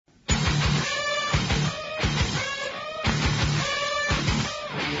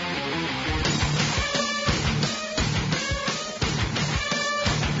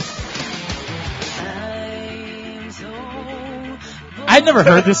I'd never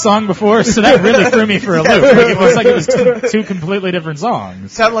heard this song before, so that really threw me for a loop. Like, it was like it was two completely different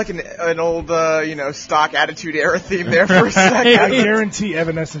songs. Sounded like an old, stock Attitude Era theme there for a second. I guarantee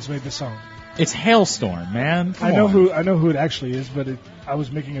Evanescence made this song. It's Hailstorm, man. I know who it actually is, but I was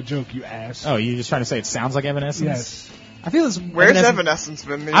making a joke, you ass. Oh, you just trying to say it sounds like Evanescence? Yes. I feel it's Where's Evanescence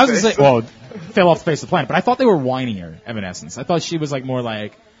been? I was going to say, well, fell off the face of the planet, but I thought they were whinier, Evanescence. I thought she was like more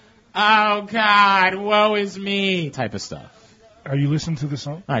like, oh God, woe is me type of stuff. Are you listening to the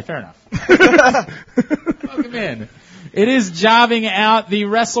song? All right, fair enough. Welcome in. It is jobbing out the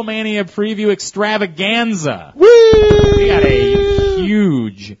WrestleMania preview extravaganza. Woo! We got a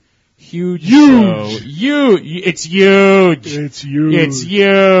huge show. Huge. It's huge. It's huge. It's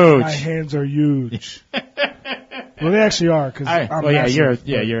huge. My hands are huge. Well, they actually are, because I'm massive,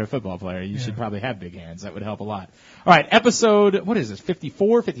 you're a football player. You should probably have big hands. That would help a lot. All right, episode, what is this,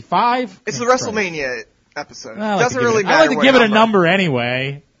 54, 55? It's the WrestleMania episode. Doesn't really matter. I like to give it a number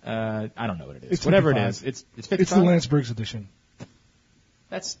anyway. I don't know what it is. It's whatever 55. it is. It's 55. It's the Lance Briggs edition.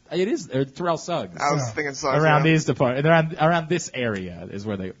 It is Terrell Suggs. I was thinking Suggs. Around these around this area is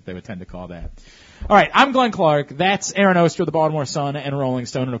where they would tend to call that. All right, I'm Glenn Clark. That's Aaron Oster, the Baltimore Sun, and Rolling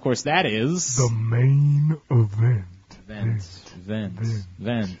Stone, and of course that is the main event. Vent.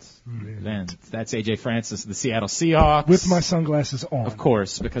 That's AJ Francis of the Seattle Seahawks. With my sunglasses on. Of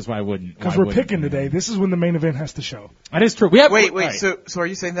course, because why wouldn't? Because we're picking today. This is when the main event has to show. That is true. Wait. Right. So are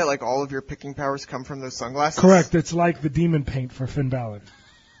you saying that like all of your picking powers come from those sunglasses? Correct. It's like the demon paint for Finn Balor.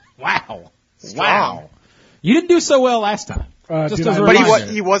 Wow. You didn't do so well last time. But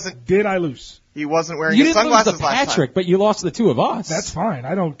he wasn't. Did I lose? He wasn't wearing his sunglasses last time. You didn't lose to Patrick, but you lost to the two of us. That's fine.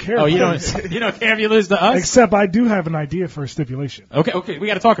 I don't care. Oh, you don't care if you lose to us? Except I do have an idea for a stipulation. Okay, we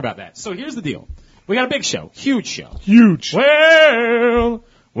got to talk about that. So here's the deal. We got a big show. Huge show. Huge. Well,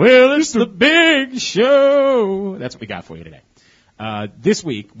 it's the big show. That's what we got for you today. This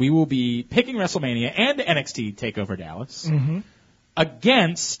week, we will be picking WrestleMania and NXT TakeOver Dallas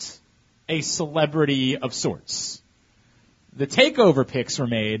against a celebrity of sorts. The TakeOver picks were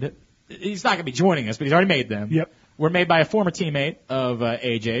made. He's not going to be joining us, but he's already made them. Yep. Were made by a former teammate of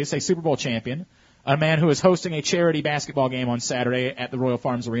AJ's, a Super Bowl champion, a man who is hosting a charity basketball game on Saturday at the Royal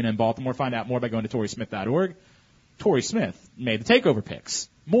Farms Arena in Baltimore. Find out more by going to TorreySmith.org. Torrey Smith made the TakeOver picks.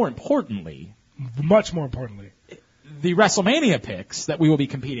 Much more importantly, the WrestleMania picks that we will be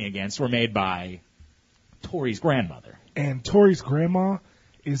competing against were made by Torrey's grandmother. And Torrey's grandma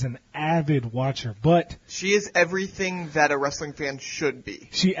is an avid watcher, but she is everything that a wrestling fan should be.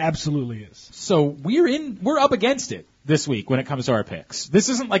 She absolutely is. So we're up against it this week when it comes to our picks. This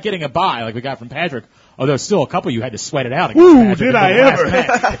isn't like getting a bye like we got from Patrick, although still a couple you had to sweat it out against Patrick. Did I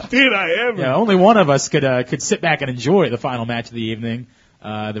ever? Did I ever? Yeah, only one of us could sit back and enjoy the final match of the evening.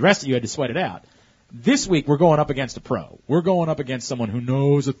 The rest of you had to sweat it out. This week, we're going up against a pro. We're going up against someone who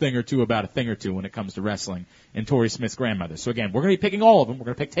knows a thing or two about a thing or two when it comes to wrestling, and Torrey Smith's grandmother. So again, we're going to be picking all of them. We're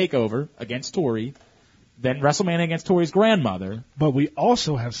going to pick TakeOver against Torrey, then WrestleMania against Torrey's grandmother. But we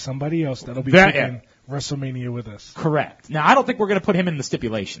also have somebody else that'll be picking WrestleMania with us. Correct. Now, I don't think we're going to put him in the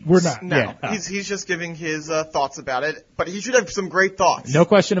stipulations. We're not. No, he's just giving his thoughts about it, but he should have some great thoughts. No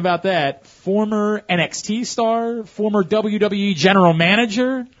question about that. Former NXT star, former WWE general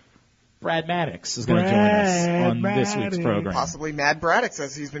manager, Brad Maddox is going to join us on this week's program. Possibly Mad Braddox,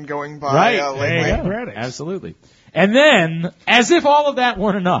 as he's been going by lately. Right, absolutely. And then, as if all of that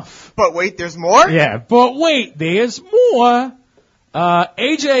weren't enough. But wait, there's more? Yeah, but wait, there's more.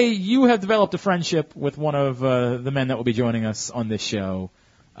 AJ, you have developed a friendship with one of the men that will be joining us on this show.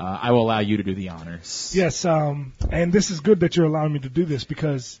 I will allow you to do the honors. Yes, and this is good that you're allowing me to do this,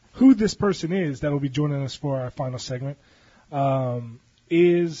 because who this person is that will be joining us for our final segment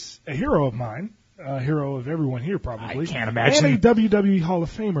is a hero of mine, a hero of everyone here probably. I can't imagine. And a WWE Hall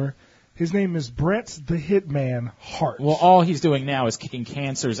of Famer. His name is Bret the Hitman Hart. Well, all he's doing now is kicking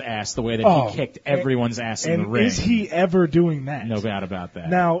cancer's ass the way that he kicked everyone's ass in the ring. And is he ever doing that? No doubt about that.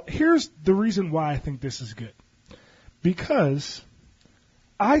 Now, here's the reason why I think this is good. Because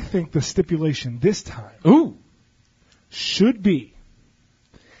I think the stipulation this time should be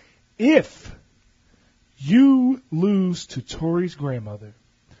if you lose to Torrey's grandmother,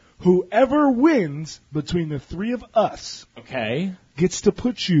 whoever wins between the three of us gets to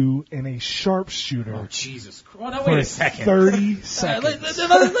put you in a sharpshooter. Oh, Jesus Christ. Wait a second. 30 seconds.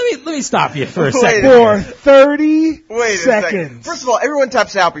 Let me stop you for a second. For 30 Wait seconds. A second. First of all, everyone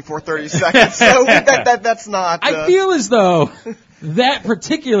taps out before 30 seconds, so that's not... I feel as though that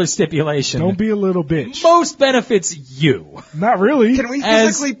particular stipulation... Don't be a little bitch. Most benefits you. Not really. Can we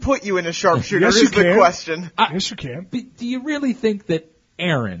physically put you in a sharpshooter is the question. Yes, you can. Do you really think that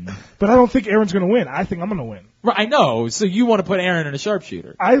Aaron... But I don't think Aaron's going to win. I think I'm going to win. Right, I know. So you want to put Aaron in a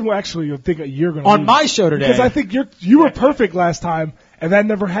sharpshooter. I actually think you're going to On my show today. because I think you were perfect last time, and that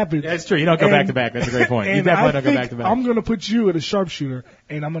never happened. That's true. You don't go back to back. That's a great point. You And definitely I don't go think back to back. I'm going to put you at a sharpshooter,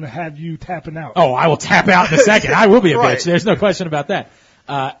 and I'm going to have you tapping out. Oh, I will tap out in a second. I will be a Right. bitch. There's no question about that.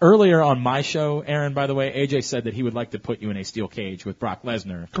 Earlier on my show, Aaron, by the way, AJ said that he would like to put you in a steel cage with Brock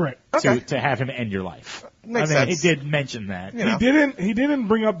Lesnar. Correct. Okay. To have him end your life. Makes I mean, sense. he did mention that. You know. He didn't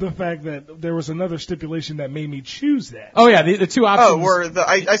bring up the fact that there was another stipulation that made me choose that. Oh yeah, the two options. Oh, were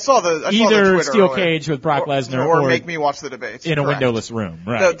I saw the either Twitter steel earlier. cage with Brock Lesnar or make me watch the debates in a Correct. windowless room.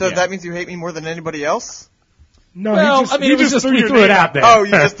 Right. So yeah. that means you hate me more than anybody else? No, Well, he I mean, it was just we your threw it name out there. Oh,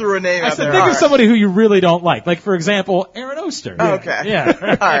 you just threw a name I out said, there. think All of right. somebody who you really don't like. Like, for example, Aaron Oster. Oh, okay.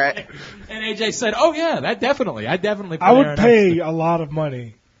 Yeah. All right. And AJ said, oh, yeah, I definitely put I would Aaron pay Oster. a lot of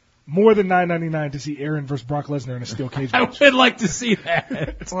money, more than $9.99, to see Aaron versus Brock Lesnar in a steel cage I match. would like to see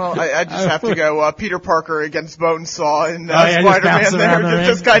that. Well, I just have to go Peter Parker against Bonesaw and yeah, just Spider-Man bounce around the there. ring.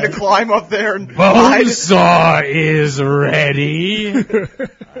 Just kind of climb up there and hide. Bonesaw is ready.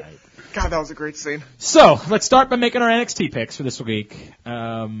 God, that was a great scene. So, let's start by making our NXT picks for this week.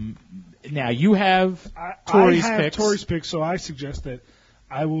 Now, you have Tori's I have picks. Tori's picks, so I suggest that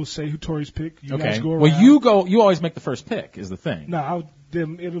I will say who Tori's pick. You Okay. guys go around. Well, you always make the first pick, is the thing. No,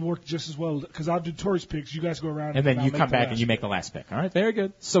 it'll work just as well because I'll do Tori's picks. You guys go around, And then I'll you make come the back last and you make pick. the last pick. All right, very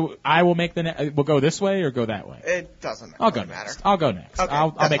good. So I will make we'll go this way or go that way? It doesn't I'll go matter. next. I'll go next. Okay,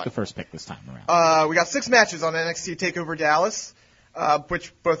 I'll that's make fine. the first pick this time around. We got 6 matches on NXT TakeOver Dallas,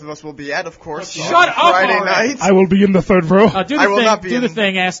 which both of us will be at, of course. Shut on up Friday already. night. I will be in the third row. Do I will the not be thing. Do the in-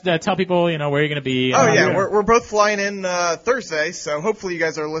 thing. Ask. Tell people where you're going to be. Oh yeah, yeah. we're both flying in Thursday, so hopefully you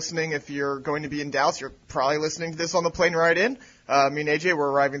guys are listening. If you're going to be in Dallas, you're probably listening to this on the plane ride in. Me and AJ,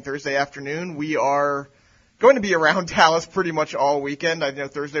 we're arriving Thursday afternoon. We are going to be around Dallas pretty much all weekend. I know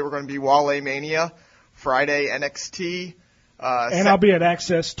Thursday we're going to be Wale Mania, Friday NXT. And I'll be at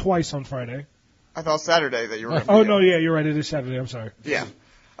Access twice on Friday. I thought Saturday that you were. Oh, no, yeah, you're right. It is Saturday. I'm sorry. Yeah,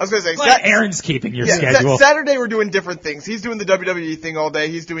 I was going to say. Glad Aaron's keeping your schedule. Saturday we're doing different things. He's doing the WWE thing all day.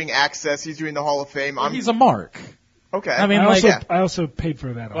 He's doing Access. He's doing the Hall of Fame. He's a mark. Okay. I mean, I also paid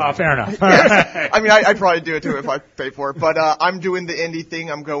for that. Well, fair enough. I mean, I'd probably do it too if I paid for it. But I'm doing the indie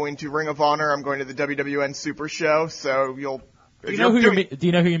thing. I'm going to Ring of Honor. I'm going to the WWN Super Show. So you'll. Do you know who you're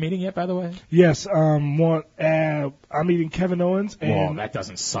meeting yet? By the way. Yes, I'm meeting Kevin Owens Whoa, that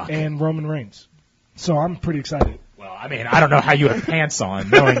doesn't suck. and Roman Reigns. So I'm pretty excited. Well, I mean, I don't know how you have pants on,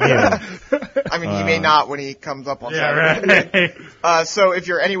 knowing you. I mean, he may not when he comes up on Saturday. Right. So if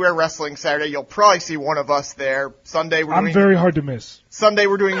you're anywhere wrestling Saturday, you'll probably see one of us there. Sunday we're I'm doing. very hard to miss. Sunday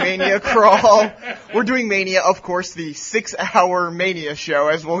we're doing Mania Crawl. We're doing Mania, of course, the 6-hour Mania show,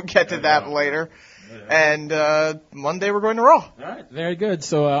 as we'll get to that later. And Monday we're going to Raw. All right, very good.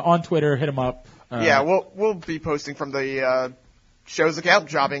 So on Twitter, hit him up. Yeah, we'll be posting from the show's account,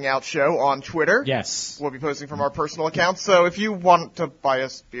 Jobbing Out Show, on Twitter. Yes. We'll be posting from our personal accounts. So if you want to buy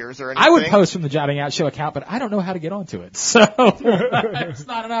us beers or anything, I would post from the Jobbing Out Show account, but I don't know how to get onto it, so it's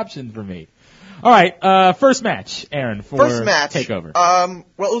not an option for me. All right, first match, Aaron, for First match. TakeOver.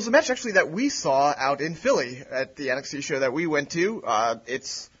 Well, it was a match actually that we saw out in Philly at the NXT show that we went to.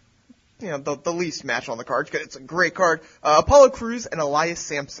 It's the least match on the card. It's a great card. Apollo Crews and Elias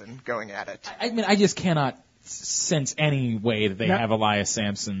Sampson going at it. I mean, I just cannot sense any way that they No. have Elias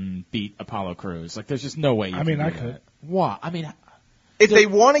Sampson beat Apollo Crews. Like, there's just no way. I mean, can I do could. that. Why? I mean, If they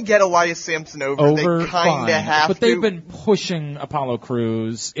want to get Elias Sampson over they kind fine, of have but to. they've been pushing Apollo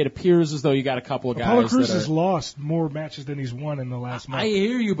Crews. It appears as though you got a couple of guys. Apollo Crews that has are, lost more matches than he's won in the last month. I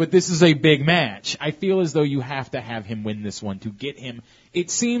hear you, but this is a big match. I feel as though you have to have him win this one to get him. It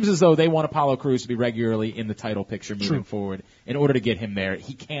seems as though they want Apollo Crews to be regularly in the title picture moving True. forward. In order to get him there,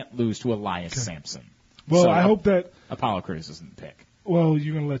 he can't lose to Elias Sampson. Well, So, I hope that. Apollo Crews isn't the pick. Well,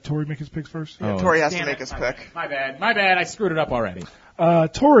 you're gonna let Tori make his picks first. Yeah, Tori has to Damn make it. his My pick. bad. My bad. I screwed it up already.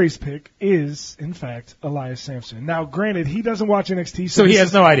 Tori's pick is, in fact, Elias Sampson. Now, granted, he doesn't watch NXT, So he this has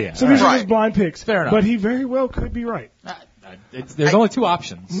is- no idea. So these are Right. just blind picks. Fair enough. But he very well could be right. There's only two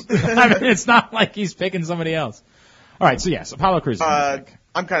options. I mean, it's not like he's picking somebody else. All right, so yes, Apollo Crews is the pick.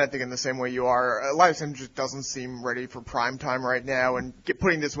 I'm kind of thinking the same way you are. Elias Sampson just doesn't seem ready for prime time right now, and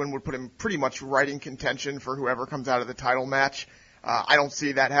putting this win would put him pretty much right in contention for whoever comes out of the title match. I don't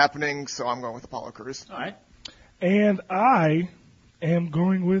see that happening, so I'm going with Apollo Crews. All right. And I am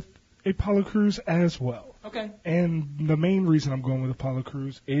going with Apollo Crews as well. Okay. And the main reason I'm going with Apollo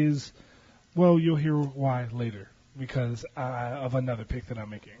Crews is, well, you'll hear why later because of another pick that I'm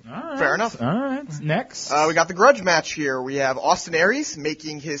making. All right. Fair enough. All right. Next. We got the grudge match here. We have Austin Aries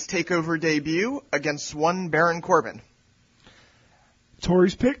making his TakeOver debut against one Baron Corbin.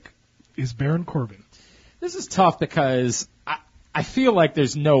 Tori's pick is Baron Corbin. This is tough because I feel like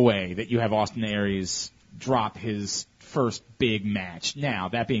there's no way that you have Austin Aries drop his first big match. Now,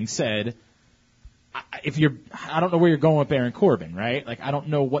 that being said, I don't know where you're going with Baron Corbin, right? Like, I don't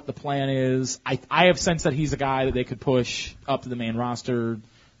know what the plan is. I have sense that he's a guy that they could push up to the main roster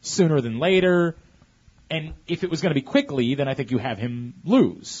sooner than later. And if it was going to be quickly, then I think you have him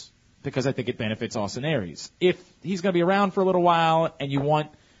lose because I think it benefits Austin Aries. If he's going to be around for a little while and you want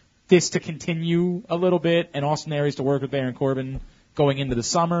this to continue a little bit and Austin Aries to work with Baron Corbin going into the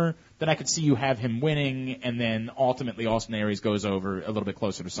summer, then I could see you have him winning and then ultimately Austin Aries goes over a little bit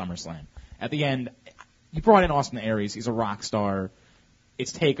closer to SummerSlam. At the end, you brought in Austin Aries. He's a rock star.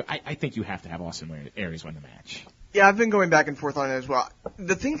 I think you have to have Austin Aries win the match. Yeah, I've been going back and forth on it as well.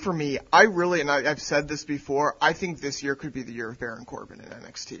 The thing for me, I've said this before, I think this year could be the year of Baron Corbin in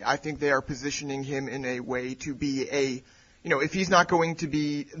NXT. I think they are positioning him in a way to be if he's not going to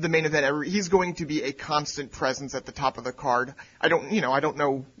be the main event, he's going to be a constant presence at the top of the card. I don't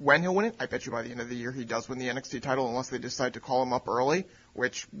know when he'll win it. I bet you by the end of the year he does win the NXT title unless they decide to call him up early,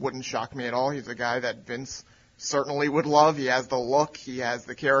 which wouldn't shock me at all. He's a guy that Vince certainly would love. He has the look, he has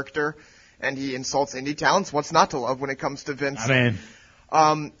the character, and he insults indie talents. What's not to love when it comes to Vince?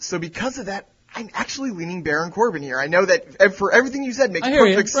 So because of that, I'm actually leaning Baron Corbin here. I know that for everything you said makes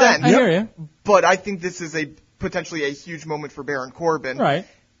perfect sense. I hear you. But I think this is potentially a huge moment for Baron Corbin. Right.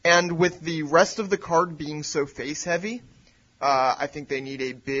 And with the rest of the card being so face-heavy, I think they need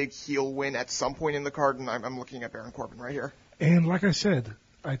a big heel win at some point in the card, and I'm looking at Baron Corbin right here. And like I said,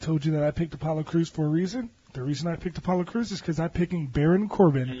 I told you that I picked Apollo Crews for a reason. The reason I picked Apollo Crews is because I'm picking Baron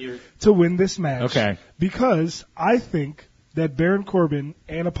Corbin to win this match. Okay. Because I think that Baron Corbin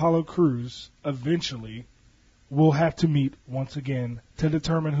and Apollo Crews eventually will have to meet once again to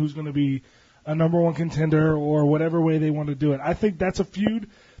determine who's going to be a number one contender or whatever way they want to do it. I think that's a feud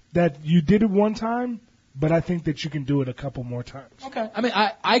that you did it one time, but I think that you can do it a couple more times. Okay. I mean,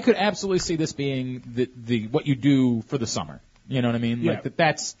 I could absolutely see this being the what you do for the summer. You know what I mean? Yeah. Like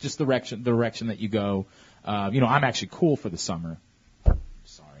that's just the direction that you go. I'm actually cool for the summer.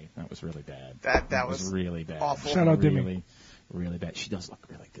 Sorry, that was really bad. That was really bad. Awful. Shout out really, Demi. Really bad. She does look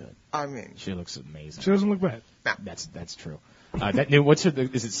really good. I mean, she looks amazing. She doesn't look bad. No. That's true. That new is it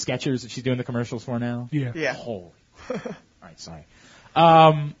Skechers that she's doing the commercials for now? Yeah. Yeah. Holy. All right, sorry.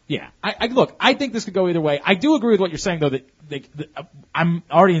 Yeah. I think this could go either way. I do agree with what you're saying though that I'm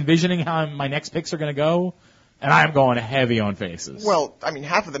already envisioning how my next picks are going to go. And I'm going heavy on faces. Well, I mean,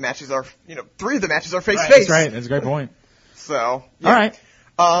 half of the matches are, 3 of the matches are face-to-face. That's right. That's a great point. So, yeah. All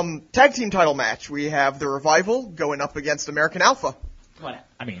right. Tag team title match. We have the Revival going up against American Alpha.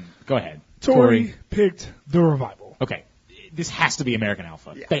 Go ahead. Tori picked the Revival. Okay. This has to be American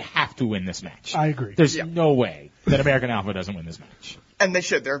Alpha. Yeah. They have to win this match. I agree. There's no way that American Alpha doesn't win this match. And they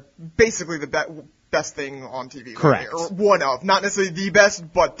should. They're basically the best thing on TV. Correct. Or one of. Not necessarily the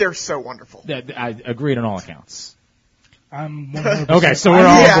best, but they're so wonderful. I agreed on all accounts. I'm 100%. Okay, so we're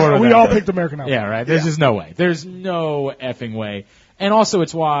all on board with We that. all picked American Alpha. Yeah, right. There's just no way. There's no effing way. And also,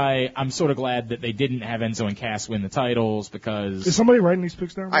 it's why I'm sort of glad that they didn't have Enzo and Cass win the titles because Is somebody writing these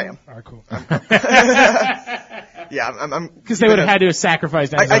picks down? I am. All right, cool. Yeah, I'm because they would have had to have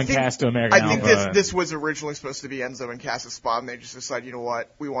sacrificed Enzo and Cass to American Alpha. I think this was originally supposed to be Enzo and Cass's spot, and they just decided, you know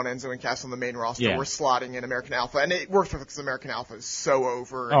what, we want Enzo and Cass on the main roster. Yeah. We're slotting in American Alpha, and it works because American Alpha is so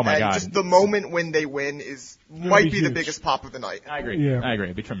over. Oh my and God. Just the moment when they win might be the huge. biggest pop of the night. I agree. Yeah. I agree.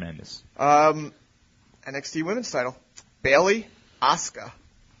 It'd be tremendous. NXT Women's title. Bayley, Asuka.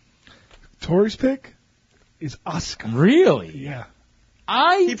 Tori's pick is Asuka. Really? Yeah.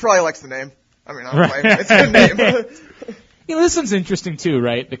 He probably likes the name. I mean, I don't blame him. It's a good name. This one's interesting too,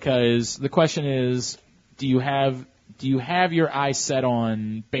 right? Because the question is, do you have your eyes set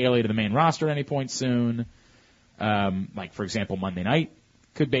on Bayley to the main roster at any point soon? Like, for example, Monday night.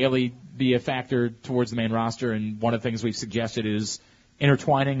 Could Bayley be a factor towards the main roster? And one of the things we've suggested is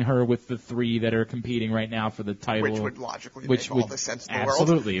intertwining her with the 3 that are competing right now for the title. Which would logically make all the sense in the world.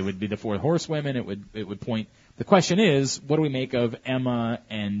 Absolutely. It would be the 4 horsewomen. It would point. The question is, what do we make of Emma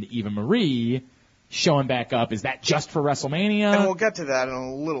and Eva Marie showing back up? Is that just for WrestleMania? And we'll get to that in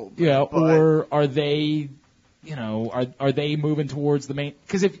a little bit. Yeah, or are they, are they moving towards the main?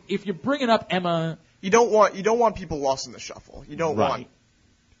 Because if you're bringing up Emma, you don't want people lost in the shuffle. You don't want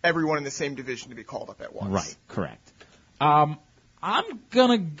everyone in the same division to be called up at once. Right, correct. I'm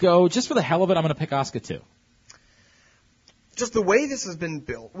gonna go just for the hell of it. I'm gonna pick Asuka too. Just the way this has been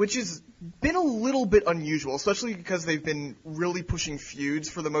built, which has been a little bit unusual, especially because they've been really pushing feuds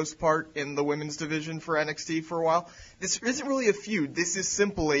for the most part in the women's division for NXT for a while. This isn't really a feud. This is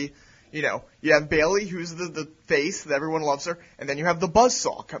simply, you have Bayley, who's the face, that everyone loves her, and then you have the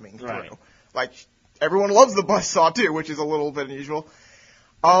buzzsaw coming through. Like, everyone loves the buzzsaw too, which is a little bit unusual.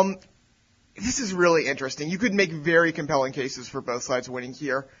 This is really interesting. You could make very compelling cases for both sides winning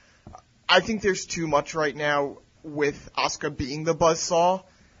here. I think there's too much right now with Asuka being the buzzsaw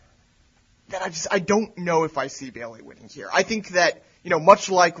that I don't know if I see Bayley winning here. I think that, much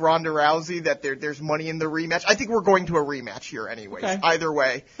like Ronda Rousey, that there's money in the rematch. I think we're going to a rematch here anyways, either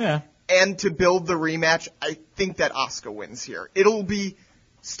way. Yeah. And to build the rematch, I think that Asuka wins here. It'll be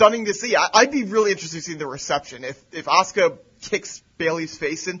stunning to see. I'd be really interested to see the reception. If Asuka kicks Bayley's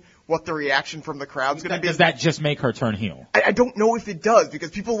face in, what the reaction from the crowd's going to be. Does that just make her turn heel? I don't know if it does,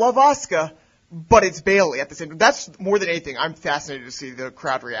 because people love Asuka, but it's Bayley at the same time. That's more than anything. I'm fascinated to see the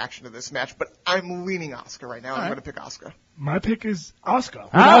crowd reaction to this match, but I'm leaning Asuka right now. I'm going to pick Asuka. My pick is Asuka,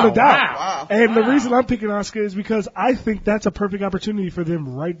 without a doubt. Wow. And the reason I'm picking Asuka is because I think that's a perfect opportunity for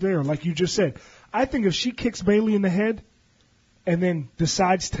them right there, like you just said. I think if she kicks Bayley in the head and then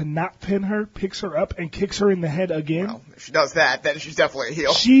decides to not pin her, picks her up, and kicks her in the head again. Well, if she does that, then she's definitely a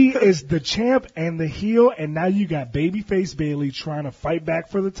heel. She is the champ and the heel, and now you got babyface Bayley trying to fight back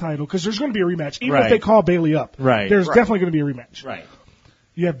for the title, because there's going to be a rematch. Even if they call Bayley up, there's definitely going to be a rematch. Right.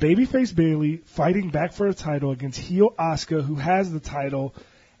 You have babyface Bayley fighting back for a title against heel Asuka, who has the title,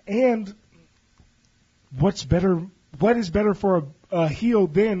 and what is better for a heel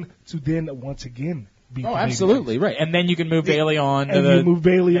than to then once again beat the absolutely, babyface. Right. And then you can move Bayley on to you move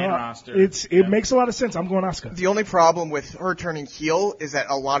Bayley main on. roster. It makes a lot of sense. I'm going Asuka. The only problem with her turning heel is that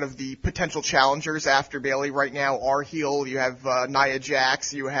a lot of the potential challengers after Bayley right now are heel. You have Nia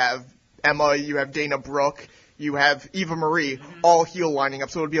Jax, you have Emma, you have Dana Brooke, you have Eva Marie, all heel lining up.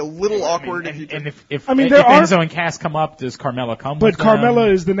 So it would be a little awkward if Enzo and Cass come up, does Carmella come? But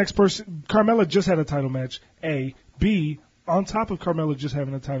Carmella is the next person. Carmella just had a title match. A. B. On top of Carmella just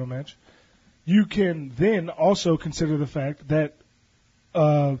having a title match, you can then also consider the fact that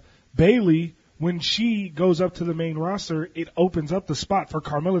Bayley, when she goes up to the main roster, it opens up the spot for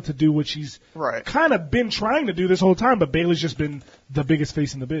Carmella to do what she's kind of been trying to do this whole time, but Bayley's just been the biggest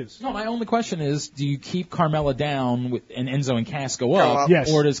face in the biz. No, my only question is, do you keep Carmella down and Enzo and Cass go up?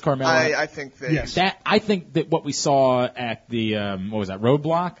 Yes. Or does Carmella... I think that... I think that what we saw at the,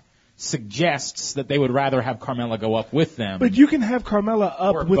 Roadblock suggests that they would rather have Carmella go up with them. But you can have Carmella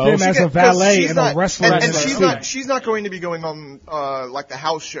up with them as a valet and a wrestler. And she's not going to be going on like the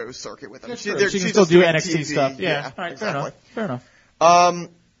house show circuit with them. She can still do NXT TV stuff. Yeah. All right, exactly. Fair enough.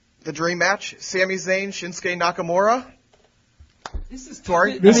 The dream match: Sami Zayn, Shinsuke Nakamura. This is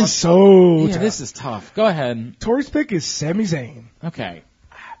Tori. This is so tough. This is tough. Go ahead. Tori's pick is Sami Zayn. Okay.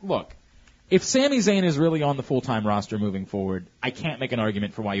 Look. If Sami Zayn is really on the full-time roster moving forward, I can't make an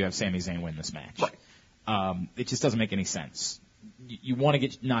argument for why you have Sami Zayn win this match. Right. It just doesn't make any sense. You want to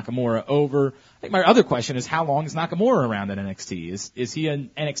get Nakamura over. I think my other question is, how long is Nakamura around at NXT? Is he an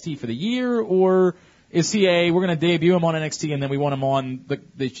NXT for the year, or is he we're going to debut him on NXT and then we want him on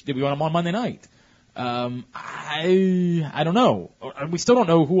we want him on Monday night? I don't know. We still don't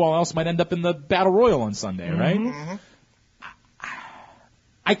know who all else might end up in the Battle Royal on Sunday, right? Mm-hmm.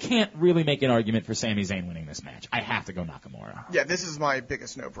 I can't really make an argument for Sami Zayn winning this match. I have to go Nakamura. Yeah, this is my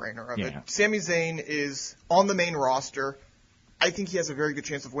biggest no-brainer of it. Sami Zayn is on the main roster. I think he has a very good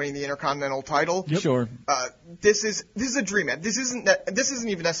chance of winning the Intercontinental title. Yep. Sure. This is a dream match. This isn't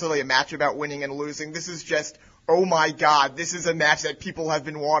even necessarily a match about winning and losing. This is just, oh my God, this is a match that people have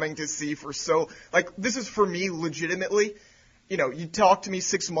been wanting to see for this is for me legitimately. You talked to me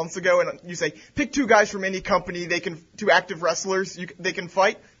 6 months ago and you say, pick two guys from any company, two active wrestlers, they can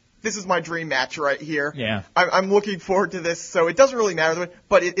fight. This is my dream match right here. Yeah. I'm looking forward to this, so it doesn't really matter,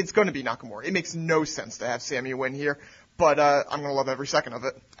 but it's going to be Nakamura. It makes no sense to have Sami win here, but I'm going to love every second of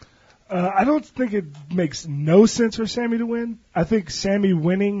it. I don't think it makes no sense for Sami to win. I think Sami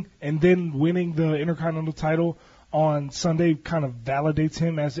winning and then winning the Intercontinental title on Sunday kind of validates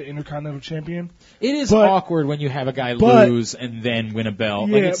him as the Intercontinental Champion. It is awkward when you have a guy lose and then win a belt.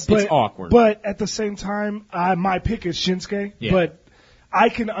 Yeah, it's awkward. But at the same time, my pick is Shinsuke. Yeah. But I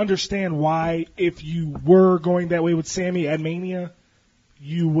can understand why, if you were going that way with Sami at Mania,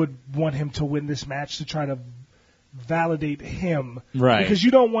 you would want him to win this match to try to validate him. Right. Because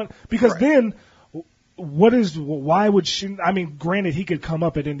you don't want, then why would granted he could come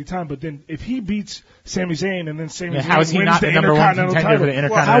up at any time, but then if he beats Sami Zayn and then Sami Zayn how is he wins not the the number one contender for the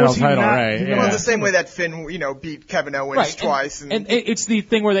Intercontinental title, right? Well, the same way that Finn, beat Kevin Owens twice. And it's the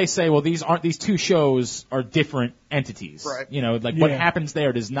thing where they say, well, these two shows are different entities. Right. What happens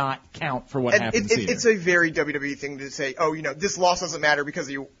there does not count for what happens here. It's a very WWE thing to say, this loss doesn't matter because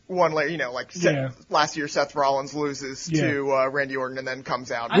you won, last year Seth Rollins loses to Randy Orton and then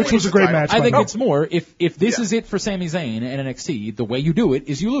comes out. Which was a great match. I think it's more, if if this is it for Sami Zayn and NXT, the way you do it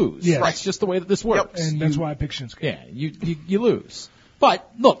is you lose. Yes. That's just the way that this works. And that's why I pick Shinsuke. Yeah, you lose.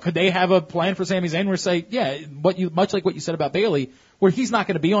 But look, could they have a plan for Sami Zayn where say, much like what you said about Bayley, where he's not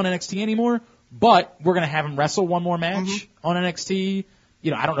going to be on NXT anymore, but we're going to have him wrestle one more match on NXT.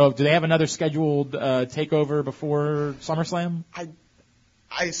 I don't know. Do they have another scheduled takeover before SummerSlam?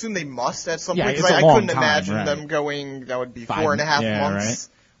 I assume they must at some point. It's Because a I long couldn't time, imagine right. them going. That would be 5 4.5 months. Right.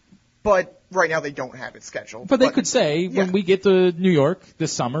 But right now they don't have it scheduled. But they could say, when we get to New York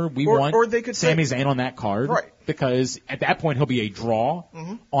this summer, we want they could Sami Zayn on that card. Right. Because at that point, he'll be a draw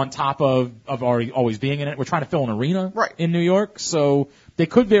on top of already always being in it. We're trying to fill an arena in New York. So they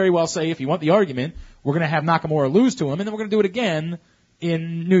could very well say, if you want the argument, we're going to have Nakamura lose to him, and then we're going to do it again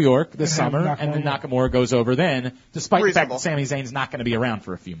in New York this summer, and then Nakamura goes over then, despite the fact that Sami Zayn's not going to be around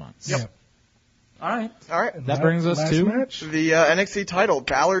for a few months. Yep. All right. That brings us to match. The NXT title,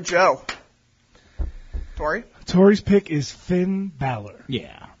 Balor Joe. Tori? Tori's pick is Finn Balor.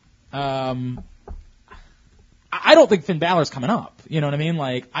 Yeah. I don't think Finn Balor's coming up. You know what I mean?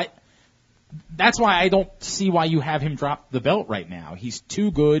 That's why I don't see why you have him drop the belt right now. He's too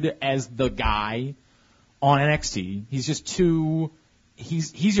good as the guy on NXT. He's just too.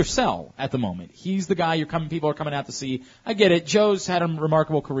 He's your sell at the moment. He's the guy people are coming out to see. I get it. Joe's had a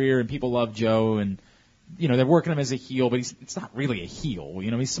remarkable career and people love Joe and they're working him as a heel, but it's not really a heel.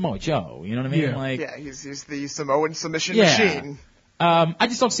 He's Samoa Joe. You know what I mean? He's the Samoan submission machine. I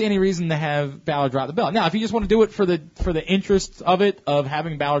just don't see any reason to have Balor drop the belt. Now, if you just want to do it for the interest of it, of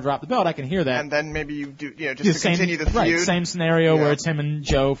having Balor drop the belt, I can hear that. And then maybe you do, just to continue the feud. Right, same scenario where it's him and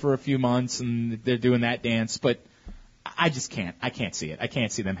Joe for a few months and they're doing that dance, but I just can't. I can't see it. I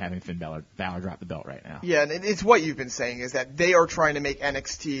can't see them having Finn Balor drop the belt right now. Yeah, and it's what you've been saying is that they are trying to make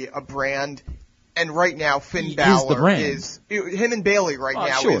NXT a brand. And right now, Finn Balor is him and Bayley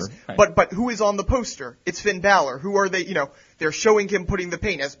now. Sure. Is, but who is on the poster? It's Finn Balor. Who are they? They're showing him putting the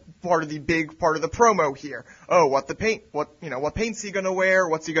paint as part of the promo here. Oh, what paint's he gonna wear?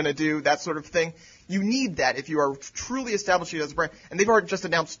 What's he gonna do? That sort of thing. You need that if you are truly establishing it as a brand. And they've already just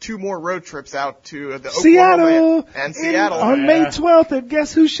announced 2 more road trips out to the Oklahoma and Seattle on May 12th. And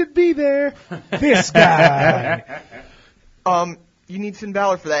guess who should be there? This guy. You need Finn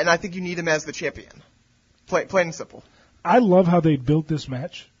Balor for that, and I think you need him as the champion. Plain and simple. I love how they built this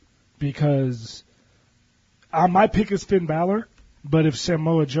match because my pick is Finn Balor, but if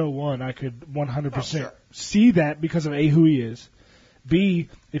Samoa Joe won, I could 100% see that because of A, who he is. B,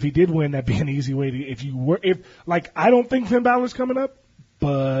 if he did win, that'd be an easy way to, I don't think Finn Balor's coming up,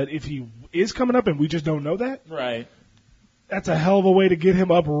 but if he is coming up and we just don't know that. Right. That's a hell of a way to get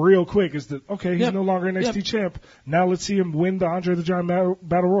him up real quick. He's no longer NXT champ. Now let's see him win the Andre the Giant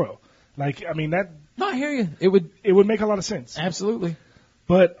Battle Royal. No, I hear you. It would make a lot of sense. Absolutely.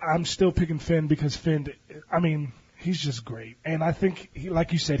 But I'm still picking Finn because Finn, he's just great. And I think,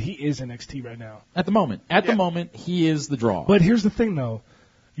 like you said, he is NXT right now. At the moment, he is the draw. But here's the thing, though.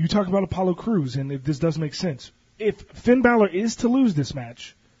 You talk about Apollo Crews, and this does make sense. If Finn Balor is to lose this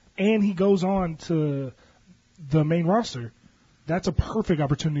match, and he goes on to the main roster, that's a perfect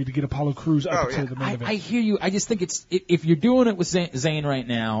opportunity to get Apollo Crews up to the main event. I hear you. I just think if you're doing it with Zayn right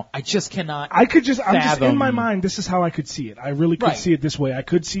now, I just cannot. I'm just in my mind. This is how I could see it. I really could see it this way. I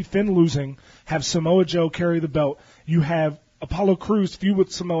could see Finn losing, have Samoa Joe carry the belt. You have Apollo Crews feud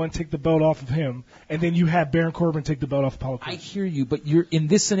with Samoa and take the belt off of him, and then you have Baron Corbin take the belt off Apollo Crews. I hear you, but in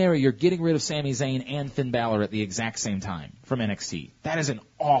this scenario, you're getting rid of Sami Zayn and Finn Balor at the exact same time from NXT. That is an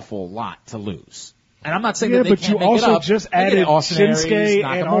awful lot to lose. And I'm not saying that they can't make it up. But you also just added Shinsuke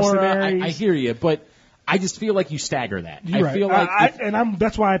and Austin Aries. I hear you, but I just feel like you stagger that. You're I feel like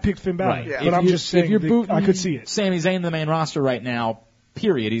that's why I picked Finn Balor. Right. But I'm just saying, if you're booting I could see it. Sami Zayn the main roster right now,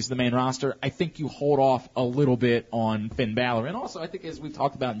 period. He's the main roster. I think you hold off a little bit on Finn Balor. And also, I think as we've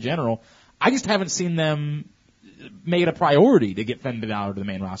talked about in general, I just haven't seen them make it a priority to get Finn Balor to the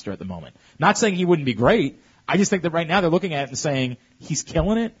main roster at the moment. Not saying he wouldn't be great. I just think that right now they're looking at it and saying, he's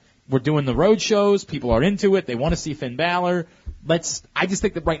killing it. We're doing the road shows. People are into it. They want to see Finn Balor. I just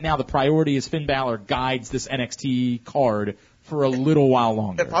think that right now the priority is Finn Balor guides this NXT card for a little while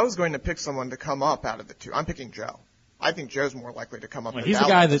longer. If I was going to pick someone to come up out of the 2, I'm picking Joe. I think Joe's more likely to come up than he's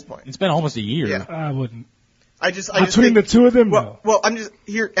Balor a guy at this point. It's been almost a year. Yeah. I wouldn't. I just Between think, the 2 of them, well, I'm just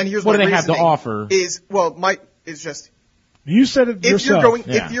here, and here's what my do they have to offer? Is just. You said it yourself.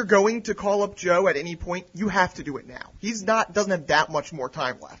 If you're going to call up Joe at any point, you have to do it now. Doesn't have that much more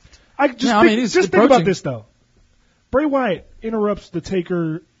time left. Just think about this, though. Bray Wyatt interrupts the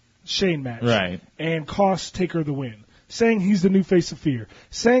Taker-Shane match. Right. And costs Taker the win. Saying he's the new face of fear.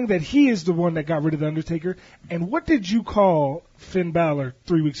 Saying that he is the one that got rid of The Undertaker. And what did you call Finn Balor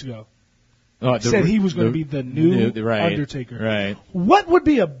 3 weeks ago? said he was going to be the new Undertaker. Right. What would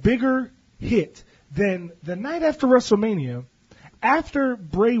be a bigger hit than the night after WrestleMania, after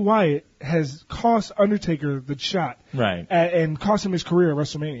Bray Wyatt has cost Undertaker the shot, right, and cost him his career at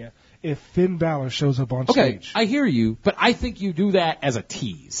WrestleMania, if Finn Balor shows up on stage? I hear you, but I think you do that as a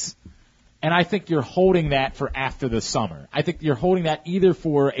tease. And I think you're holding that for after the summer. I think you're holding that either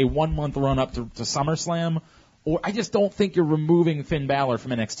for a 1-month run up to SummerSlam, or I just don't think you're removing Finn Balor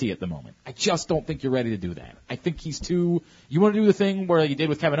from NXT at the moment. I just don't think you're ready to do that. I think he's too. You want to do the thing where you did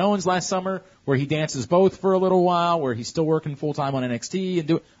with Kevin Owens last summer, where he dances both for a little while, where he's still working full time on NXT and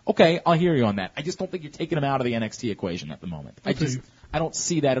do it. Okay, I'll hear you on that. I just don't think you're taking him out of the NXT equation at the moment. I don't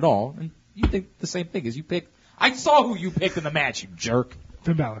see that at all. And you think the same thing as you picked. I saw who you picked in the match, you jerk.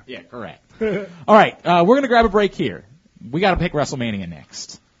 Finn Balor. Yeah, correct. All right, we're going to grab a break here. We got to pick WrestleMania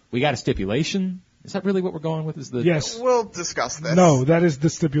next. We got a stipulation. Is that really what we're going with? Yes. We'll discuss this. No, that is the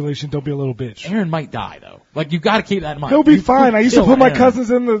stipulation. Don't be a little bitch. Aaron might die, though. Like, you've got to keep that in mind. He'll be fine. I used to put my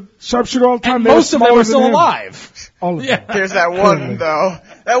cousins in the sharpshooter all the time. And most of them are still alive. All of them. There's that one, though.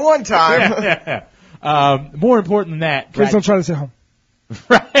 That one time. Yeah. More important than that. Please don't try this at home.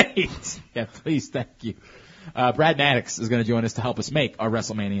 Right. Yeah, please, thank you. Brad Maddox is going to join us to help us make our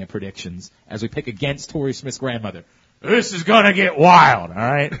WrestleMania predictions as we pick against Torrey Smith's grandmother. This is going to get wild, all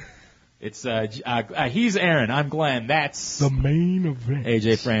right? It's he's Aaron. I'm Glenn. That's the main event.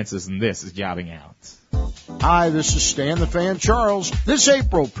 AJ Francis, and this is Jobbing Out. Hi, this is Stan the Fan Charles. This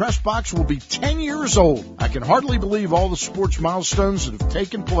April, PressBox will be 10 years old. I can hardly believe all the sports milestones that have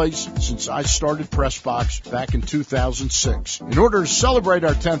taken place since I started PressBox back in 2006. In order to celebrate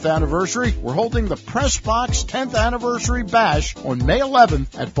our 10th anniversary, we're holding the PressBox 10th Anniversary Bash on May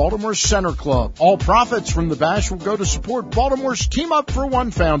 11th at Baltimore Center Club. All profits from the bash will go to support Baltimore's Team Up for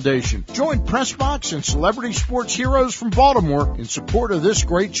One Foundation. Join PressBox and celebrity sports heroes from Baltimore in support of this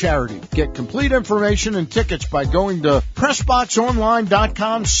great charity. Get complete information and tickets by going to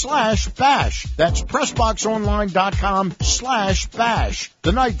PressBoxOnline.com/bash. That's PressBoxOnline.com/bash.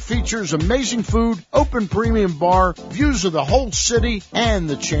 The night features amazing food, open premium bar, views of the whole city, and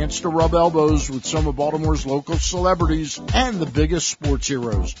the chance to rub elbows with some of Baltimore's local celebrities and the biggest sports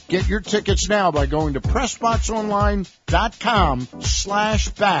heroes. Get your tickets now by going to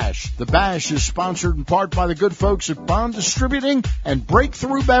PressBoxOnline.com/bash. The bash is sponsored in part by the good folks at Bond Distributing and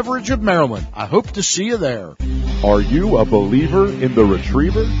Breakthrough Beverage of Maryland. I hope to see you there. Are you a believer in the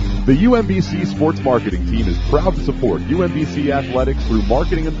Retriever? The UMBC Sports Marketing Team is proud to support UMBC Athletics through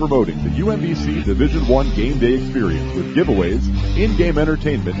marketing and promoting the UMBC Division I Game Day experience with giveaways, in-game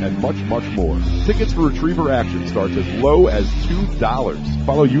entertainment, and much, much more. Tickets for Retriever action starts as low as $2.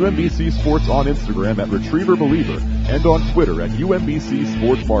 Follow UMBC Sports on Instagram at Retriever Believer and on Twitter at UMBC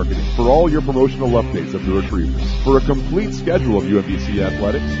Sports Marketing for all your promotional updates of the Retrievers. For a complete schedule of UMBC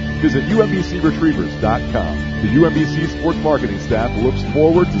Athletics, visit UMBCRetrievers.com. The UMBC Sports Marketing staff looks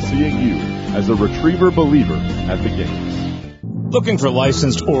forward to seeing you as a Retriever believer at the games. Looking for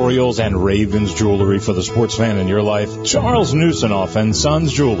licensed Orioles and Ravens jewelry for the sports fan in your life? Charles Newsonoff and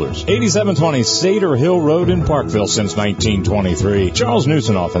Sons Jewelers, 8720 Cedar Hill Road in Parkville since 1923. Charles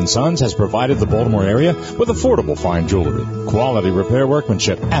Newsonoff and Sons has provided the Baltimore area with affordable fine jewelry, quality repair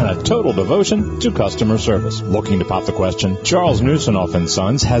workmanship, and a total devotion to customer service. Looking to pop the question? Charles Newsonoff and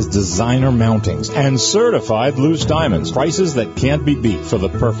Sons has designer mountings and certified loose diamonds, prices that can't be beat for the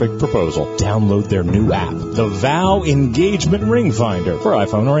perfect proposal. Download their new app, the Vow Engagement Ring Finder, for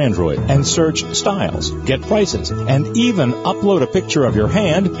iPhone or Android, and search styles, get prices, and even upload a picture of your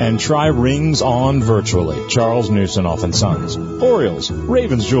hand and try rings on virtually. Charles Newsonoff and Sons, Orioles,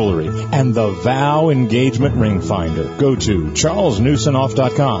 Ravens Jewelry, and the Vow Engagement Ring Finder. Go to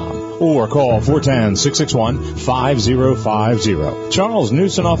charlesnewsonoff.com or call 410-661-5050. Charles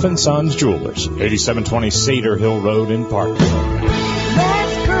Newsonoff and Sons Jewelers, 8720 Cedar Hill Road in Parkville.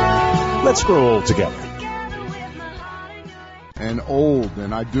 Let's grow old together. An old,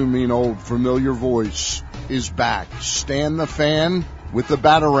 and I do mean old, familiar voice is back. Stan the Fan with the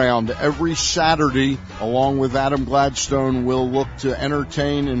Bat Around every Saturday, along with Adam Gladstone, will look to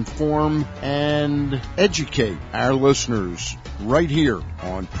entertain, inform, and educate our listeners right here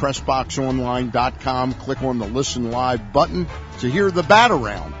on PressBoxOnline.com. Click on the Listen Live button to hear the Bat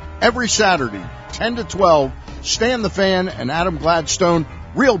Around every Saturday, 10 to 12. Stan the Fan and Adam Gladstone.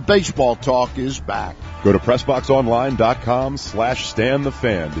 Real baseball talk is back. Go to PressBoxOnline.com/Stan the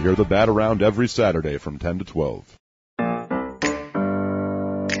Fan to hear the Bat Around every Saturday from 10 to 12.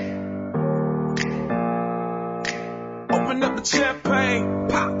 Open up the champagne,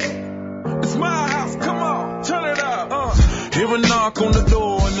 pop. It's my house, come on, turn it up. Hear a knock on the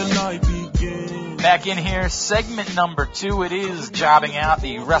door and the night begins. back in here. Segment number 2. It is jobbing out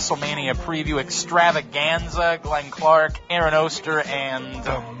the WrestleMania preview extravaganza. Glenn Clark, Aaron Oster, and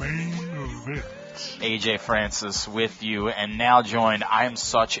The main event. AJ Francis with you, and now joined. I am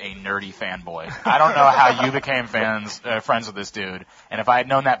such a nerdy fanboy. I don't know how you became friends with this dude, and if I had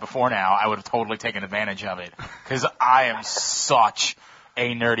known that before now, I would have totally taken advantage of it, because I am such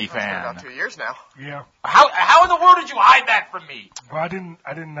a nerdy fan. About 2 years now. Yeah. How in the world did you hide that from me? Well, I didn't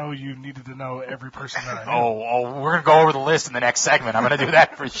know you needed to know every person that I knew. Oh, we're gonna go over the list in the next segment. I'm gonna do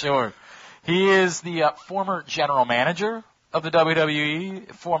that for sure. He is the former general manager of the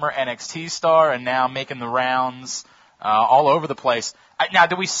WWE, former NXT star, and now making the rounds all over the place. Now,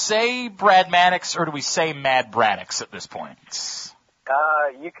 do we say Brad Maddox or do we say Mad Braddox at this point?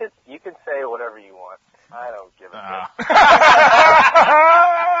 You could say whatever you want. I don't give a shit.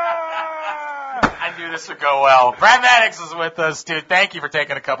 I knew this would go well. Brad Maddox is with us, dude. Thank you for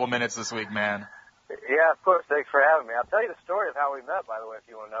taking a couple minutes this week, man. Yeah, of course. Thanks for having me. I'll tell you the story of how we met, by the way, if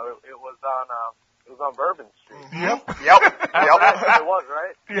you want to know. It was on Bourbon Street. Yep. It was,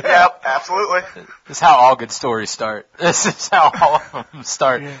 right? Yep, absolutely. This is how all good stories start. This is how all of them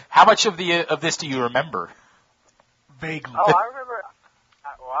start. Yeah. How much of this do you remember? Vaguely. Oh, I remember.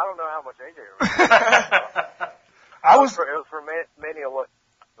 Well, I don't know how much AJ remembers. I was It was for Mania, what?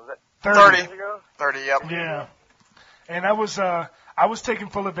 Was it 30. years ago? 30, yep. Yeah. And I was taking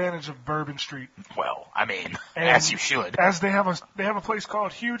full advantage of Bourbon Street. Well, I mean, And as you should. As they have a place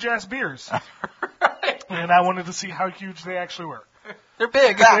called Huge Ass Beers. And I wanted to see how huge they actually were. They're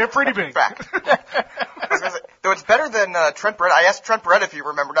big. They're pretty big. Fact. Though it's better than Trent Brett. I asked Trent Brett if he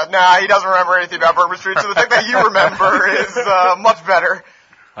remembered. Nah, he doesn't remember anything about Bourbon Street, so the thing that you remember is much better.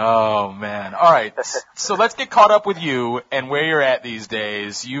 Oh, man. All right. So let's get caught up with you and where you're at these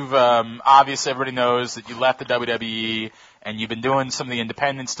days. You've, obviously everybody knows that you left the WWE and you've been doing some of the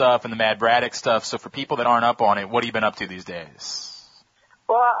independent stuff and the Mad Braddock stuff. So for people that aren't up on it, what have you been up to these days?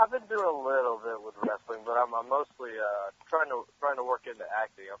 Well, I've been doing a little bit with wrestling, but I'm mostly trying to work into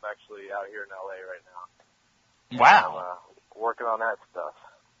acting. I'm actually out here in LA right now. Wow. I'm working on that stuff.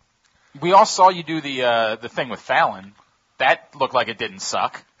 We all saw you do the thing with Fallon. That looked like it didn't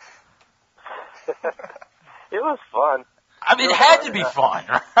suck. It was fun. I mean, it had to be fun,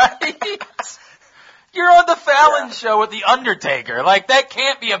 right? You're on the Fallon show with The Undertaker. Like, that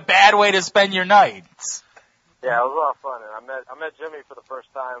can't be a bad way to spend your nights. Yeah, it was a lot of fun, and I met Jimmy for the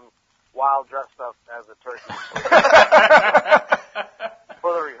first time while dressed up as a turkey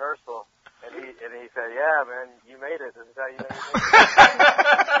for the rehearsal, and he said, "Yeah, man, you made it. This is how you made it."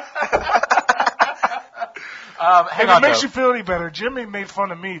 Hang If on, it makes though. you feel any better, Jimmy made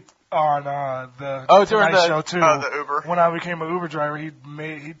fun of me on the during Tonight the- Show too. the Uber. When I became an Uber driver, he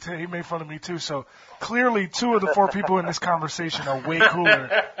made fun of me too. So clearly, 2 of the 4 people in this conversation are way cooler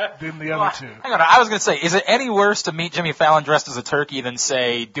than the other 2. Hang on, I was going to say, is it any worse to meet Jimmy Fallon dressed as a turkey than,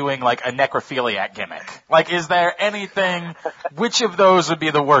 say, doing, like, a necrophiliac gimmick? Like, is there anything, which of those would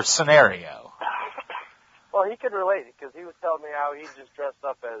be the worst scenario? Well, he could relate because he was telling me how he just dressed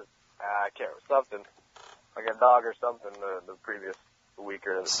up as I can't remember, something like a dog or something the previous week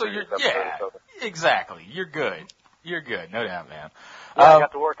or the So previous you're, episode yeah, or something. Exactly. You're good. You're good, no doubt, man. Yeah, I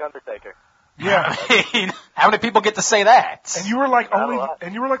got to work Undertaker. Yeah. I mean, how many people get to say that? And you were like Not a lot.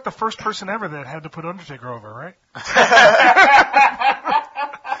 the first person ever that had to put Undertaker over, right?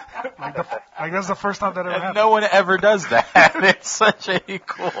 like that's the first time that ever And happened. no one ever does that. It's such a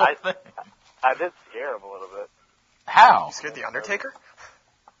cool thing. I did scare him a little bit. How? You scared the Undertaker?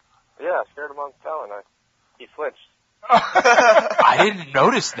 Yeah, I scared him on telling. He flinched. I didn't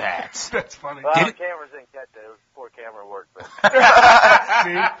notice that. That's funny. Well, Did the it- cameras didn't catch it. It was poor camera work, but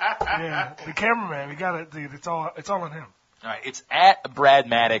See? Yeah, the cameraman, we got it, dude. It's all on him. All right, it's at Brad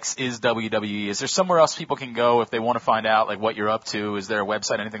Maddox is WWE. Is there somewhere else people can go if they want to find out like what you're up to? Is there a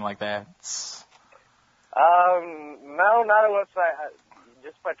website, anything like that? no, not a website.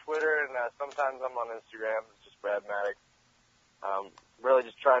 Just my Twitter, and sometimes I'm on Instagram. It's just Brad Maddox. Really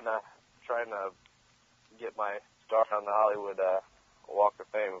just trying to get my start on the Hollywood Walk of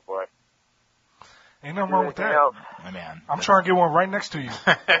Fame before I Ain't nothing do wrong with anything that. else. My man. I'm trying to get one right next to you.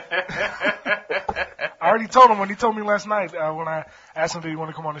 I already told him when he told me last night when I asked him, "Do you want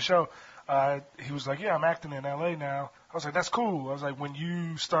to come on the show?" He was like, "Yeah, I'm acting in LA now." I was like, "That's cool." I was like, "When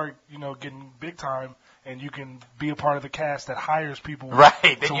you start, getting big time and you can be a part of the cast that hires people, Right,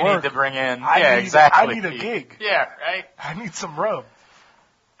 then to you work, need to bring in. I exactly. need a gig. Yeah, right. I need some rub."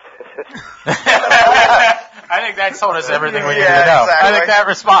 I think that told us everything we needed to Yeah, know. exactly. I think that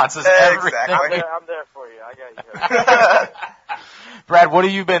response is everything. Exactly. I'm there for you. I got you. Brad, what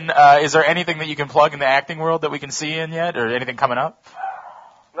have you been? Is there anything that you can plug in the acting world that we can see in yet, or anything coming up?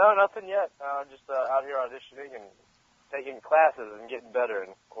 No, nothing yet. Just out here auditioning and taking classes and getting better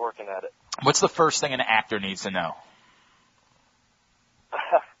and working at it. What's the first thing an actor needs to know?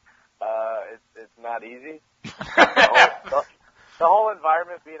 It's not easy. The whole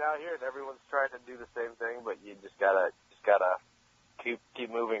environment being out here and everyone's trying to do the same thing, but you just gotta keep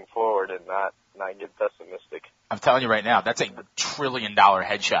moving forward and not get pessimistic. I'm telling you right now, that's $1 trillion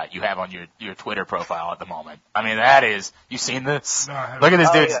headshot you have on your Twitter profile at the moment. I mean, that is, you seen this? No, I haven't. Look at this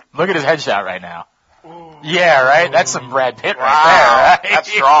dude. Yeah. Look at his headshot right now. Ooh. Yeah, right? That's some Brad Pitt Wow, right there, right?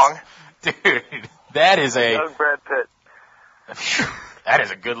 that's strong. Dude, that is Young Brad Pitt. that is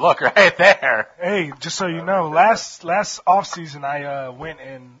a good look right there. Hey, just so you know, last off season I went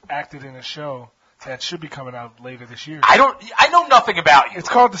and acted in a show that should be coming out later this year. I know nothing about you. It's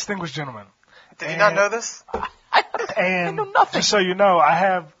called Distinguished Gentleman. Did you not know this? And know nothing. just so you know, I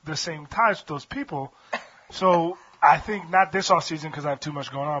have the same ties with those people. So I think not this off season because I have too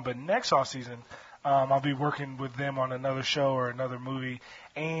much going on, but next off season, I'll be working with them on another show or another movie.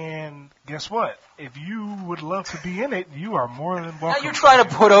 And guess what? If you would love to be in it, you are more than welcome. Now you're trying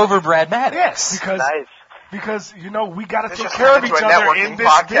to put over Brad Maddox. Yes, Nice. because you know we got to This take just care of turned each into a other networking in this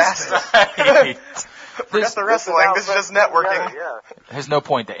podcast. business. Right. Forget the wrestling. This is just networking. Yeah. There's no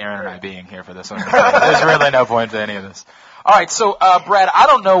point to Aaron and I being here for this one. There's really no point to any of this. All right, so Brad, I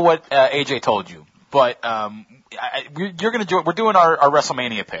don't know what AJ told you, but you're going to we're doing our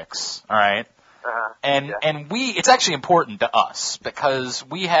WrestleMania picks. All right. And it's actually important to us because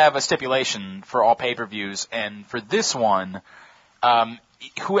we have a stipulation for all pay-per-views, and for this one,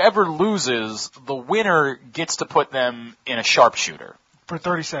 whoever loses, the winner gets to put them in a sharpshooter For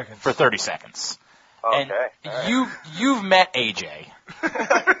 30 seconds. for 30 seconds. Okay. And All right. you've met AJ.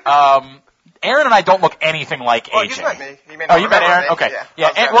 Aaron and I don't look anything like Well, AJ. he's met me. He may Oh, not you met remember Aaron? me. Okay. Yeah. I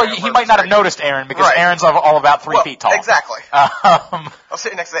was there Well, for he the might not have street. noticed Aaron because Right. Aaron's all about 3 Well, feet tall. Exactly. Um, I'll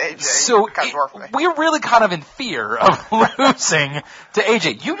sit next to AJ. so He kind of dwarfed me. we're really kind of in fear of losing to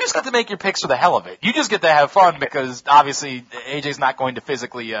AJ. You just get to make your picks for the hell of it. You just get to have fun because obviously AJ's not going to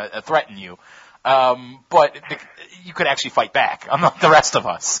physically threaten you. But you could actually fight back, unlike the rest of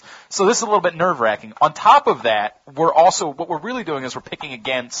us. So this is a little bit nerve-wracking. On top of that, what we're really doing is we're picking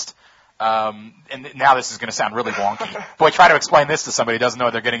against, and now this is going to sound really wonky. Boy, try to explain this to somebody who doesn't know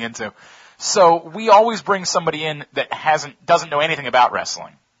what they're getting into. So we always bring somebody in that doesn't know anything about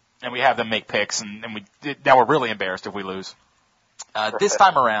wrestling, and we have them make picks, and now we're really embarrassed if we lose. This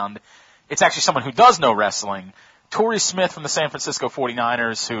time around, it's actually someone who does know wrestling. Torrey Smith from the San Francisco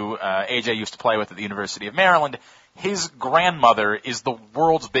 49ers, who AJ used to play with at the University of Maryland. His grandmother is the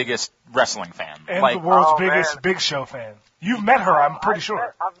world's biggest wrestling fan. And the world's biggest man. Big Show fan. You've met her, I'm pretty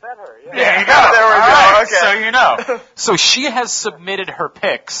sure. I've met her. Yeah. There you go. There we go. All right, Okay. so you know. So she has submitted her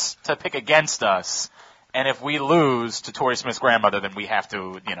picks to pick against us. And if we lose to Torrey Smith's grandmother, then we have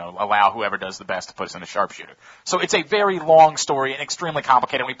to, allow whoever does the best to put us in a sharpshooter. So it's a very long story and extremely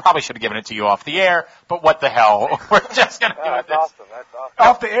complicated. We probably should have given it to you off the air, but what the hell? We're just going to do That's this. awesome. That's awesome.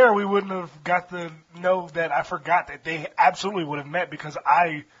 Off the air, we wouldn't have got to know that I forgot that they absolutely would have met because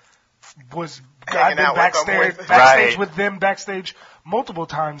I've Hanging been out with them, backstage, with- backstage Right. with them, backstage multiple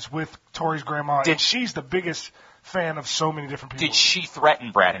times with Tori's grandma. Did- And she's the biggest fan of so many different people. Did she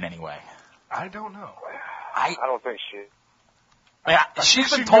threaten Brad in any way? I don't know. I don't think she. She's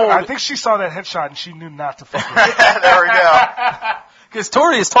been She told. knew, I think she saw that headshot and she knew not to fuck with it. There we go. Because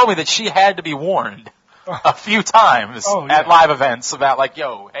Tori has told me that she had to be warned a few times Oh, yeah. at live events about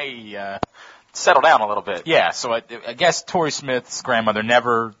hey, settle down a little bit. Yeah, so I guess Torrey Smith's grandmother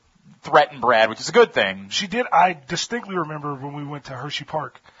never threatened Brad, which is a good thing. She did. I distinctly remember when we went to Hershey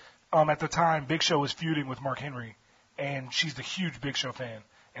Park. At the time, Big Show was feuding with Mark Henry, and she's the huge Big Show fan.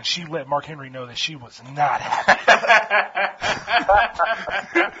 And she let Mark Henry know that she was not happy.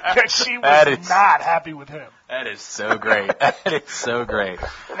 That she was not happy with him. That is so great. That is so great.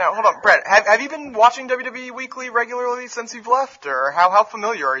 Now, hold on, Brett. Have you been watching WWE Weekly regularly since you've left, or how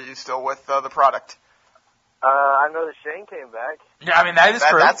familiar are you still with the product? I know that Shane came back. Yeah, I mean, that is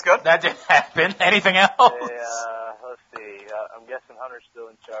true. That's good. That did happen. Anything else? Let's see. I'm guessing Hunter's still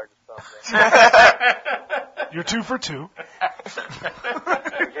in charge of something. You're 2 for 2.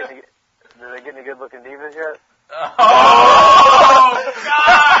 Did they get any good-looking divas yet? Oh,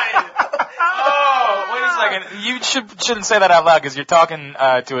 God! Oh, wait a second. You shouldn't say that out loud because you're talking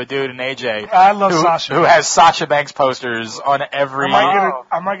to a dude in AJ. I love Sasha. Who has Sasha Banks posters on every...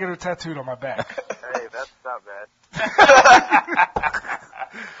 I might get her tattooed on my back. Hey, that's not bad.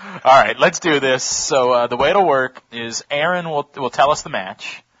 All right, let's do this. So the way it'll work is Aaron will tell us the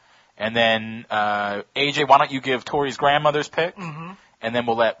match, and then AJ, why don't you give Tori's grandmother's pick, and then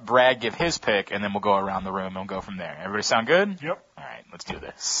we'll let Brad give his pick, and then we'll go around the room and we'll go from there. Everybody sound good? Yep. All right. right, let's do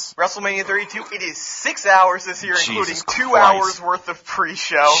this. WrestleMania 32, it is 6 hours this year, including Jesus 2 Christ. hours worth of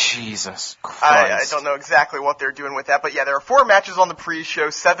pre-show. Jesus Christ. I don't know exactly what they're doing with that, but yeah, there are 4 matches on the pre-show,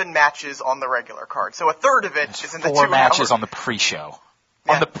 7 matches on the regular card. So a third of it is in the 2 hours. 4 matches on the pre-show.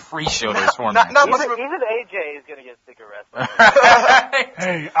 Yeah. On the pre-show, there's 4 Not matches. much- Even AJ is going to get sick of wrestling.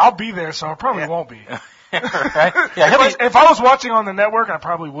 Hey, I'll be there, so I probably won't be. Right? Yeah, he'll be, If I was watching on the network, I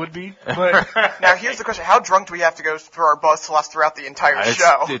probably would be. But Now here's the question, how drunk do we have to go for our buzz to last throughout the entire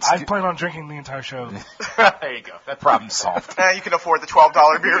show? I plan on drinking the entire show. There you go. That problem's solved. You can afford the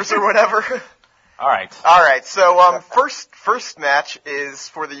 $12 beers or whatever. All right. Alright, so first match is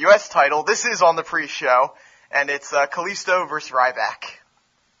for the U.S. title. This is on the pre-show, and it's Kalisto versus Ryback.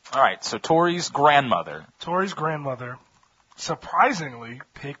 All right, so Tori's grandmother. Tori's grandmother surprisingly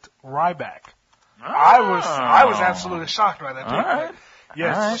picked Ryback. I was absolutely shocked by that pick. right.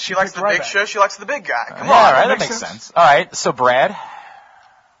 Yes, All right. She likes the big show, she likes the big guy. Come Yeah, on. all right, that makes makes sense. sense. All right, so Brad.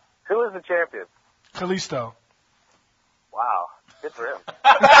 Who is the champion? Kalisto. Wow. Good for him.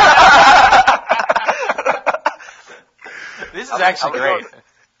 This is actually great.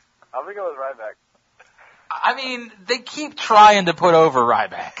 I'm going to go with Ryback. I mean, they keep trying to put over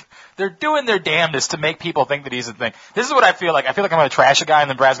Ryback. They're doing their damnedest to make people think that he's a thing. This is what I feel like. I feel like I'm going to trash a guy, and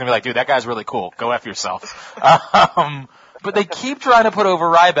then Brad's going to be like, dude, that guy's really cool. Go F yourself. But they keep trying to put over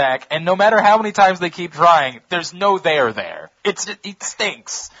Ryback, and no matter how many times they keep trying, there's no there. It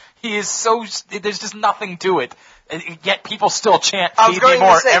stinks. He is so, there's just nothing to it. And yet people still chant, I was feed me going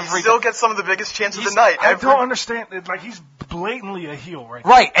more to say, every he still gets some of the biggest chants of the night. I don't understand. Like, he's blatantly a heel right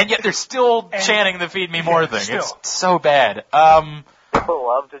now. Right, and yet they're still chanting the feed me more thing. still. It's so bad. People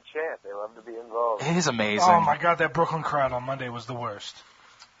love to chant. They love to be involved. It is amazing. Oh my God, that Brooklyn crowd on Monday was the worst.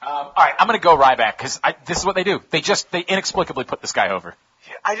 All right, I'm going to go Ryback because this is what they do. They inexplicably put this guy over.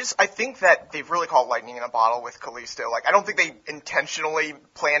 I think that they've really caught lightning in a bottle with Kalisto. Like, I don't think they intentionally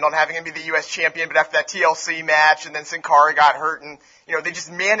planned on having him be the U.S. champion, but after that TLC match and then Sin Cara got hurt and, they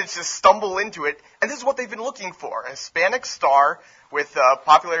just managed to stumble into it. And this is what they've been looking for. A Hispanic star with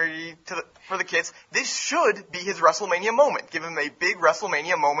popularity for the kids. This should be his WrestleMania moment. Give him a big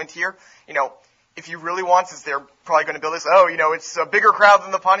WrestleMania moment here. If he really wants, they're probably going to build this. It's a bigger crowd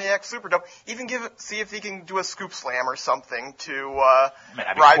than the Pontiac Superdome. Even see if he can do a scoop slam or something to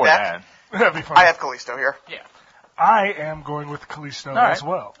Ryback. That'd be fun. I have Kalisto here. Yeah. I am going with Kalisto as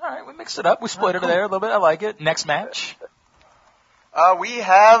well. All right, we mixed it up. We split it there a little bit. I like it. Next match. We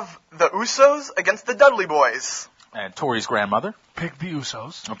have the Usos against the Dudley Boys. And Tori's grandmother. Pick the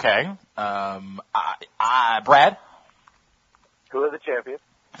Usos. Okay. Brad. Who is the champion?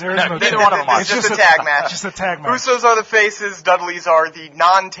 There is no neither one of them are. It's just a tag match. Just a tag match. Usos are the faces, Dudleys are the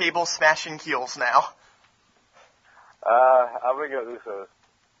non-table smashing heels now. I'm going to go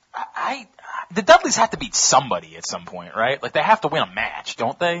Usos. The Dudleys have to beat somebody at some point, right? Like, they have to win a match,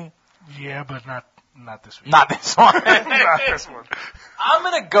 don't they? Yeah, but not this week. Not this one. Not this one. I'm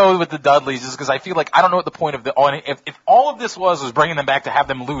gonna go with the Dudleys just because I feel like I don't know what the point of if all of this was bringing them back to have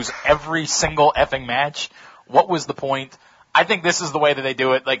them lose every single effing match, what was the point? I think this is the way that they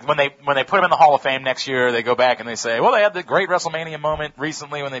do it. Like when they put them in the Hall of Fame next year, they go back and they say, well, they had the great WrestleMania moment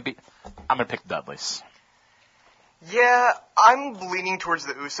recently when they beat. I'm gonna pick the Dudleys. Yeah, I'm leaning towards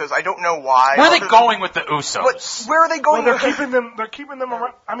the Usos. I don't know why. Where are they going with the Usos? But where are they going? Well, they're keeping them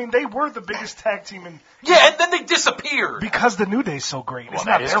around. I mean, they were the biggest tag team in. Yeah, and then they disappeared. Because the New Day's so great. Well, It's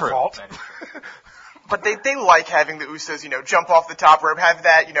that not is their true. fault. But they like having the Usos, jump off the top rope, have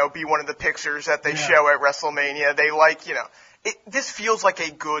that, be one of the pictures that they show at WrestleMania. They like, this feels like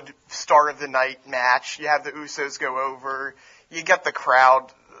a good start of the night match. You have the Usos go over. You get the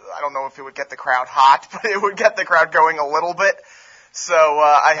crowd. I don't know if it would get the crowd hot, but it would get the crowd going a little bit. So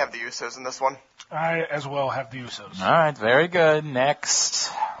I have the Usos in this one. I as well have the Usos. All right, very good.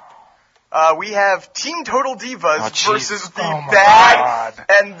 Next. We have Team Total Divas versus the Oh my Bad God.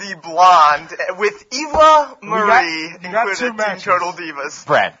 and the Blonde with Eva Marie you got included two in Team matches. Total Divas.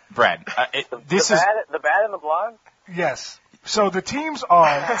 Brad. The bad and the blonde? Yes. So the teams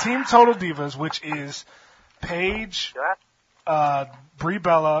are Team Total Divas, which is Paige, Brie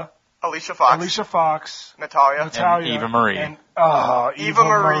Bella, Alicia Fox, Natalia, And Eva Marie. and Eva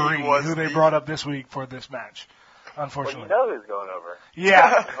Marie was who they the- brought up this week for this match. Well, Unfortunately, you know who's going over.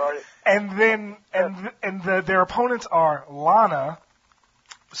 yeah. You've already- And then their opponents are Lana,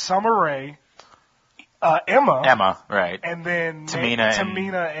 Summer Rae, Emma, right. and then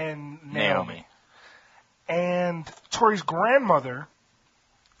Tamina and Naomi. And Tori's grandmother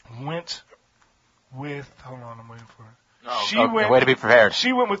went with. Hold on, I'm waiting for it. Way to be prepared.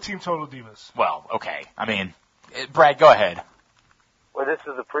 She went with Team Total Divas. Well, okay. I mean, Brad, go ahead. Well, this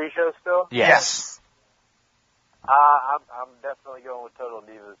is the pre-show still? Yes. I'm definitely going with Total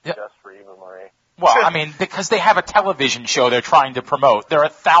Divas just for Eva Marie. Well, I mean, because they have a television show they're trying to promote, they're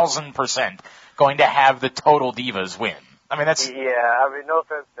 1,000% going to have the Total Divas win. I mean, that's... Yeah, I mean, no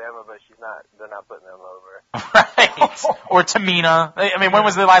offense to Emma, but they're not putting them over. Right. Or Tamina. I mean, when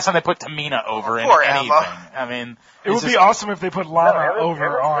was the last time they put Tamina over in anything? Emma. I mean... It would be awesome if they put Lana Emma's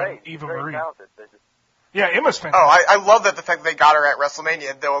on great. Eva Very Marie. talented. Yeah, Emma's fantastic. Oh, I love that the fact that they got her at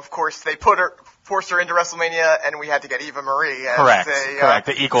WrestleMania, though, of course, they forced her into WrestleMania, and we had to get Eva Marie. As Correct.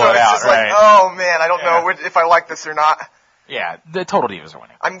 To equal so it it's out, just right. like, oh, man, I don't know if I like this or not. Yeah, the Total Divas are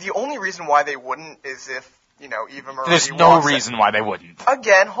winning. I mean, the only reason why they wouldn't is if, Eva Marie There's no reason why they wouldn't.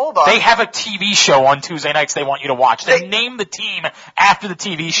 Again, hold on. They have a TV show on Tuesday nights they want you to watch. They name the team after the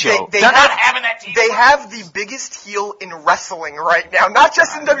TV show. They're not having that TV. They have the biggest heel in wrestling right now. Not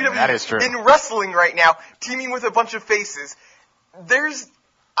just in WWE. That is true. In wrestling right now, teaming with a bunch of faces.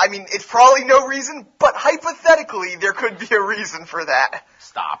 It's probably no reason, but hypothetically, there could be a reason for that.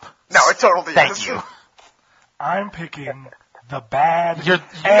 Stop. No, it totally is. Thank you. I'm picking the bad you're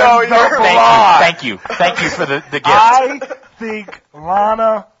Thank you for the gift. I think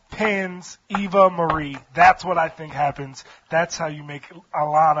Lana pins Eva Marie. That's what I think happens. That's how you make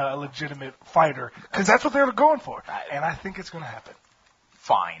Lana a legitimate fighter. Because that's what they're going for. And I think it's going to happen.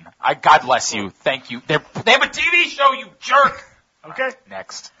 Fine. God bless you. Thank you. They have a TV show, you jerk. Okay.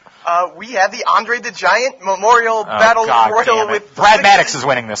 Next. We have the Andre the Giant Memorial Battle Royal with Brad Maddox is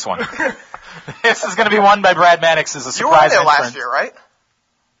winning this one. This is going to be won by Brad Maddox as a surprise. You were there entrance. last year, right?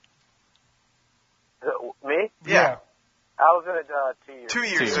 Me? Yeah. I was in it 2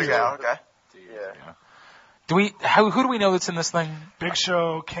 years. 2 years ago. Okay. Yeah. Who do we know that's in this thing? Big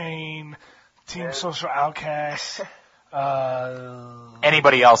Show, Kane, Team Social Outcast.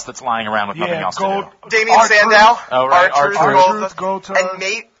 Anybody else that's lying around with nothing else to do? Damien Sandow. Oh, right. R-Truth, Goldust. And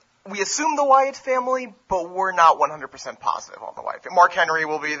Nate. We assume the Wyatt family, but we're not 100% positive on the Wyatt family. Mark Henry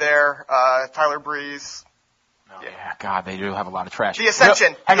will be there. Tyler Breeze. Yeah, God, they do have a lot of trash. The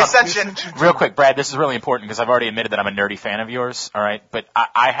Ascension. Real quick, Brad, this is really important because I've already admitted that I'm a nerdy fan of yours, all right? But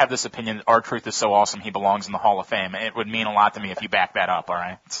I have this opinion that R-Truth is so awesome he belongs in the Hall of Fame. It would mean a lot to me if you back that up, all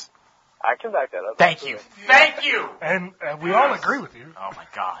right? I can back that up. Thank you. Thank you! And we all agree with you. Oh, my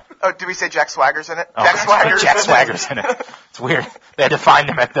God. Oh, did we say Jack Swagger's in it? Oh, Jack Swagger's in it. It's weird. They had to find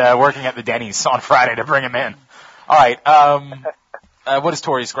him working at the Denny's on Friday to bring him in. All right. What is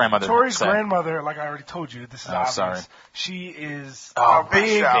Tori's grandmother? Tori's grandmother, like I already told you, this is obvious. Sorry. She is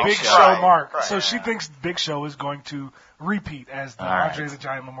Big Show mark. Right. So she thinks Big Show is going to repeat as the Andre the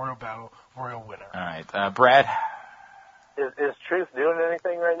Giant Memorial Battle Royal winner. All right. Brad? Is Truth doing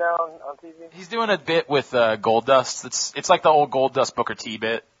anything right now on TV? He's doing a bit with Goldust. It's like the old Goldust Booker T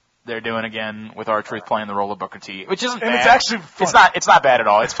bit they're doing again with R-Truth playing the role of Booker T, which isn't bad. And it's actually funny. It's not bad at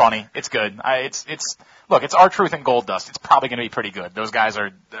all. It's funny. It's good. Look, it's R-Truth and Goldust. It's probably going to be pretty good. Those guys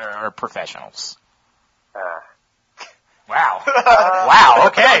are professionals. Wow. Wow.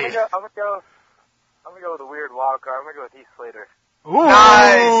 Okay. I'm gonna go with a weird wild card. I'm gonna go with Heath Slater. Ooh,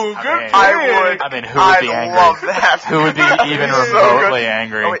 nice. Good pick. Who would be angry? Love that. Who would be even remotely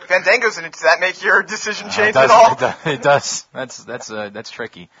angry? Oh, wait, Fandango's in it. Does that make your decision change at all? It does. That's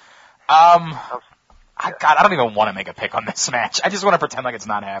tricky. God, I don't even want to make a pick on this match. I just want to pretend like it's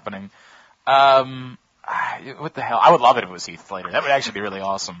not happening. What the hell? I would love it if it was Heath Slater. That would actually be really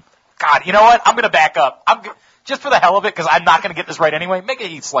awesome. God, you know what? I'm going to back up. Just for the hell of it, because I'm not going to get this right anyway. Make it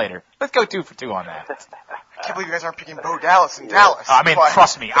Heath Slater. Let's go 2 for 2 on that. I can't believe you guys aren't picking Bo Dallas in Dallas. I mean,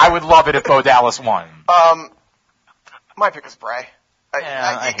 trust me, I would love it if Bo Dallas won. My pick is Bray.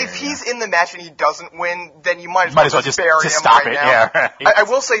 If he's in the match and he doesn't win, then you might as well just bury him stop right it. now. Yeah, right. I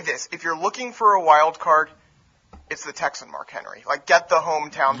will say this: if you're looking for a wild card, it's the Texan Mark Henry. Like, get the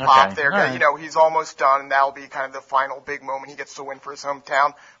hometown pop there. Right. You know, he's almost done, and that'll be kind of the final big moment he gets to win for his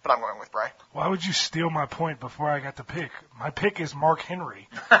hometown. But I'm going with Bray. Why would you steal my point before I got to pick? My pick is Mark Henry.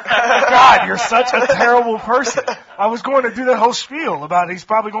 God, you're such a terrible person. I was going to do that whole spiel about he's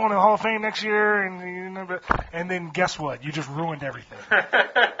probably going to the Hall of Fame next year, and then guess what? You just ruined everything.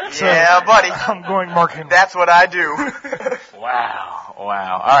 So, yeah, buddy. I'm going Mark Henry. That's what I do. Wow. All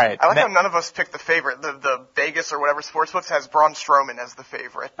right. I like how none of us picked the favorite. The Vegas or whatever sportsbooks has Braun Strowman as the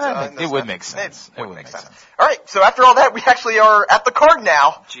favorite. It would make sense. It would make sense. All right, so after all that, we actually are at the card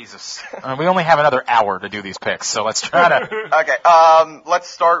now. Jesus. We only have another hour to do these picks, so let's try to... Okay, let's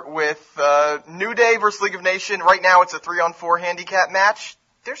start with New Day versus League of Nations. Right now it's a 3-on-4 handicap match.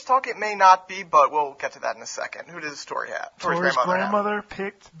 There's talk it may not be, but we'll get to that in a second. Who does Tori have? Tori's grandmother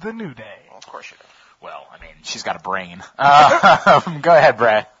picked the New Day. Well, of course she did. Well, I mean, she's got a brain. Go ahead,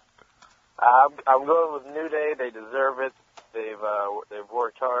 Brad. I'm going with New Day. They deserve it. they've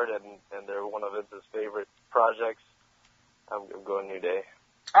worked hard and they're one of Vince's favorite projects. I'm going New Day.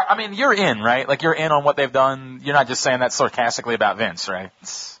 I mean, you're in, right? Like, you're in on what they've done. You're not just saying that sarcastically about Vince, right?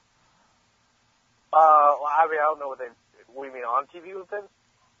 Well, I mean, I don't know what do you mean on TV with Vince?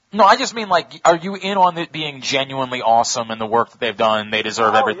 No, I just mean, like, are you in on it being genuinely awesome and the work that they've done? They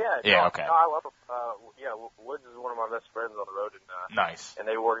deserve everything. Yeah, okay. No, I love them. Woods is one of my best friends on the road, and nice. And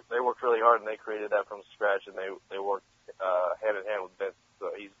they worked really hard, and they created that from scratch, and they worked hand in hand with Vince, so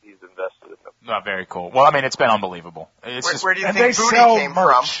he's invested in them. Not very cool. Well, I mean, it's been unbelievable. Where do you think Booty came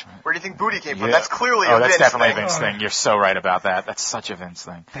from? Where do you think Booty came from? That's clearly a Vince thing. That's definitely a Vince thing. You're so right about that. That's such a Vince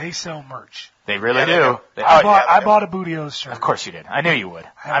thing. They sell merch. They really do. I bought a Booty-O's shirt. Of course you did. I knew you would.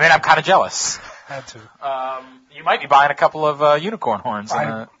 I mean, I'm kind of jealous. Had to. You might be buying a couple of unicorn horns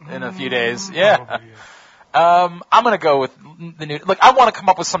in a few days. Yeah. Probably, yeah. I'm gonna go with the new. Look, I want to come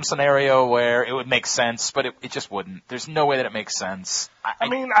up with some scenario where it would make sense, but it just wouldn't. There's no way that it makes sense. I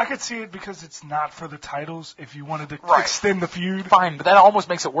mean, I could see it because it's not for the titles. If you wanted to extend the feud, fine, but that almost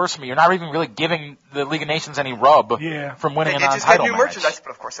makes it worse for me. You're not even really giving the League of Nations any rub from winning a non-title match. They just had new merchandise,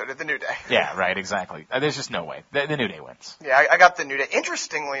 but of course so did the New Day. Yeah, right, exactly. There's just no way. The New Day wins. Yeah, I got the New Day.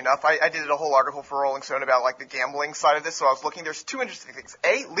 Interestingly enough, I did a whole article for Rolling Stone about like the gambling side of this, so I was looking. There's two interesting things.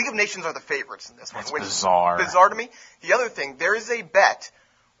 A, League of Nations are the favorites in this one. That's bizarre. Bizarre to me. The other thing, there is a bet,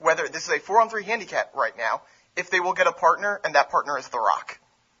 whether this is a 4-on-3 handicap right now, if they will get a partner, and that partner is The Rock.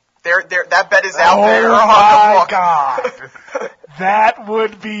 That bet is out there. Oh my God. That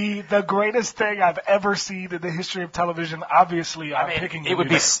would be the greatest thing I've ever seen in the history of television. Obviously, I'm picking it would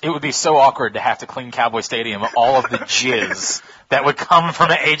be so awkward to have to clean Cowboy Stadium of all of the jizz that would come from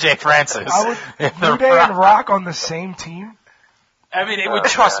AJ Francis. New Day and Rock on the same team? I mean, it would,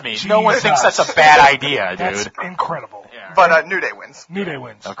 trust me, no one thinks that's a bad idea, dude. That's incredible. Yeah. But New Day wins. New Day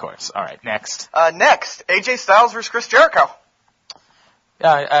wins. Of course. All right, next. Next, AJ Styles versus Chris Jericho.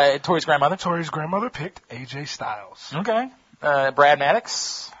 Tori's grandmother. Tori's grandmother picked AJ Styles. Okay. Brad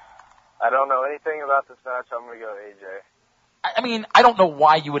Maddox. I don't know anything about this match. I'm going to go AJ. I mean, I don't know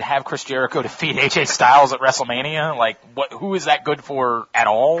why you would have Chris Jericho defeat AJ Styles at WrestleMania. Like, who is that good for at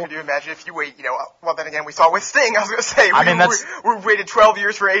all? Could you imagine if you wait, well, then again, we saw with Sting, I was going to say. We've waited 12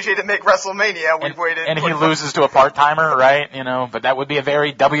 years for AJ to make WrestleMania. We've waited. And he loses to a part-timer, right? But that would be a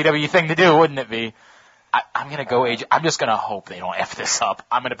very WWE thing to do, wouldn't it be? I'm going to go AJ. I'm just going to hope they don't F this up.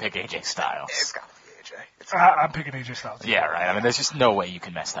 I'm going to pick AJ Styles. It's got to be AJ. I'm picking AJ Styles. Yeah, right. I mean, there's just no way you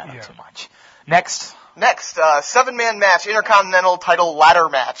can mess that up too much. Next, 7-man match, Intercontinental title ladder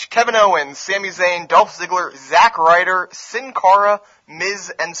match. Kevin Owens, Sami Zayn, Dolph Ziggler, Zack Ryder, Sin Cara,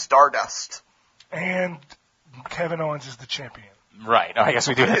 Miz, and Stardust. And Kevin Owens is the champion. Right. I guess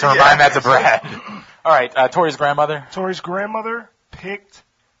we do have to remind that to Brad. All right. Tori's grandmother. Tori's grandmother picked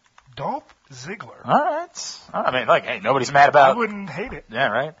Dolph Ziggler. All right. I mean, hey, nobody's mad about it. I wouldn't hate it. Yeah,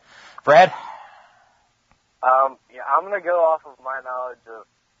 right. Brad? I'm going to go off of my knowledge of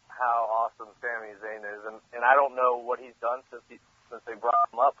how awesome Sami Zayn is, and I don't know what he's done since they brought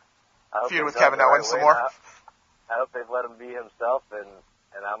him up. Feud with Kevin Owens some more. I hope they've let him be himself, and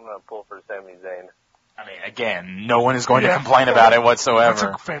I'm going to pull for Sami Zayn. I mean, again, no one is going to complain about it whatsoever.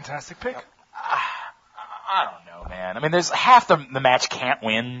 That's a fantastic pick. I don't know, man. I mean, there's half the match can't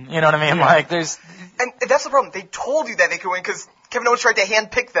win. You know what I mean? Yeah. And that's the problem. They told you that they could win because Kevin Owens tried to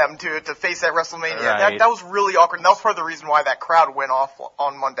handpick them to face at WrestleMania. Right. That was really awkward. And that was part of the reason why that crowd went off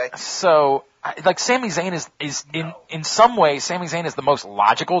on Monday. So, Sami Zayn is in some ways, Sami Zayn is the most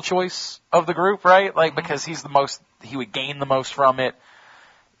logical choice of the group, right? Because he would gain the most from it.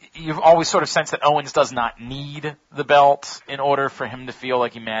 You've always sort of sensed that Owens does not need the belt in order for him to feel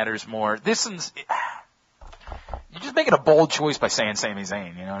like he matters more. You're just making a bold choice by saying Sami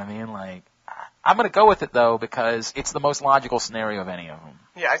Zayn, you know what I mean? I'm going to go with it, though, because it's the most logical scenario of any of them.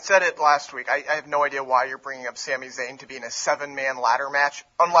 Yeah, I said it last week. I have no idea why you're bringing up Sami Zayn to be in a 7-man ladder match,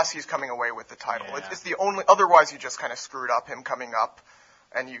 unless he's coming away with the title. Yeah. It's the only, otherwise you just kind of screwed up him coming up,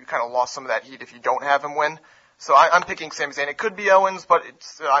 and you kind of lost some of that heat if you don't have him win. So I'm picking Sami Zayn. It could be Owens, but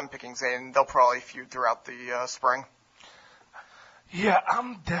I'm picking Zayn. They'll probably feud throughout the spring. Yeah,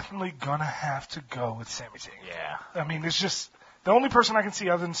 I'm definitely gonna have to go with Sami Zayn. Yeah. I mean, it's just the only person I can see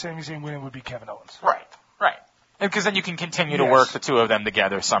other than Sami Zayn winning would be Kevin Owens. Right. Because then you can continue to work the two of them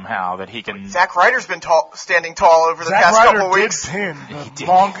together somehow. That he can. Zack Ryder's been standing tall over the past couple of weeks. Zack Ryder did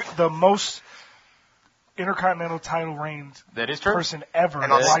pin the most Intercontinental title reigns person ever.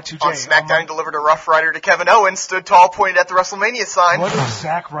 And on SmackDown, delivered a Rough Rider to Kevin Owens, stood tall, pointed at the WrestleMania sign. What if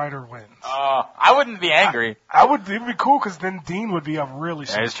Zack Ryder wins? I wouldn't be angry. It would be cool because then Dean would be up really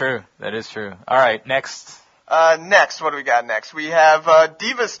soon. That is true. All right, next. What do we got next? We have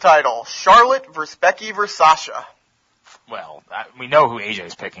Divas title, Charlotte versus Becky versus Sasha. Well, we know who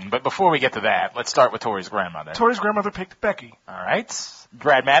AJ's picking, but before we get to that, let's start with Tori's grandmother. Tori's grandmother picked Becky. All right.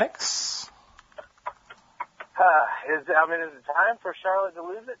 Brad Maddox. Is it time for Charlotte to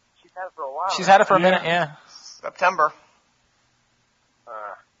lose it? She's had it for a while. She's had it for a minute, yeah. September.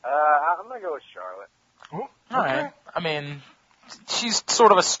 I'm going to go with Charlotte. Ooh, All right. I mean, she's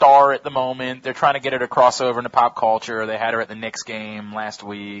sort of a star at the moment. They're trying to get her to cross over into pop culture. They had her at the Knicks game last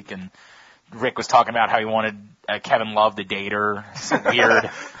week, and Rick was talking about how he wanted Kevin Love to date her. It's weird.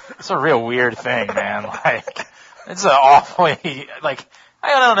 It's a real weird thing, man. Like, it's an awfully, like,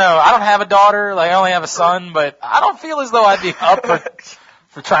 I don't know. I don't have a daughter. Like, I only have a son, but I don't feel as though I'd be up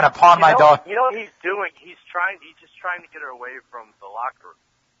for trying to pawn my daughter. You know what he's doing? He's just trying to get her away from the locker room.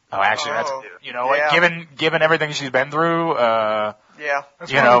 Oh, actually, that's, you know what, given everything she's been through, yeah. That's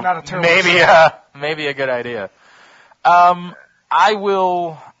you know, not a terrible maybe a good idea. I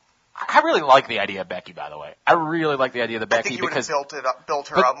really like the idea of Becky, by the way. I really like the idea of the Becky I think you because would have built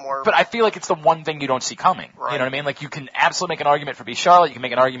her up more. But I feel like it's the one thing you don't see coming. Right. You know what I mean? Like, you can absolutely make an argument for Charlotte. You can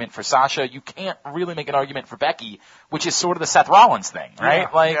make an argument for Sasha. You can't really make an argument for Becky, which is sort of the Seth Rollins thing, right?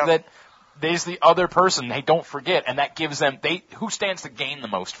 That there's the other person they don't forget, and that gives them who stands to gain the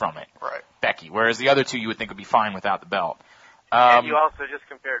most from it? Right. Becky. Whereas the other two you would think would be fine without the belt. And you also just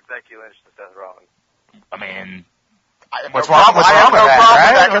compared Becky Lynch to Seth Rollins. I mean, I have what's no wrong problem with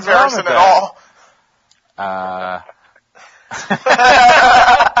that comparison at all.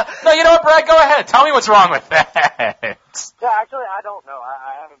 No, you know what, Brad? Go ahead. Tell me what's wrong with that. Yeah, actually, I don't know.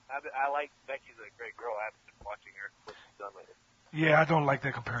 I like Becky's a great girl. I haven't been watching her what she's done lately. Yeah, I don't like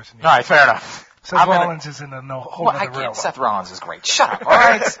that comparison. All right, fair enough. Seth Rollins is in a whole other realm. Well, Seth Rollins is great. Shut up, all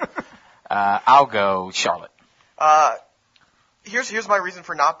right? I'll go Charlotte. Here's my reason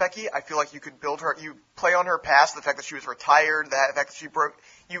for not Becky. I feel like you could build her. You play on her past, the fact that she was retired, the fact that she broke.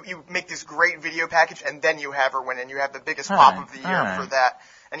 You make this great video package, and then you have her win, and you have the biggest pop of the year for that.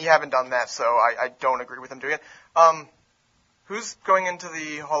 And you haven't done that, so I don't agree with him doing it. Who's going into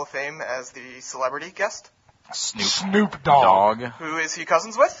the Hall of Fame as the celebrity guest? Snoop Dogg. Who is he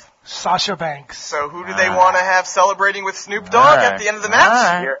cousins with? Sasha Banks. So who do they want to have celebrating with Snoop Dogg at the end of the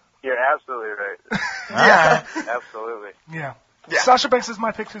match? You're absolutely right. Yeah. Absolutely. Yeah. Sasha Banks is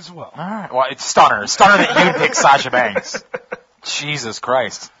my pick as well. All right. Well, it's stunner. It's stunner that you pick Sasha Banks. Jesus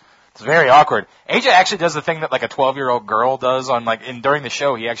Christ. It's very awkward. AJ actually does the thing that like a 12-year-old girl does on during the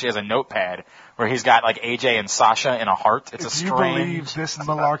show. He actually has a notepad where he's got like AJ and Sasha in a heart. It's if a you strange. believe this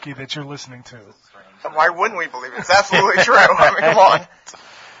malarkey that you're listening to. Why wouldn't we believe it? It's absolutely true. I mean, come on.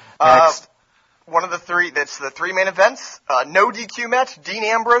 Next. One of the three, that's the three main events. No DQ match, Dean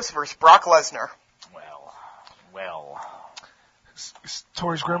Ambrose versus Brock Lesnar. Well.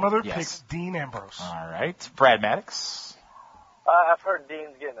 Tori's grandmother Yes. picks Dean Ambrose. All right. Brad Maddox. I've heard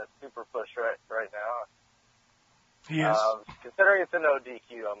Dean's getting a super push right now. He is. Considering it's a no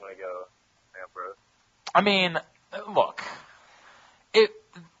DQ, I'm going to go Ambrose. I mean, look.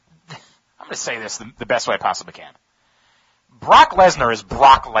 I'm going to say this the best way I possibly can. Brock Lesnar is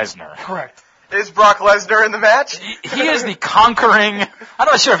Brock Lesnar. Correct. Is Brock Lesnar in the match? He is the conquering. I'm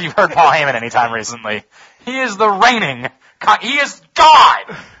not sure if you've heard Paul Heyman anytime recently. He is the reigning. He is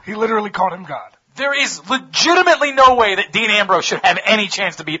God. He literally called him God. There is legitimately no way that Dean Ambrose should have any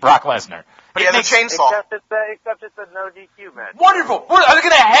chance to beat Brock Lesnar. But he has a chainsaw. Except it's a no DQ match. Wonderful. Are they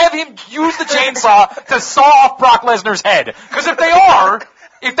going to have him use the chainsaw to saw off Brock Lesnar's head? Because if they are,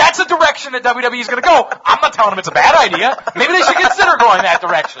 if that's the direction that WWE is going to go, I'm not telling them it's a bad idea. Maybe they should consider going that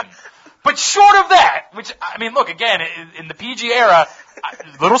direction. But short of that, which, I mean, look, again, in the PG era,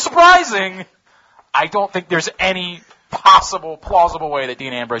 a little surprising, I don't think there's any possible, plausible way that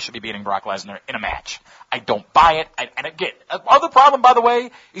Dean Ambrose should be beating Brock Lesnar in a match. I don't buy it. And again, other problem, by the way,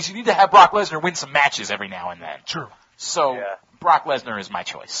 is you need to have Brock Lesnar win some matches every now and then. True. So, Brock Lesnar is my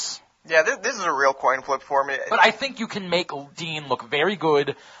choice. Yeah, this is a real coin flip for me. But I think you can make Dean look very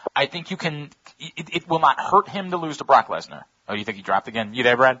good. I think you can, it will not hurt him to lose to Brock Lesnar. Oh, you think he dropped again? You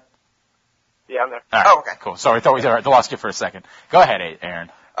there, Brad? Yeah, I'm there. All right. Oh, okay. Cool. Sorry, I thought we lost you for a second. Go ahead, Aaron.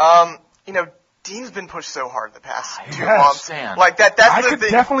 Dean's been pushed so hard the past 2 Yes. months. Understand. Like that's I the could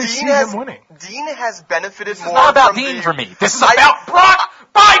thing. definitely see him winning. Dean has benefited more. It's not about from Dean for me. This is about Brock,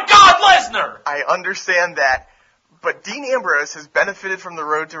 by God, Lesnar! I understand that, but Dean Ambrose has benefited from the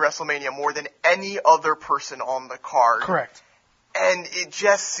road to WrestleMania more than any other person on the card. Correct. And it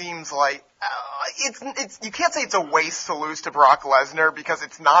just seems like it's you can't say it's a waste to lose to Brock Lesnar because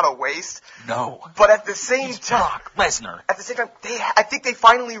it's not a waste. No. But at the same time, Brock Lesnar. At the same time, I think they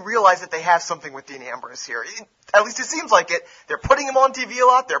finally realize that they have something with Dean Ambrose here. At least it seems like it. They're putting him on TV a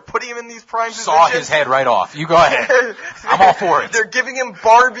lot. They're putting him in these prime Saw positions. his head right off. You go ahead. I'm all for it. They're giving him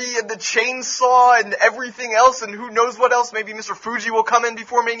Barbie and the chainsaw and everything else, and who knows what else. Maybe Mr. Fuji will come in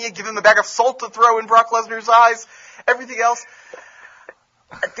before Mania, give him a bag of salt to throw in Brock Lesnar's eyes. Everything else.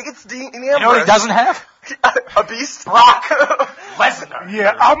 I think it's Dean Ambrose. You know what he doesn't have? A beast? Brock Lesnar.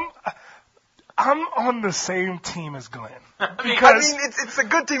 Yeah, I'm on the same team as Glenn. Because, it's a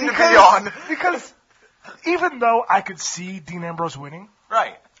good team to be on. Because even though I could see Dean Ambrose winning,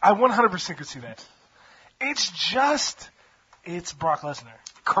 right? I 100% could see that. It's Brock Lesnar.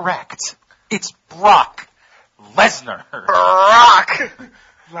 Correct. It's Brock Lesnar. Brock!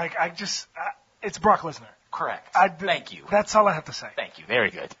 It's Brock Lesnar. Correct. Thank you. That's all I have to say. Thank you. Very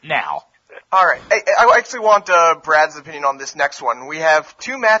good. Now. All right. I actually want Brad's opinion on this next one. We have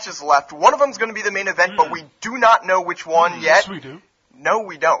 2 matches left. One of them is going to be the main event, but we do not know which one yet. Yes, we do. No,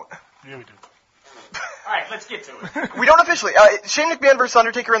 we don't. Yeah, we do. All right, let's get to it. We don't officially. Shane McMahon versus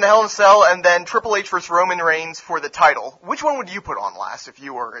Undertaker in the Hell in a Cell, and then Triple H versus Roman Reigns for the title. Which one would you put on last if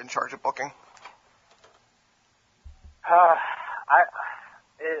you were in charge of booking?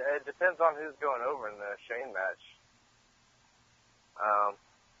 It depends on who's going over in the Shane match.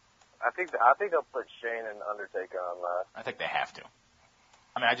 I think they'll put Shane and Undertaker on last. I think they have to.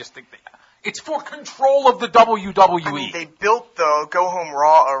 I mean, I just think it's for control of the WWE. I mean, they built the Go Home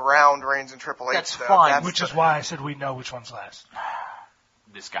Raw around Reigns and Triple H. That's fine. Which is why I said we know which one's last.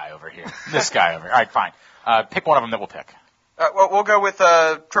 This guy over here. All right, fine. Pick one of them that we'll pick. Well, we'll go with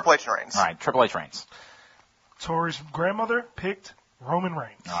Triple H and Reigns. All right, Triple H Reigns. Tori's grandmother picked Roman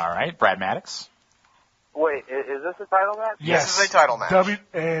Reigns. All right, Brad Maddox. Wait, is this a title match? Yes. This is a title match. By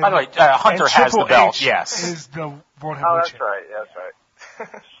the way, Hunter has the belt. H yes. Is the World Heavyweight That's Champion. right. That's right.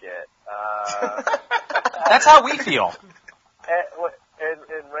 Shit. That's how we feel.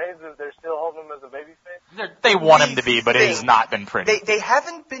 And Reigns, they're still holding him as a babyface? They want him to be, but it has not been pretty. They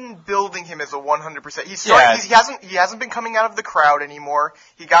haven't been building him as a 100%. He hasn't been coming out of the crowd anymore.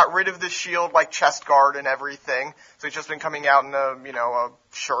 He got rid of the Shield chest guard and everything, so he's just been coming out in a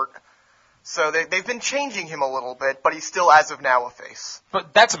shirt. So they've been changing him a little bit, but he's still, as of now, a face.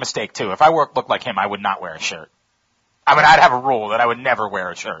 But that's a mistake too. If I looked like him, I would not wear a shirt. I mean, I'd have a rule that I would never wear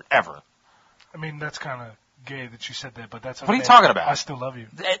a shirt ever. I mean, that's kind of gay that you said that, but that's okay. What are you talking about? I still love you.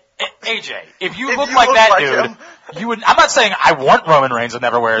 AJ, if you look like that dude, you would. I'm not saying I want Roman Reigns to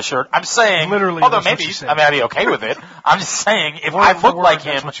never wear a shirt. I'm saying, literally, although that's maybe what you said. I mean, I'd be okay with it. I'm just saying, if Word I for look word, like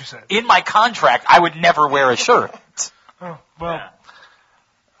that's him what you said. in my contract, I would never wear a shirt. Oh, well, yeah.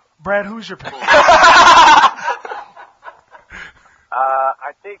 Brad, who's your pick?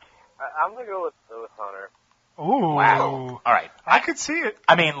 I think I'm gonna go with Hunter. Ooh. Wow. All right. I could see it.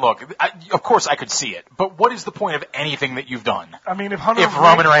 I mean, look, of course I could see it, but what is the point of anything that you've done? I mean, if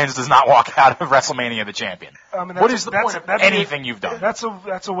Roman Reigns does not walk out of WrestleMania the champion, I mean, what is the point of anything you've done? That's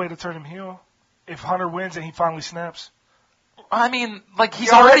a way to turn him heel. If Hunter wins and he finally snaps. I mean,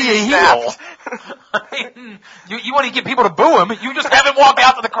 he's already a heel. I mean, you want to get people to boo him, you just have him walk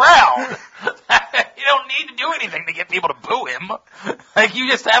out to the crowd. You don't need to do anything to get people to boo him. You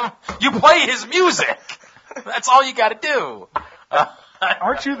just you play his music. That's all you got to do.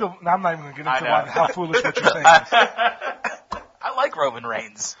 Aren't you I'm not even going to get into how foolish what you're saying is. I like Roman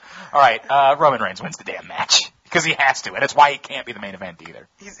Reigns. All right, Roman Reigns wins the damn match. Because he has to, and it's why he can't be the main event either.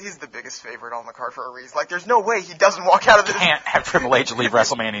 He's the biggest favorite on the card for a reason. There's no way he doesn't walk out of this. You can't have Triple H leave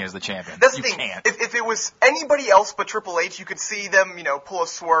WrestleMania as the champion. That's the you thing. Can't. If it was anybody else but Triple H, you could see them, pull a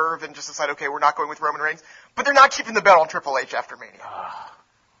swerve and just decide, okay, we're not going with Roman Reigns. But they're not keeping the belt on Triple H after Mania.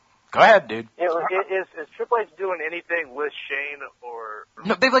 Go ahead, dude. Is Triple H doing anything with Shane or?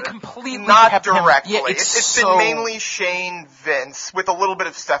 No, they completely not directly. Yeah, it's been mainly Shane, Vince, with a little bit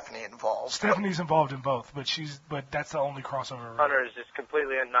of Stephanie involved. Stephanie's involved in both, but that's the only crossover. Hunter is just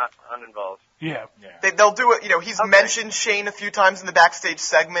completely not uninvolved. Yeah. They'll do it. He's mentioned Shane a few times in the backstage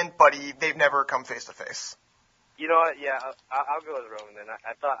segment, but they've never come face to face. You know what? Yeah, I'll go with Roman then.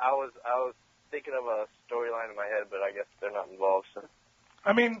 I thought I was thinking of a storyline in my head, but I guess they're not involved. So.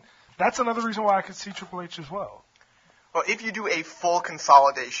 I mean, that's another reason why I could see Triple H as well. Well, if you do a full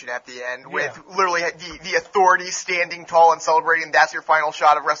consolidation at the end with literally the Authority standing tall and celebrating, that's your final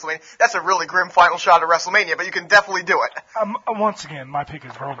shot of WrestleMania. That's a really grim final shot of WrestleMania, but you can definitely do it. Once again, my pick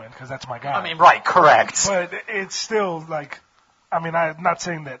is Roman because that's my guy. I mean, right, correct. But it's still I'm not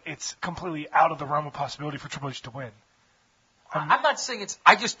saying that it's completely out of the realm of possibility for Triple H to win. I'm not saying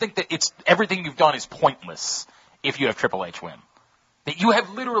I just think that everything you've done is pointless if you have Triple H win. that you have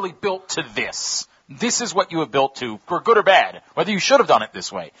literally built to this. This is what you have built to, for good or bad, whether you should have done it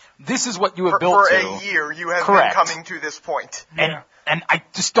this way. This is what you have built to. For a year, you have Correct. been coming to this point. And I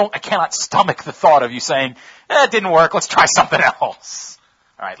just I cannot stomach the thought of you saying, it didn't work, let's try something else.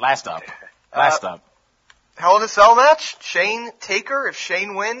 All right, last up. Hell in a Cell match, Shane Taker. If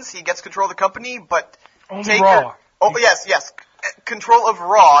Shane wins, he gets control of the company, but only Taker. Raw. Oh, yes. Control of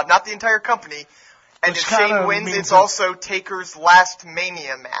Raw, not the entire company. And if Shane wins, it's also Taker's last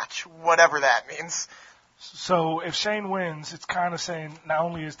Mania match, whatever that means. So if Shane wins, it's kind of saying not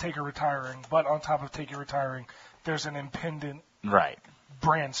only is Taker retiring, but on top of Taker retiring, there's an impending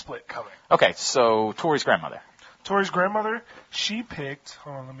brand split coming. Okay, so Tori's grandmother. Tori's grandmother, she picked,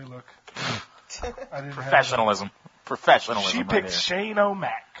 hold on, let me look. Professionalism. She picked Shane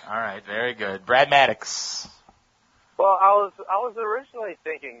O'Mac. All right, very good. Brad Maddox. Well, I was originally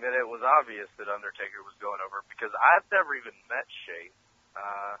thinking that it was obvious that Undertaker was going over because I've never even met Shane.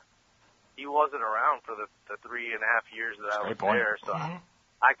 He wasn't around for the 3.5 years that I was there, so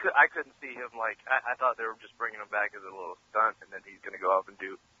I couldn't see him I thought they were just bringing him back as a little stunt, and then he's going to go up and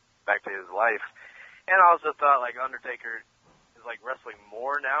do back to his life. And I also thought Undertaker is wrestling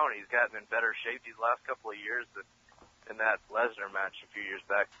more now, and he's gotten in better shape these last couple of years than that Lesnar match a few years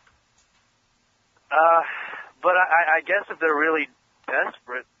back. But I guess if they're really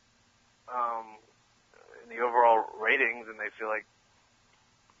desperate in the overall ratings, and they feel like,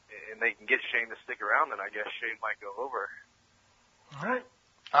 and they can get Shane to stick around, then I guess Shane might go over. All right.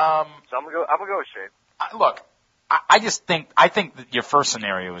 So I'm gonna go with Shane. Look, I think that your first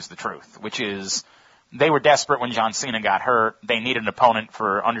scenario is the truth, which is they were desperate when John Cena got hurt. They needed an opponent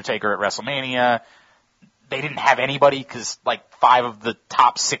for Undertaker at WrestleMania. They didn't have anybody because 5 of the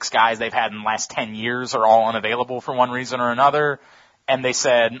top 6 guys they've had in the last 10 years are all unavailable for one reason or another. And they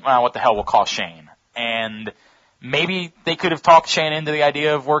said, well, what the hell, we'll call Shane. And maybe they could have talked Shane into the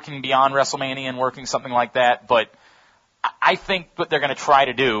idea of working beyond WrestleMania and working something like that. But I think what they're going to try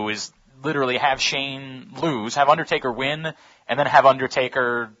to do is literally have Shane lose, have Undertaker win, and then have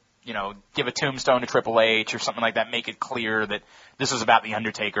Undertaker, give a tombstone to Triple H or something like that, make it clear that this was about the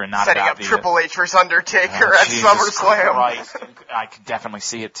Undertaker and not setting about up Triple H versus Undertaker at Jesus SummerSlam. Christ. I could definitely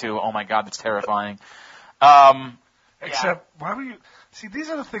see it too. Oh my God, that's terrifying. Except, why were you? See, these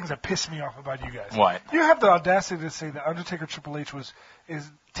are the things that piss me off about you guys. What? You have the audacity to say that Undertaker Triple H is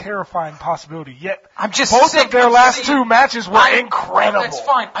terrifying possibility. Yet I'm just both sick of their last 2 matches were incredible. That's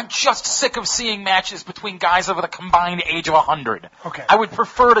fine. I'm just sick of seeing matches between guys over the combined age of 100. Okay. I would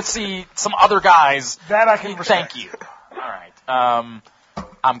prefer to see some other guys. That I can respect. Thank you. All right.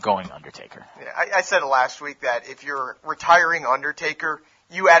 I'm going Undertaker. Yeah, I said last week that if you're retiring Undertaker,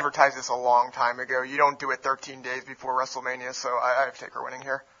 you advertised this a long time ago. You don't do it 13 days before WrestleMania, so I have Taker winning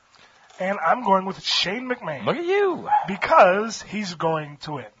here. And I'm going with Shane McMahon. Look at you. Because he's going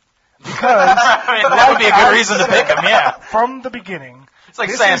to win. Because that would be a good reason to pick him, yeah. From the beginning. It's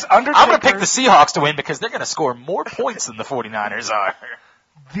like saying, I'm going to pick the Seahawks to win because they're going to score more points than the 49ers are.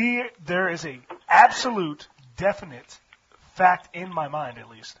 There is a absolute, definite fact in my mind, at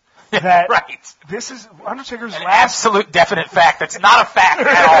least, that this is Undertaker's last... absolute definite fact that's not a fact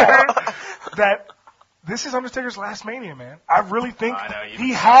at all. That this is Undertaker's last Mania, man. I really think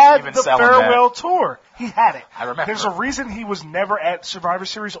he had the farewell tour. He had it. I remember. There's a reason he was never at Survivor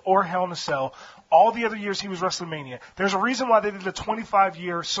Series or Hell in a Cell. All the other years he was WrestleMania. There's a reason why they did a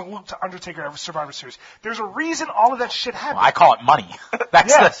 25-year salute to Undertaker at Survivor Series. There's a reason all of that shit happened. Well, I call it money.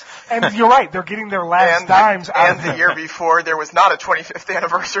 Yes, and you're right. They're getting their last dimes out of them. The year before, there was not a 25th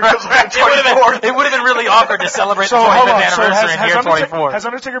anniversary. It was like 24th. It would have been really awkward to celebrate the 25th anniversary in year 24. Has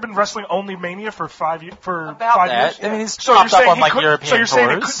Undertaker been wrestling only Mania for 5 years? About 5 that. years? I mean, he's popped up on European tours. So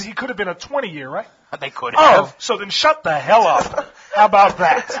you're saying he could have been a 20-year, right? They could have. Oh, so then shut the hell up. How about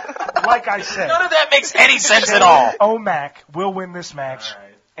that? Like I said. None of that makes any sense at all. O'Mac will win this match,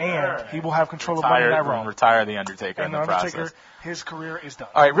 and he will have control of Monday Night Raw. Retire the Undertaker in the Undertaker, process. His career is done.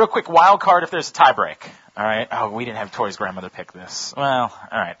 All right, real quick, wild card if there's a tiebreak. All right. Oh, we didn't have Tori's grandmother pick this. Well,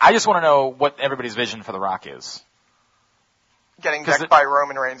 all right. I just want to know what everybody's vision for The Rock is. Getting decked by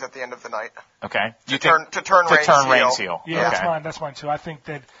Roman Reigns at the end of the night. Okay. To turn Reigns heel. Yeah, that's mine too. I think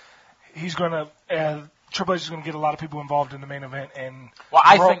that he's going to Triple H is going to get a lot of people involved in the main event, and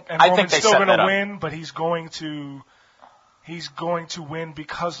Roman's still going to win, but he's going to win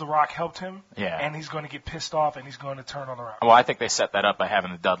because The Rock helped him, and he's going to get pissed off, and he's going to turn on The Rock. Well, I think they set that up by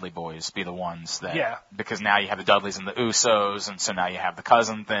having the Dudley boys be the ones that, because now you have the Dudleys and the Usos, and so now you have the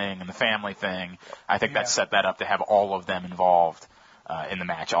cousin thing and the family thing. I think that set that up to have all of them involved. in the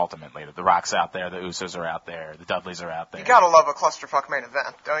match ultimately. The Rock's out there, the Usos are out there, the Dudleys are out there. You gotta love a clusterfuck main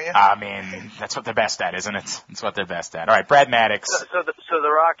event, don't you? I mean, that's what they're best at, isn't it? That's what they're best at. All right, Brad Maddox. So the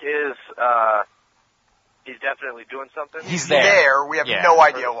Rock is he's definitely doing something. He's there. We have no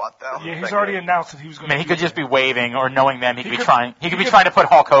idea what though. Yeah, he's already announced that he was going to. I mean, he could just be waving, or knowing them, he could be trying to put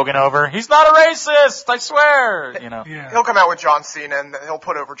Hulk Hogan over. He's not a racist, I swear. You know. Yeah. He'll come out with John Cena and he'll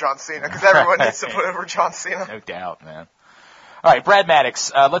put over John Cena because everyone needs to put over John Cena. No doubt, man. All right, Brad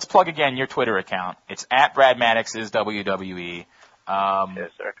Maddox. Let's plug again your Twitter account. It's at Brad Maddox is WWE.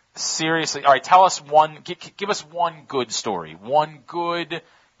 Yes, sir. Seriously, all right. Tell us give us one good story. One good,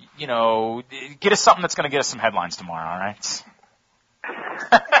 get us something that's going to get us some headlines tomorrow. All right. Story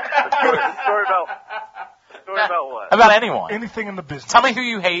about what? About anyone. Anything in the business. Tell me who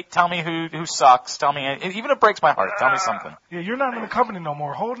you hate. Tell me who sucks. Tell me, even if it breaks my heart. Tell me something. Yeah, you're not in the company no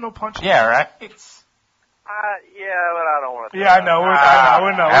more. Hold no punches. Yeah, right. Yeah, but I don't want to. Yeah, I know. I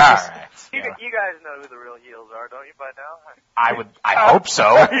know. All right. You guys know who the real heels are, don't you, by now? I hope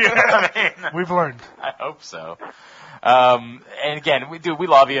so. We've learned. I hope so. And again, we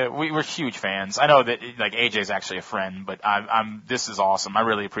love you. We're huge fans. I know that like AJ's actually a friend, but this is awesome. I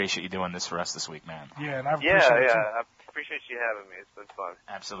really appreciate you doing this for us this week, man. Yeah, and I appreciate it too. I appreciate you having me. It's been fun.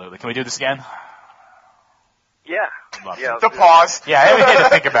 Absolutely. Can we do this again? Yeah. The pause. Yeah, he had to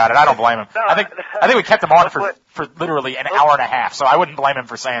think about it. I don't blame him. I think we kept him on for literally an hour and a half, so I wouldn't blame him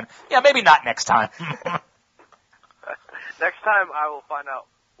for saying, yeah, maybe not next time. Next time I will find out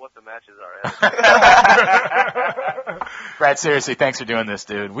what the matches are. Brad, seriously, thanks for doing this,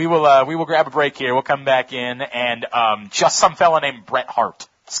 dude. We will grab a break here. We'll come back in, and just some fella named Bret Hart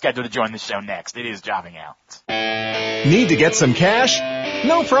scheduled to join the show next. It is Jobbing Out. Need to get some cash?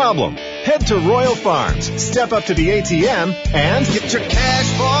 No problem. Head to Royal Farms, step up to the ATM, and get your cash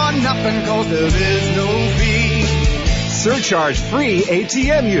for nothing, 'cause there is no fee. Surcharge-free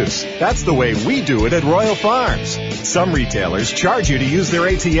ATM use. That's the way we do it at Royal Farms. Some retailers charge you to use their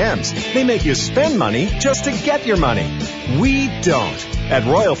ATMs. They make you spend money just to get your money. We don't. At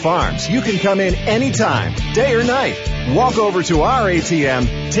Royal Farms, you can come in anytime, day or night. Walk over to our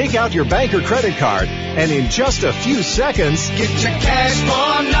ATM, take out your bank or credit card, and in just a few seconds, get your cash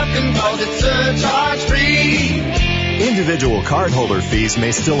for nothing, 'cause it's surcharge-free. Individual cardholder fees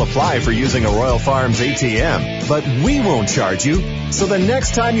may still apply for using a Royal Farms ATM, but we won't charge you. So the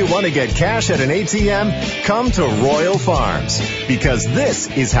next time you want to get cash at an ATM, come to Royal Farms, because this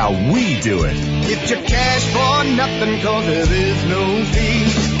is how we do it. Get your cash for nothing, 'cause there is no fee.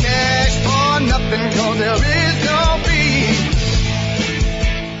 Cash for nothing, 'cause there is no fee.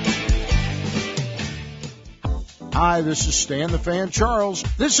 Hi, this is Stan the Fan Charles.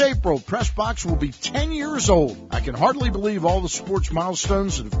 This April, PressBox will be 10 years old. I can hardly believe all the sports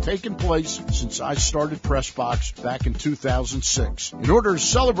milestones that have taken place since I started PressBox back in 2006. In order to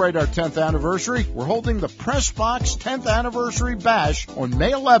celebrate our 10th anniversary, we're holding the PressBox 10th Anniversary Bash on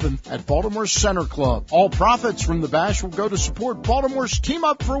May 11th at Baltimore Center Club. All profits from the bash will go to support Baltimore's Team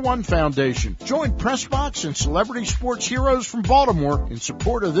Up for One Foundation. Join PressBox and celebrity sports heroes from Baltimore in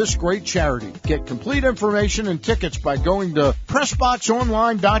support of this great charity. Get complete information and tickets by going to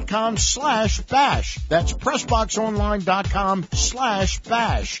PressBoxOnline.com/bash. That's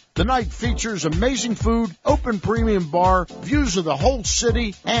PressBoxOnline.com/bash. The night features amazing food, open premium bar, views of the whole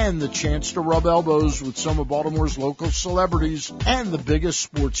city, and the chance to rub elbows with some of Baltimore's local celebrities and the biggest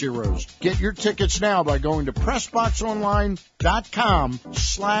sports heroes. Get your tickets now by going to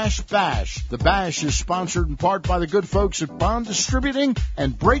PressBoxOnline.com/bash. The bash is sponsored in part by the good folks at Bond Distributing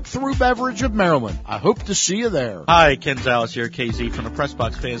and Breakthrough Beverage of Maryland. I hope to see you there. Hi, Ken Zales here, KZ from the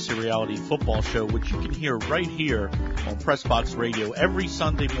PressBox Fantasy Reality Football Show, which you can hear right here on PressBox Radio every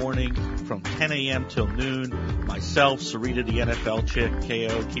Sunday morning from 10 a.m. till noon. Myself, Sarita, the NFL chick,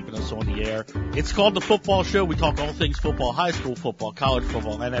 KO, keeping us on the air. It's called the Football Show. We talk all things football, high school football, college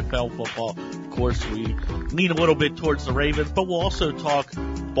football, NFL football. Of course, we lean a little bit towards the Ravens, but we'll also talk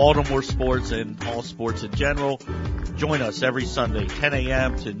Baltimore sports and all sports in general. Join us every Sunday, 10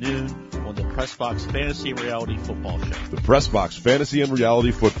 a.m. to noon on the PressBox Fantasy Reality Football Show. The PressBox Fantasy and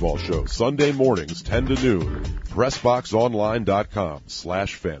Reality Football Show, Sunday mornings, 10 to noon.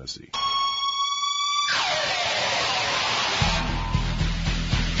 PressBoxOnline.com/fantasy.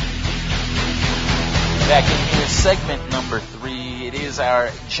 Back in here, segment number 3. It is our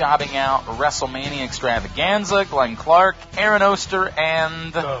Jobbing Out WrestleMania Extravaganza. Glenn Clark, Aaron Oster,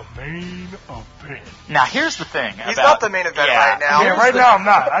 and the main event. Now, here's the thing. He's not the main event right now. Yeah, right now I'm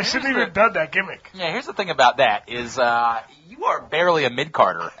not. I shouldn't even have done that gimmick. Yeah, here's the thing about that is you are barely a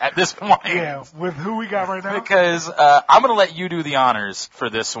mid-carder at this point. Yeah, with who we got right now? Because I'm going to let you do the honors for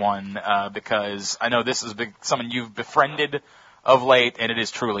this one because I know this is someone you've befriended of late, and it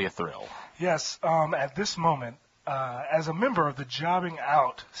is truly a thrill. Yes, at this moment, as a member of the Jobbing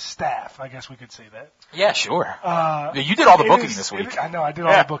Out staff, I guess we could say that. Yeah, sure. You did all the booking this week. I know, I did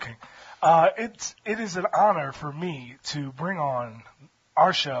all the booking. It is an honor for me to bring on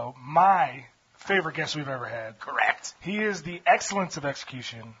our show my favorite guest we've ever had. Correct. He is the excellence of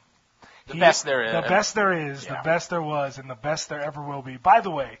execution. The best there is. The best there is, the best there was, and the best there ever will be. By the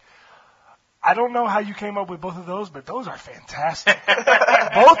way, I don't know how you came up with both of those, but those are fantastic.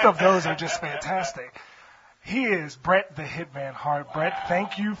 Both of those are just fantastic. He is Bret the Hitman Hart. Bret,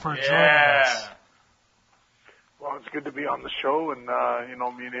 thank you for joining us. Well, it's good to be on the show, and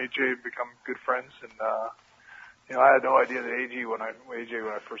me and AJ have become good friends, and I had no idea that AJ when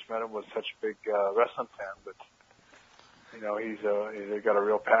I first met him was such a big wrestling fan, but he's got a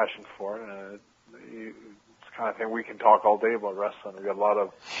real passion for it, and it's the kind of thing we can talk all day about wrestling.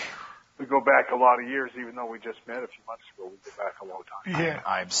 We go back a lot of years, even though we just met a few months ago. We go back a long time. Yeah,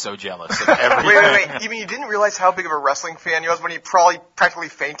 I'm so jealous of everything. Wait! You mean you didn't realize how big of a wrestling fan he was when he probably practically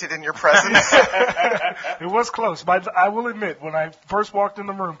fainted in your presence? It was close, but I will admit, when I first walked in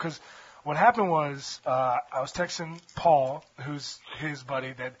the room, because what happened was I was texting Paul, who's his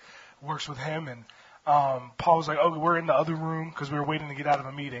buddy that works with him, and Paul was like, "Oh, we're in the other room," because we were waiting to get out of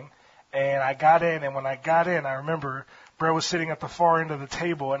a meeting. And I got in, and when I got in, I remember Bret was sitting at the far end of the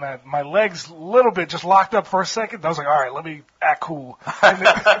table, and my legs a little bit just locked up for a second. I was like, all right, let me act cool. And then,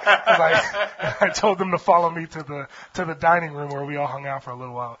 I told them to follow me to the dining room where we all hung out for a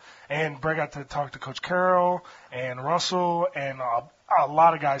little while. And Bret got to talk to Coach Carroll and Russell, and a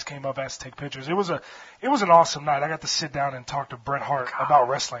lot of guys came up, asked to take pictures. It was an awesome night. I got to sit down and talk to Bret Hart about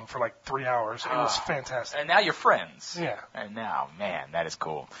wrestling for like 3 hours. It was fantastic. And now you're friends. Yeah. And now, man, that is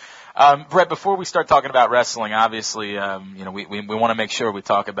cool. Bret, before we start talking about wrestling, obviously, we want to make sure we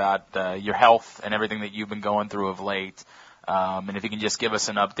talk about your health and everything that you've been going through of late. And if you can just give us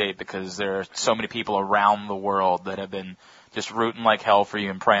an update, because there are so many people around the world that have been just rooting like hell for you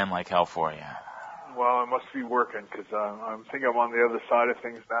and praying like hell for you. Well, I must be working, because I think I'm on the other side of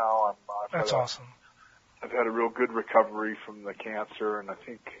things now. That's awesome. I've had a real good recovery from the cancer, and I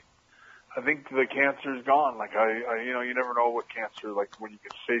think the cancer's gone. Like you never know what cancer, like when you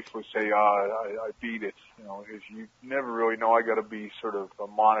can safely say, I beat it. Is you never really know. I got to be sort of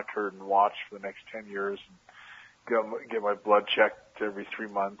monitored and watched for the next 10 years, and get my blood checked every 3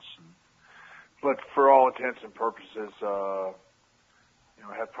 months. But for all intents and purposes,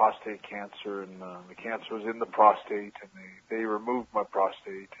 I had prostate cancer, and the cancer was in the prostate, and they removed my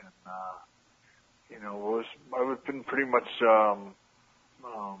prostate, and I've been pretty much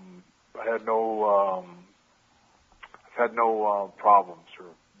I've had no problems, or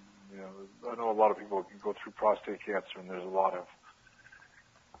I know a lot of people can go through prostate cancer, and there's a lot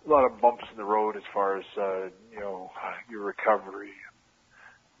of bumps in the road as far as your recovery,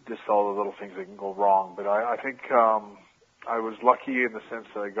 just all the little things that can go wrong. But I think I was lucky in the sense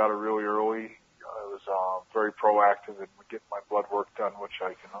that I got it really early. I was very proactive in getting my blood work done, which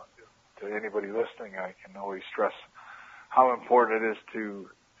I can, to anybody listening, I can always stress how important it is to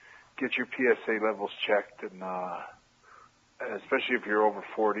get your PSA levels checked, and especially if you're over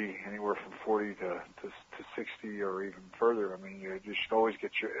 40, anywhere from 40 to 60 or even further. I mean, you should always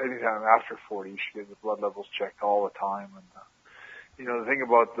get anytime after 40, you should get your blood levels checked all the time. And the thing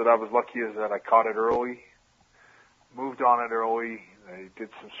about that I was lucky is that I caught it early, moved on it early. They did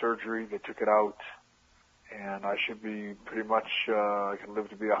some surgery, they took it out, and I should be pretty much, I can live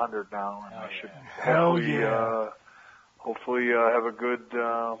to be 100 now, and I should hopefully have a good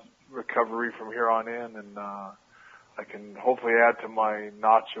recovery from here on in, and I can hopefully add to my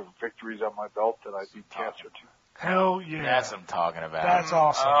notch of victories on my belt that I beat cancer too. Hell yeah. That's what I'm talking about. That's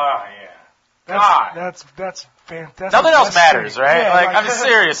awesome. Oh, yeah. That's fantastic. Nothing else matters, right? Yeah, I mean,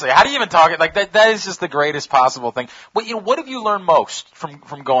 seriously, how do you even talk it? Like that is just the greatest possible thing. But what have you learned most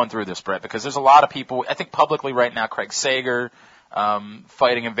from going through this, Bret? Because there's a lot of people, I think publicly right now, Craig Sager,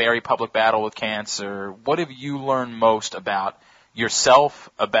 fighting a very public battle with cancer. What have you learned most about yourself,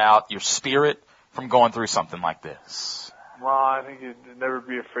 about your spirit from going through something like this? Well, I think you'd never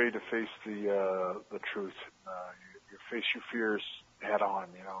be afraid to face the truth. You face your fears head on,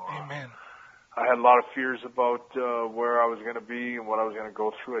 Amen. I had a lot of fears about where I was going to be and what I was going to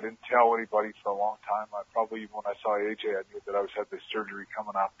go through. I didn't tell anybody for a long time. Even when I saw AJ, I knew that I had this surgery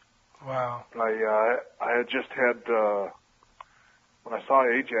coming up. Wow. I had just had, when I saw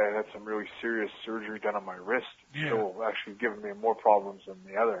AJ, I had some really serious surgery done on my wrist. Yeah. Still actually giving me more problems than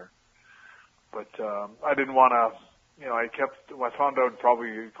the other. But I didn't want to, I found out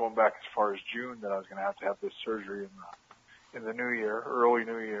probably going back as far as June that I was going to have this surgery in the new year, early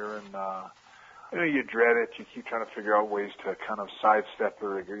new year, and you dread it. You keep trying to figure out ways to kind of sidestep it,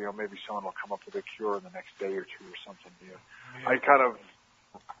 or maybe someone will come up with a cure in the next day or two or something. I kind of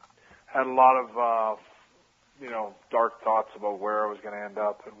had a lot of dark thoughts about where I was going to end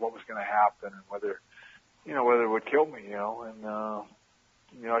up and what was going to happen and whether it would kill me, and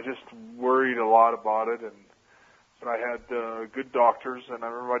I just worried a lot about it. But I had good doctors, and I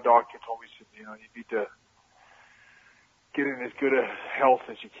remember my doctor told me, he said, you need to get in as good a health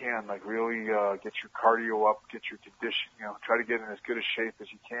as you can, like really get your cardio up, get your condition, try to get in as good a shape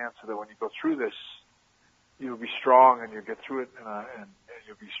as you can, so that when you go through this, you'll be strong and you'll get through it, and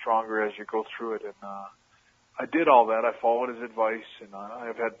you'll be stronger as you go through it. And I did all that. I followed his advice, and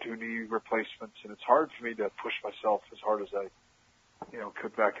I've had 2 knee replacements, and it's hard for me to push myself as hard as I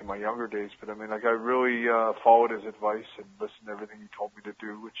could back in my younger days. But I really followed his advice and listened to everything he told me to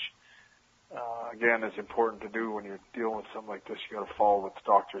do, which again is important to do when you're dealing with something like this. You got to follow what the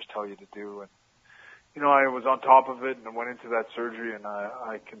doctors tell you to do. And I was on top of it, and I went into that surgery, and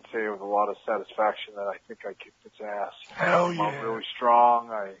I can say with a lot of satisfaction that I think I kicked its ass. Hell yeah! I felt really strong.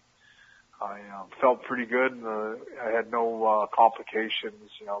 I felt pretty good. I had no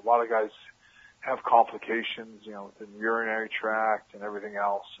complications. A lot of guys have complications, with the urinary tract and everything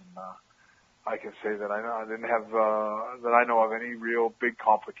else. And I can say that I didn't have that I know of any real big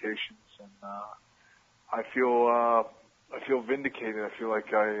complications. And I feel vindicated. I feel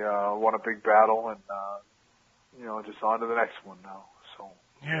like I won a big battle, and just on to the next one now. So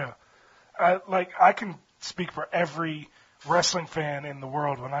yeah, I can speak for every wrestling fan in the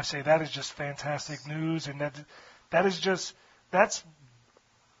world when I say that is just fantastic news, and that's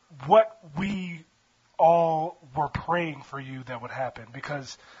what we all were praying for you that would happen.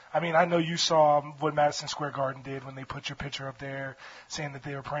 Because I know you saw what Madison Square Garden did when they put your picture up there saying that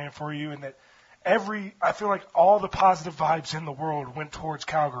they were praying for you, and that I feel like all the positive vibes in the world went towards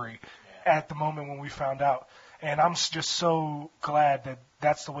Calgary at the moment when we found out. And I'm just so glad that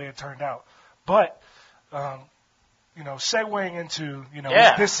that's the way it turned out. But segueing into,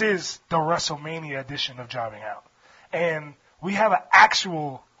 this is the WrestleMania edition of Jobbing Out. And we have an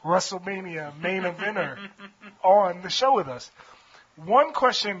actual WrestleMania main eventer on the show with us. One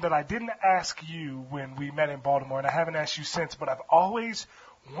question that I didn't ask you when we met in Baltimore, and I haven't asked you since, but I've always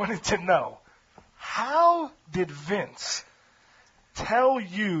wanted to know, how did Vince tell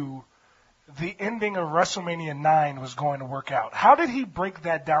you the ending of WrestleMania 9 was going to work out? How did he break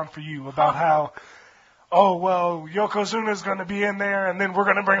that down for you about how, Yokozuna's going to be in there, and then we're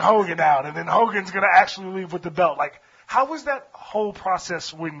going to bring Hogan out, and then Hogan's going to actually leave with the belt? How was that whole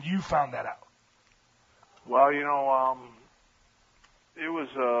process when you found that out? Well, it was,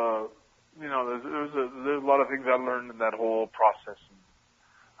 there's a lot of things I learned in that whole process.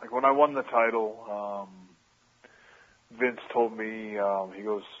 Like when I won the title, Vince told me, he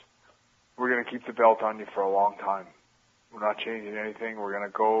goes, we're going to keep the belt on you for a long time. We're not changing anything. We're going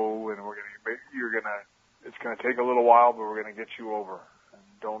to go, and it's going to take a little while, but we're going to get you over. And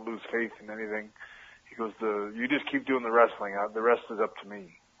don't lose faith in anything. He goes, you just keep doing the wrestling. The rest is up to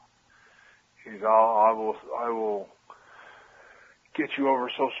me. He's, I will get you over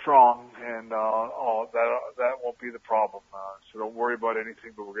so strong, and that won't be the problem. So don't worry about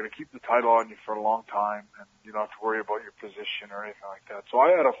anything, but we're going to keep the title on you for a long time, and you don't have to worry about your position or anything like that. So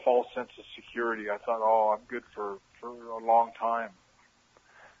I had a false sense of security. I thought, I'm good for a long time.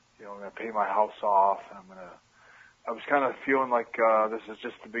 I'm going to pay my house off, and I was kind of feeling like this is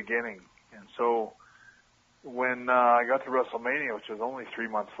just the beginning. And so when I got to WrestleMania, which was only 3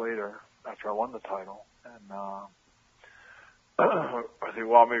 months later after I won the title, and I think,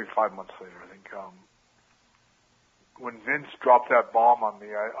 maybe 5 months later, I think, when Vince dropped that bomb on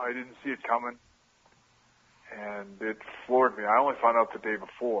me, I didn't see it coming, and it floored me. I only found out the day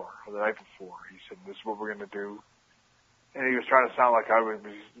before, or the night before. He said, this is what we're going to do. And he was trying to sound like I was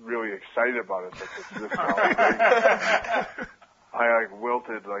really excited about it. I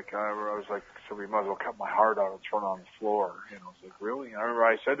wilted, I was like, so we might as well cut my heart out and throw it on the floor. I was like, really? And I remember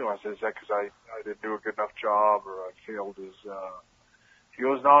I said to him, is that because I didn't do a good enough job, or I failed as, he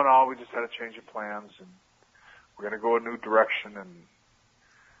goes, no, we just had a change of plans, and we're going to go a new direction, and,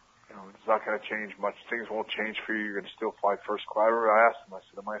 it's not going to change much. Things won't change for you. You're going to still fly first class. I asked him, I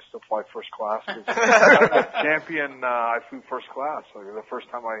said, am I still fly first class? As champion, I flew first class. The first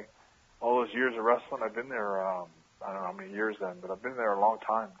time all those years of wrestling, I've been there, I don't know how many years then, but I've been there a long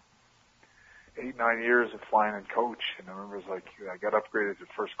time. 8, 9 years of flying and coach, and I remember it was like I got upgraded to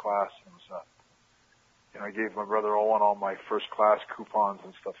first class, and it was I gave my brother Owen all my first class coupons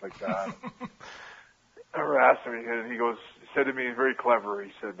and stuff like that. I remember asked him, and he said to me, very clever,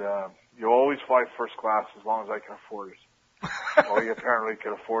 he said, you'll always fly first class as long as I can afford it. Well, he apparently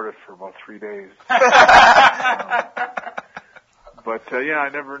could afford it for about 3 days. But yeah, I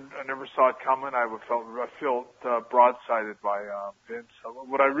never saw it coming. I felt broadsided by Vince.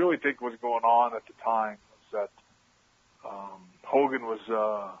 What I really think was going on at the time was that Hogan was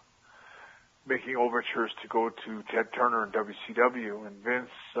making overtures to go to Ted Turner in WCW, and Vince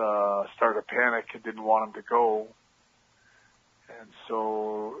started to panic and didn't want him to go. And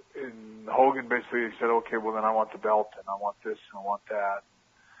so Hogan basically said, okay, well then I want the belt and I want this and I want that.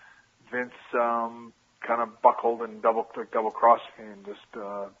 Vince kind of buckled and double crossed me and just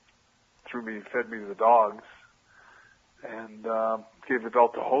fed me to the dogs, and gave the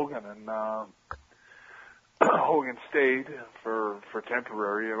belt to Hogan, and Hogan stayed for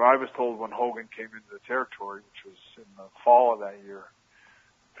temporary. I was told when Hogan came into the territory, which was in the fall of that year,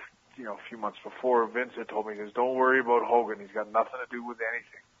 a few months before, Vince had told me, he goes, don't worry about Hogan. He's got nothing to do with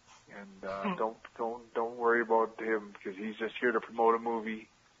anything. And don't worry about him, because he's just here to promote a movie.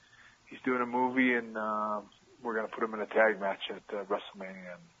 He's doing a movie, and we're going to put him in a tag match at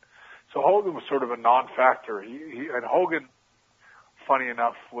WrestleMania. And so Hogan was sort of a non-factor. And Hogan, funny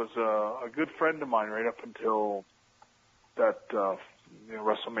enough, was a good friend of mine right up until that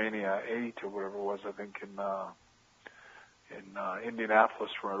WrestleMania 8 or whatever it was, I think, in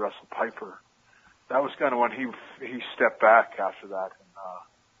Indianapolis, where I wrestled Piper. That was kind of when he stepped back after that, and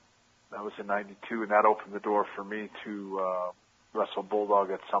that was in '92, and that opened the door for me to wrestle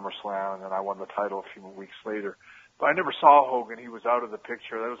Bulldog at SummerSlam, and then I won the title a few weeks later. But I never saw Hogan. He was out of the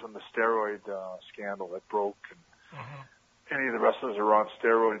picture. That was when the steroid scandal that broke, and any of the wrestlers who were on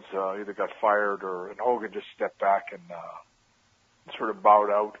steroids either got fired, and Hogan just stepped back and sort of bowed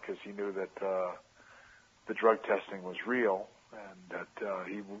out, because he knew that the drug testing was real, and that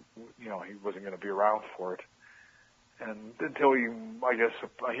he wasn't going to be around for it. And until I guess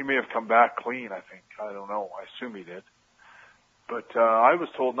he may have come back clean, I think. I don't know. I assume he did. But I was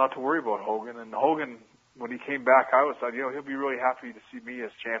told not to worry about Hogan. And Hogan, when he came back, I was thought, he'll be really happy to see me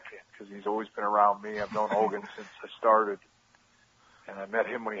as champion, because he's always been around me. I've known Hogan since I started. And I met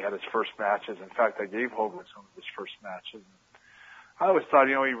him when he had his first matches. In fact, I gave Hogan some of his first matches. I always thought,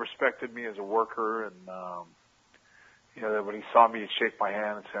 he respected me as a worker, and that when he saw me, he'd shake my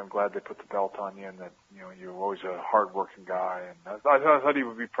hand and say, I'm glad they put the belt on you, and that, you're always a hard-working guy. And I thought he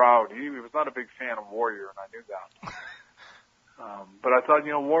would be proud. He was not a big fan of Warrior, and I knew that. But I thought,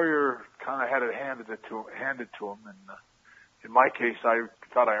 Warrior kind of had it handed to him, and in my case, I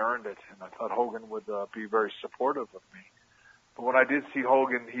thought I earned it, and I thought Hogan would be very supportive of me. But when I did see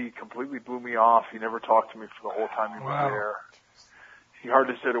Hogan, he completely blew me off. He never talked to me for the whole time he was there. He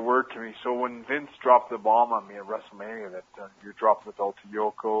hardly said a word to me. So when Vince dropped the bomb on me at WrestleMania that you're dropping the belt to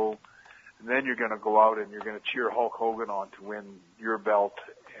Yoko, and then you're going to go out and you're going to cheer Hulk Hogan on to win your belt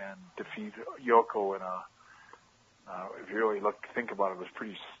and defeat Yoko in if you really think about it, it was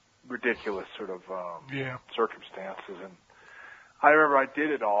pretty ridiculous sort of circumstances. And I remember I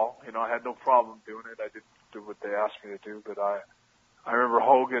did it all. I had no problem doing it. I didn't do what they asked me to do, but I remember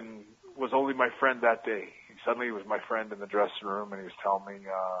Hogan was only my friend that day. He suddenly was my friend in the dressing room, and he was telling me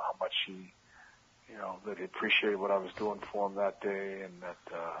how much that he appreciated what I was doing for him that day, and that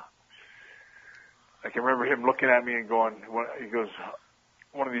I can remember him looking at me and going, he goes,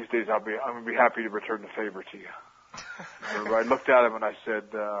 one of these days I'm going to be happy to return the favor to you. I remember I looked at him and I said,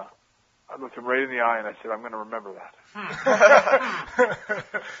 I looked him right in the eye and I said, I'm going to remember that.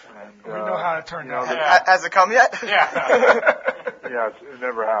 And, we know how it turned out. Has it come yet? Yeah. Yeah, it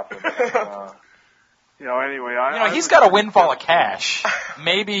never happened. Anyway, he's got a windfall of cash.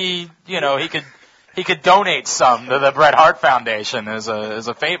 Maybe, he could donate some to the Bret Hart Foundation as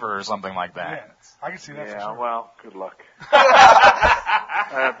a favor or something like that. Yeah, I can see that. Yeah, for sure. Well, good luck. I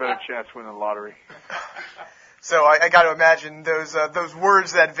have a better chance winning the lottery. So I got to imagine those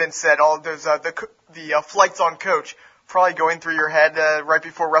words that Vince said, all those the flights on Coach, probably going through your head right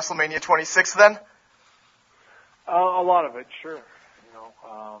before WrestleMania 26. Then. A lot of it, sure.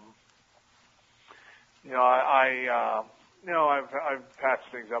 I've patched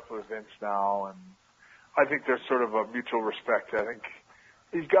things up with Vince now, and I think there's sort of a mutual respect. I think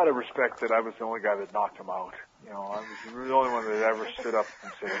he's got to respect that I was the only guy that knocked him out. I was the only one that ever stood up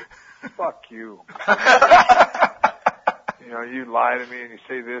and said, "Fuck you." You lie to me and you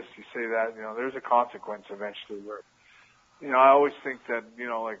say this, you say that. There's a consequence eventually. Where, I always think that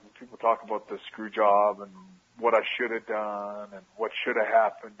like people talk about the screw job and what I should have done and what should have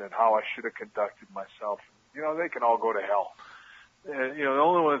happened and how I should have conducted myself. They can all go to hell. The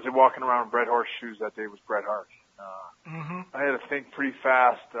only one that's walking around in Bret Hart's shoes that day was Bret Hart. I had to think pretty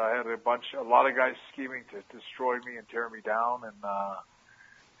fast. I had a lot of guys scheming to destroy me and tear me down,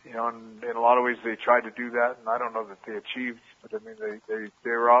 You know, and in a lot of ways they tried to do that, and I don't know that they achieved. But I mean, they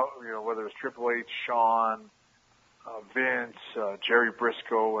were out. You know, whether it was Triple H, Shawn, Vince, Jerry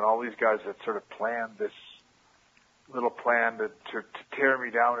Briscoe, and all these guys that sort of planned this little plan to tear me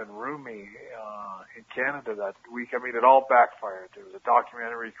down and ruin me in Canada that week. I mean, it all backfired. There was a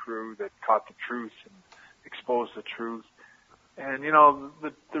documentary crew that caught the truth and exposed the truth. And you know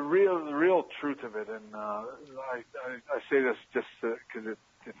the real truth of it, and I say this just because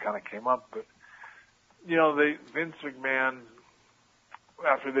it kind of came up, but you know Vince McMahon,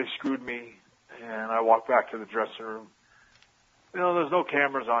 after they screwed me, and I walked back to the dressing room. You know, there's no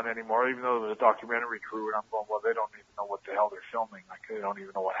cameras on anymore, even though there was a documentary crew, and I'm going, well, they don't even know what the hell they're filming. Like, they don't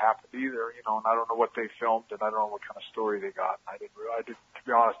even know what happened either, you know, and I don't know what they filmed, and I don't know what kind of story they got. I did, to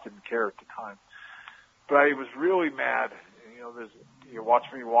be honest, didn't care at the time. But I was really mad. You know, you watch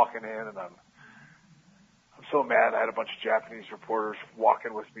me walking in, and I'm so mad. I had a bunch of Japanese reporters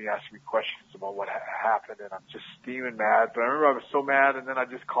walking with me, asking me questions about what happened, and I'm just steaming mad. But I remember I was so mad, and then I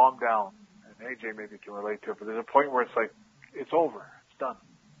just calmed down. And AJ maybe can relate to it, but there's a point where it's like, it's over. It's done.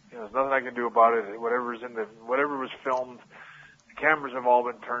 You know, there's nothing I can do about it. Whatever was filmed, the cameras have all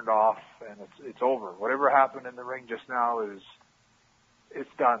been turned off, and it's over. Whatever happened in the ring just now it's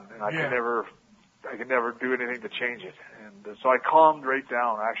done, and I can never do anything to change it. And so I calmed right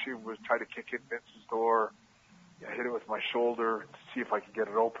down. I actually was trying to kick in Vince's door. I hit it with my shoulder to see if I could get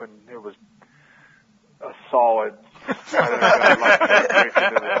it open. It was a solid.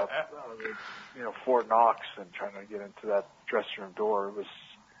 Fort Knox and trying to get into that dressing room door. It was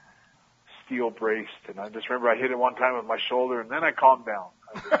steel braced, and I just remember I hit it one time with my shoulder, and then I calmed down.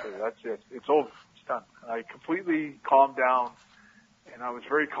 I just said, that's it. It's over. It's done. And I completely calmed down, and I was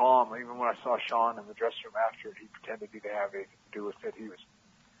very calm. Even when I saw Shawn in the dressing room after it, he pretended he didn't have anything to do with it. He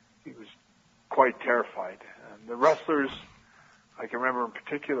was quite terrified. And the wrestlers, I can remember in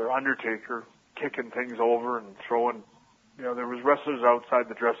particular, Undertaker kicking things over and throwing. You know, there was wrestlers outside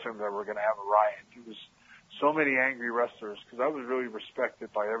the dressing room that were going to have a riot. There was so many angry wrestlers because I was really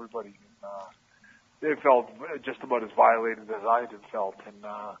respected by everybody. And, they felt just about as violated as I had felt. And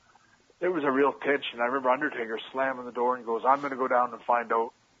there was a real tension. I remember Undertaker slamming the door and goes, I'm going to go down and find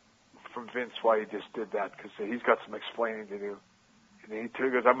out from Vince why he just did that because he's got some explaining to do. And he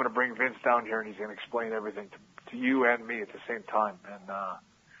goes, I'm going to bring Vince down here and he's going to explain everything to you and me at the same time. And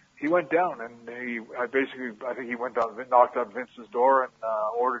he went down, and I think he went down, knocked on Vince's door, and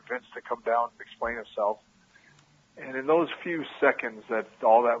ordered Vince to come down and explain himself. And in those few seconds that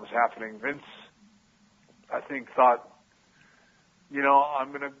all that was happening, Vince, I think, thought, you know,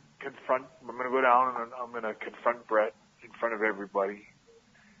 I'm going to go down and I'm going to confront Bret in front of everybody,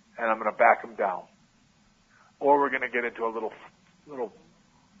 and I'm going to back him down. Or we're going to get into it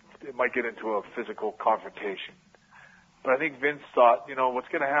might get into a physical confrontation. But I think Vince thought, you know, what's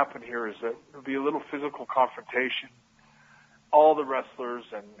going to happen here is that there'll be a little physical confrontation. All the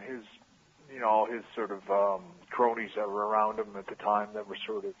wrestlers and his sort of cronies that were around him at the time that were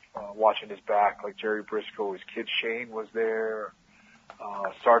sort of watching his back, like Jerry Briscoe, his kid Shane was there,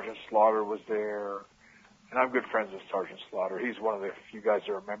 Sergeant Slaughter was there, and I'm good friends with Sergeant Slaughter. He's one of the few guys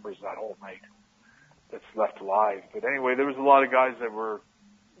that remembers that whole night that's left alive. But anyway, there was a lot of guys that were,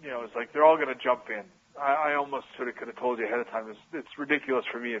 you know, it's like they're all going to jump in. I almost sort of could have told you ahead of time. It's ridiculous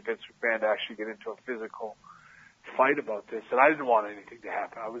for me and Vince McMahon to actually get into a physical fight about this, and I didn't want anything to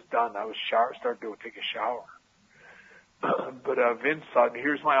happen. I was done. I was starting to take a shower. But Vince thought,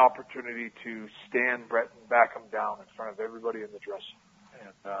 here's my opportunity to stand Bret and back him down in front of everybody in the dressing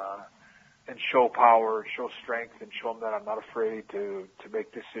room, and show power, show strength, and show him that I'm not afraid to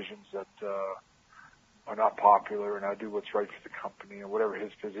make decisions that are not popular, and I do what's right for the company, or whatever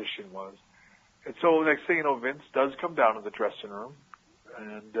his position was. And so the next thing you know, Vince does come down to the dressing room,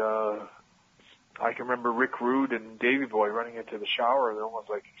 and I can remember Rick Rude and Davey Boy running into the shower. They're almost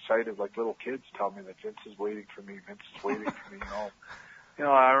like excited, like little kids, telling me that Vince is waiting for me. Vince is waiting for me. You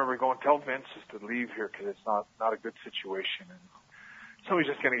know, I remember going, tell Vince just to leave here because it's not a good situation, and somebody's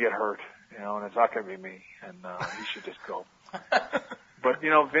just going to get hurt, you know, and it's not going to be me, and he should just go. But,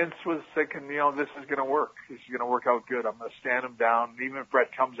 you know, Vince was thinking, you know, this is going to work. This is going to work out good. I'm going to stand him down. Even if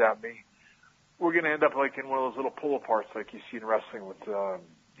Bret comes at me, we're going to end up like in one of those little pull-aparts like you see in wrestling with,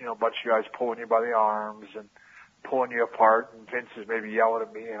 you know, a bunch of guys pulling you by the arms and pulling you apart, and Vince is maybe yelling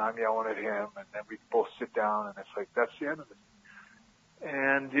at me, and I'm yelling at him, and then we both sit down, and it's like, that's the end of it.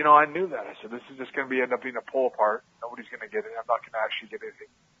 And, you know, I knew that. I said, this is just going to end up being a pull-apart. Nobody's going to get it. I'm not going to actually get anything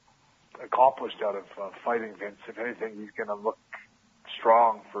accomplished out of fighting Vince. If anything, he's going to look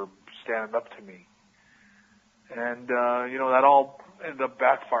strong for standing up to me. And, you know, that all ended up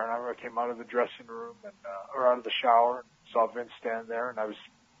backfiring. I came out of the dressing room or out of the shower and saw Vince stand there, and I was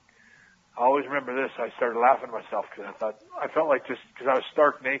I always remember this. I started laughing at myself because I felt like just because I was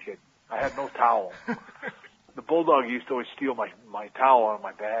stark naked. I had no towel. The bulldog used to always steal my towel out of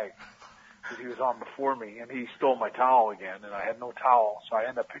my bag because he was on before me, and he stole my towel again, and I had no towel, so I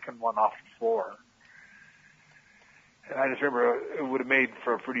ended up picking one off the floor. And I just remember it would have made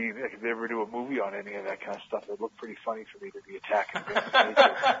for a pretty, like if they ever do a movie on any of that kind of stuff, it would look pretty funny for me to be attacking Vince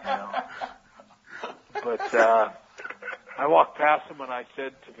naked, you know. But I walked past him and I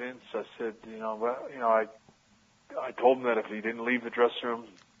said to Vince, I said, I told him that if he didn't leave the dressing room,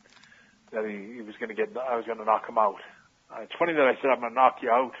 that he was going to I was going to knock him out. It's funny that I said I'm going to knock you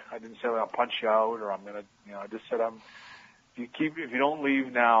out. I didn't say I'm going to punch you out or I'm going to, I just said if you don't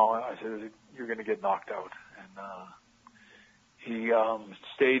leave now, I said you're going to get knocked out. And he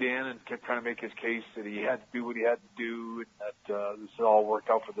stayed in and kept trying to make his case that he had to do what he had to do and that this all worked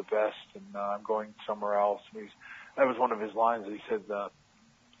out for the best and I'm going somewhere else. And that was one of his lines. He said,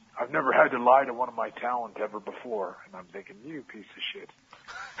 I've never had to lie to one of my talent ever before. And I'm thinking, you piece of shit.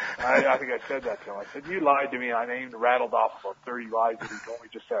 I think I said that to him. I said, you lied to me. I rattled off about 30 lies that he told me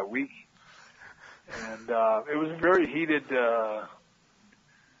just that week. And it was a very heated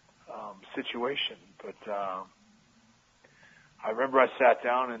situation. But I remember I sat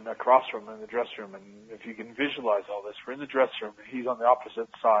down across from him in the dressing room. And if you can visualize all this, we're in the dressing room. And he's on the opposite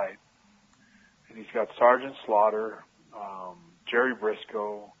side. And he's got Sergeant Slaughter, Jerry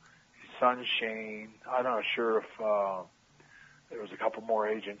Briscoe, his son Shane. I'm not sure if there was a couple more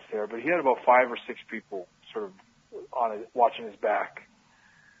agents there, but he had about 5 or 6 people sort of watching his back.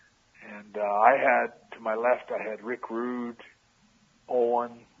 And I had, to my left, I had Rick Rude,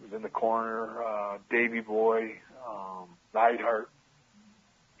 Owen was in the corner, Davey Boy, Neidhart.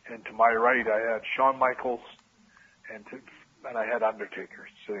 And to my right, I had Shawn Michaels, and I had Undertaker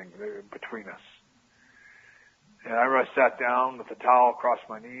sitting there between us. And I remember I sat down with the towel across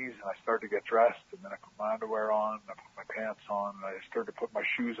my knees, and I started to get dressed, and then I put my underwear on, and I put my pants on, and I started to put my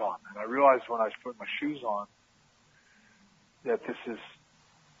shoes on. And I realized when I was putting my shoes on that this is,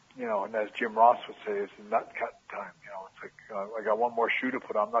 and as Jim Ross would say, it's nut cut time. It's like I got one more shoe to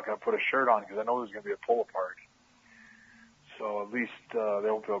put on. I'm not going to put a shirt on because I know there's going to be a pull apart. So at least they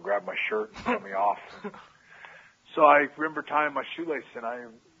won't be able to grab my shirt and cut me off. So I remember tying my shoelace, and I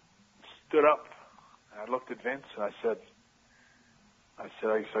stood up. I looked at Vince and I said,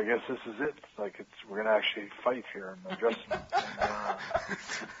 so I guess this is it. We're going to actually fight here in the dressing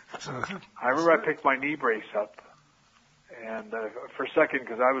room. I remember I picked my knee brace up, and for a second,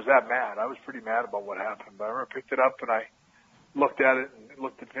 because I was that mad, I was pretty mad about what happened. But I remember I picked it up and I looked at it and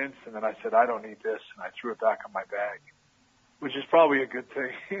looked at Vince, and then I said, I don't need this, and I threw it back on my bag, which is probably a good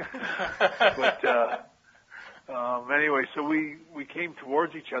thing. But anyway, so we came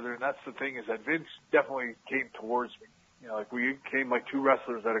towards each other, and that's the thing is that Vince definitely came towards me. We came like 2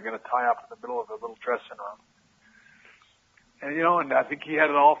 wrestlers that are going to tie up in the middle of a little dressing room. And, and I think he had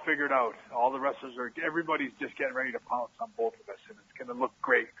it all figured out. All the wrestlers everybody's just getting ready to pounce on both of us, and it's going to look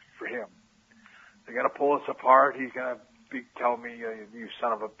great for him. They're going to pull us apart. He's going to tell me, you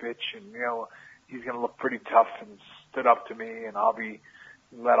son of a bitch, and, he's going to look pretty tough and stood up to me, and I'll be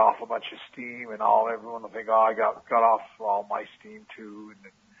let off a bunch of steam, and everyone will think, I got off all my steam too,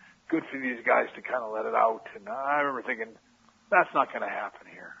 and good for these guys to kind of let it out. And I remember thinking, that's not going to happen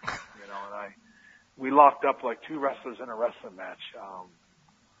here, and we locked up like 2 wrestlers in a wrestling match.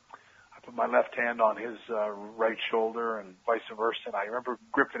 I put my left hand on his right shoulder and vice versa, and I remember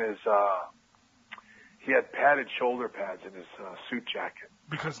gripping his, he had padded shoulder pads in his suit jacket.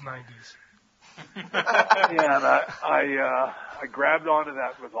 Because 90s. Yeah, and I grabbed onto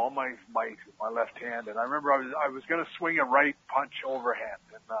that with all my might with my left hand, and I remember I was going to swing a right punch overhand,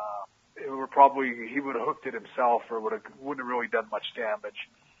 and he would have hooked it himself, or wouldn't have really done much damage.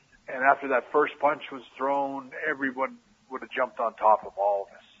 And after that first punch was thrown, everyone would have jumped on top of all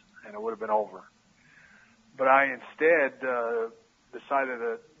of us, and it would have been over. But I instead decided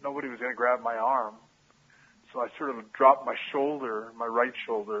that nobody was going to grab my arm, so I sort of dropped my shoulder, my right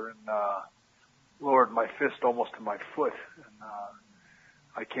shoulder, and lowered my fist almost to my foot, and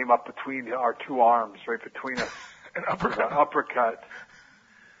I came up between our 2 arms, right between us, an uppercut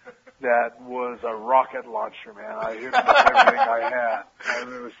that was a rocket launcher, man. I hit him with everything I had.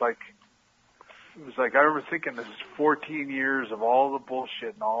 And it was like I remember thinking, this is 14 years of all the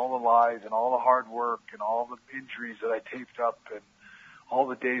bullshit and all the lies and all the hard work and all the injuries that I taped up and all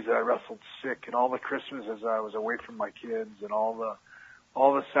the days that I wrestled sick and all the Christmases I was away from my kids and all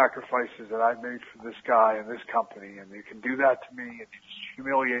the sacrifices that I made for this guy and this company, and you can do that to me and you just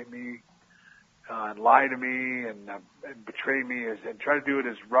humiliate me and lie to me and betray me and try to do it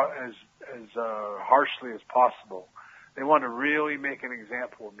as harshly as possible. they wanted to really make an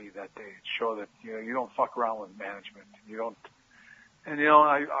example of me that day and show that, you don't fuck around with management. You don't. And,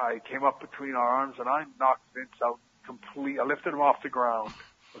 I came up between our arms and I knocked Vince out completely. I lifted him off the ground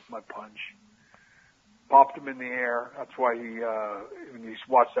with my punch. Popped him in the air. That's why when you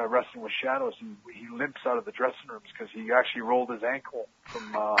watch that Wrestling with Shadows, he limps out of the dressing rooms because he actually rolled his ankle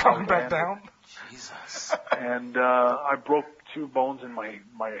from coming back down. Jesus. And I broke 2 bones in my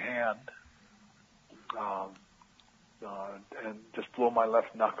hand, and just blew my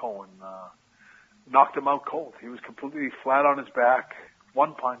left knuckle and knocked him out cold. He was completely flat on his back,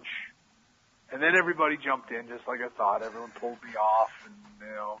 1 punch. And then everybody jumped in, just like I thought. Everyone pulled me off, and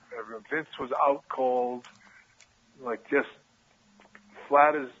Vince was out cold, like just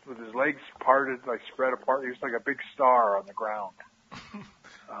flat with his legs parted, like spread apart. He was like a big star on the ground.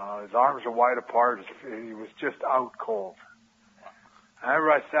 His arms were wide apart. He was just out cold. And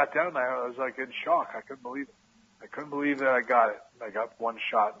I sat down, I was like in shock. I couldn't believe it. I couldn't believe that I got it. I got 1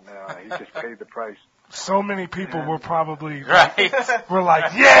 shot, and he just paid the price. So many people were probably were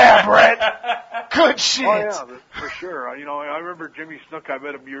like, "Yeah, Brett, good shit." Oh yeah, for sure. I remember Jimmy Snook. I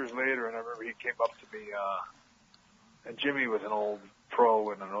met him years later, and I remember he came up to me. And Jimmy was an old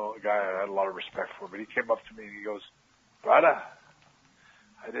pro and an old guy I had a lot of respect for. But he came up to me and he goes, "Brother,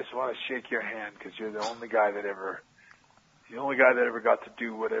 I just want to shake your hand because you're the only guy that ever got to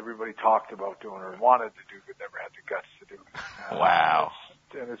do what everybody talked about doing or wanted to do, but never had the guts to do." Wow.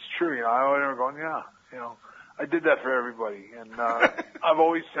 And it's true. I remember going, yeah. I did that for everybody. And I've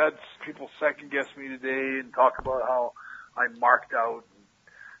always had people second guess me today and talk about how I marked out and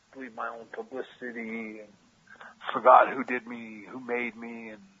believed my own publicity and forgot who did me, who made me,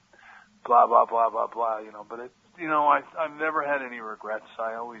 and blah, blah, blah, blah, blah, But, I've never had any regrets.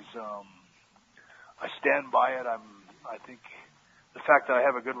 I always, I stand by it. I think the fact that I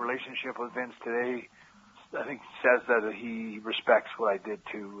have a good relationship with Vince today, I think says that he respects what I did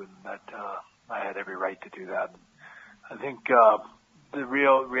too, and that I had every right to do that. I think the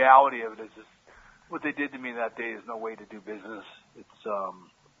real reality of it is what they did to me that day is no way to do business. It's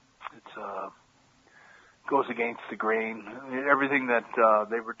goes against the grain. Everything that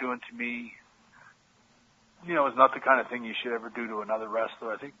they were doing to me, is not the kind of thing you should ever do to another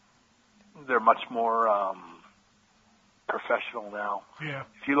wrestler. I think they're much more professional now. Yeah.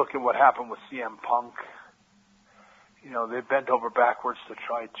 If you look at what happened with CM Punk, they bent over backwards to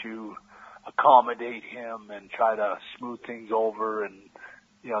try to accommodate him and try to smooth things over, and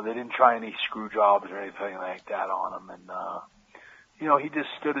they didn't try any screw jobs or anything like that on him. And he just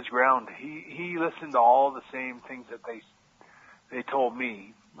stood his ground. He listened to all the same things that they told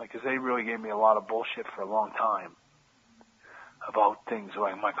me, because they really gave me a lot of bullshit for a long time about things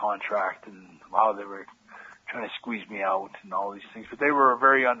like my contract and how they were trying to squeeze me out and all these things. But they were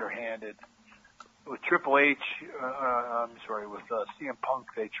very underhanded. With Triple H, with CM Punk,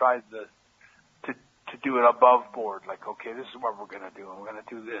 they tried to do it above board. Like, okay, this is what we're going to do, and we're going to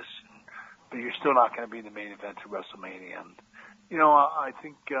do this. But you're still not going to be the main event of WrestleMania. And, I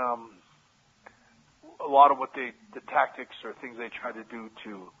think a lot of what the tactics or things they tried to do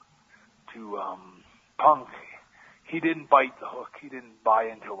to Punk, he didn't bite the hook. He didn't buy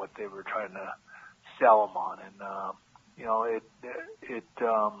into what they were trying to sell him on. And,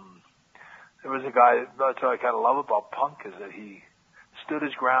 there was a guy, that's what I kind of love about Punk, is that he stood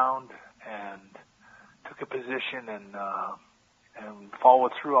his ground and took a position and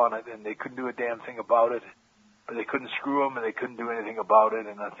followed through on it, and they couldn't do a damn thing about it. But they couldn't screw him, and they couldn't do anything about it.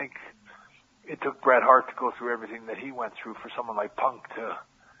 And I think it took Bret Hart to go through everything that he went through for someone like Punk to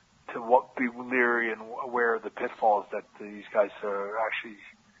be leery and aware of the pitfalls that these guys are actually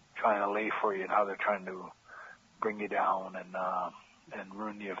trying to lay for you and how they're trying to bring you down and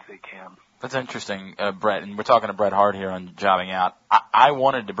ruin you if they can. That's interesting, Brett, and we're talking to Bret Hart here on Jobbing Out. I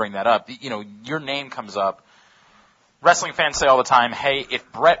wanted to bring that up. Your name comes up. Wrestling fans say all the time, hey,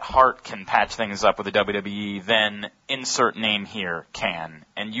 if Bret Hart can patch things up with the WWE, then insert name here can.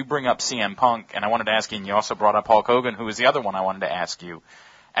 And you bring up CM Punk, and I wanted to ask you, and you also brought up Hulk Hogan, who was the other one I wanted to ask you.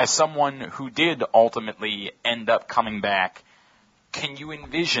 As someone who did ultimately end up coming back, can you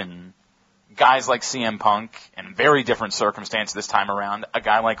envision guys like CM Punk, in very different circumstance this time around, a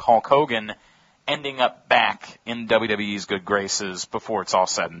guy like Hulk Hogan ending up back in WWE's good graces before it's all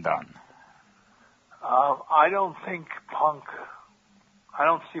said and done? I don't think Punk, I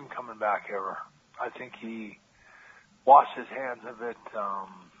don't see him coming back ever. I think he washed his hands of it.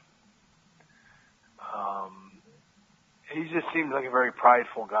 He just seems like a very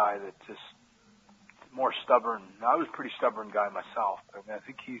prideful guy that just more stubborn. I was a pretty stubborn guy myself. I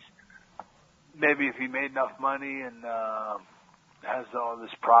think he's, maybe if he made enough money and has all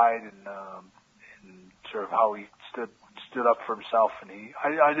this pride and sort of how he stood up for himself, and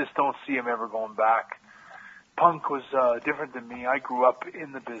I just don't see him ever going back. Punk was different than me. I grew up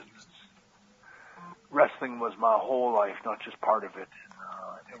in the business. Wrestling was my whole life, not just part of it.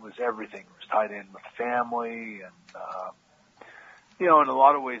 It was everything. It was tied in with family, and in a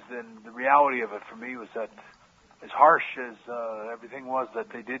lot of ways, then the reality of it for me was that as harsh as everything was that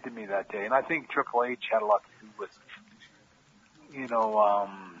they did to me that day, and I think Triple H had a lot to do with,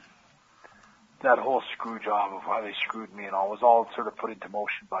 that whole screw job of how they screwed me and all was all sort of put into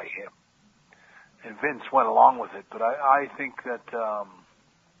motion by him. And Vince went along with it, but I think that,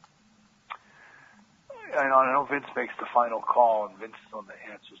 I know Vince makes the final call and Vince is on the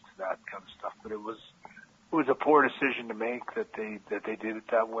answers to that kind of stuff, but it was a poor decision to make that they did it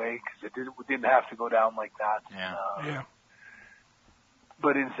that way, because it didn't have to go down like that. Yeah.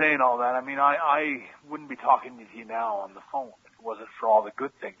 But in saying all that, I mean, I wouldn't be talking to you now on the phone if it wasn't for all the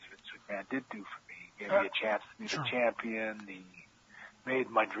good things Vince McMahon did do for me. He gave me a chance to be the champion. He made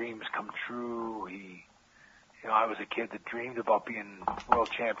my dreams come true. I was a kid that dreamed about being world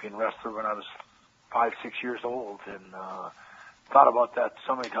champion wrestler when I was 5, 6 years old, and thought about that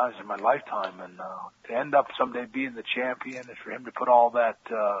so many times in my lifetime. And to end up someday being the champion, and for him to put all that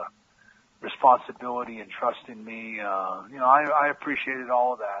responsibility and trust in me, I appreciated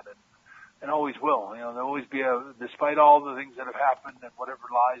all of that, and always will. There'll always be despite all the things that have happened and whatever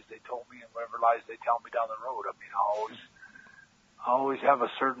lies they told me and whatever lies they tell me down the road. I mean, I always have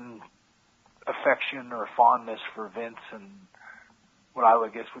a certain affection or fondness for Vince and what I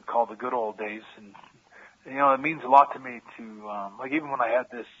would guess would call the good old days. And, it means a lot to me to, like even when I had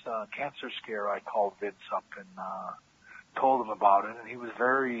this cancer scare, I called Vince up and told him about it, and he was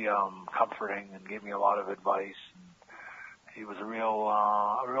very comforting and gave me a lot of advice. And he was a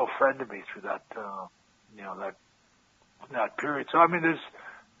real friend to me through that, that period. So I mean,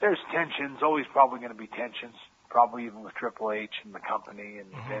 there's tensions, always probably going to be tensions, probably even with Triple H and the company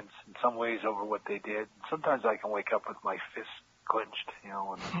and Vince in some ways over what they did. Sometimes I can wake up with my fist clinched, and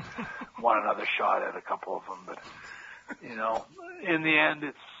want another shot at a couple of them. But, in the end,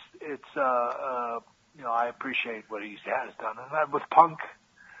 it's I appreciate what he has done. And with Punk,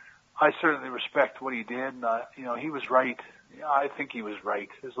 I certainly respect what he did. And, he was right. I think he was right.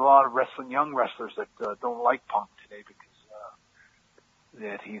 There's a lot of young wrestlers that don't like Punk today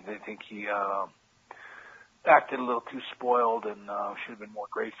because they think he acted a little too spoiled and should have been more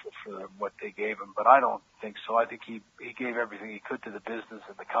grateful for what they gave him. But I don't think so. I think he gave everything he could to the business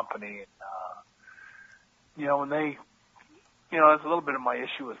and the company. And, when they, that's a little bit of my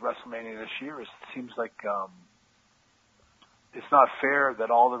issue with WrestleMania this year. Is it seems like it's not fair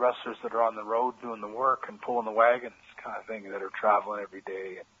that all the wrestlers that are on the road doing the work and pulling the wagons kind of thing, that are traveling every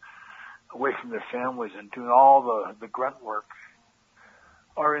day and away from their families and doing all the grunt work,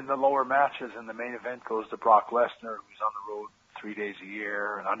 are in the lower matches, and the main event goes to Brock Lesnar, who's on the road 3 days a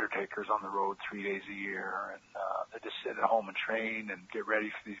year, and Undertaker's on the road 3 days a year, and they just sit at home and train and get ready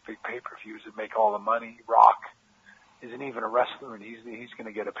for these big pay-per-views and make all the money. Rock isn't even a wrestler, and he's going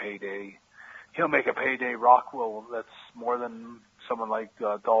to get a payday. He'll make a payday. Rock will. That's more than someone like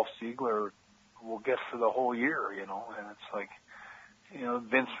Dolph Ziggler will get for the whole year, and it's like,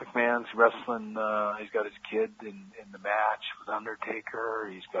 Vince McMahon's wrestling, he's got his kid in the match with Undertaker.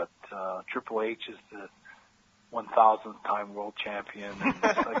 He's got, Triple H is the 1,000th time world champion. And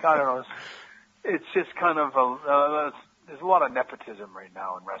it's like, I don't know, it's just kind of there's a lot of nepotism right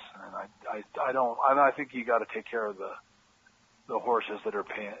now in wrestling. And I think you got to take care of the horses that are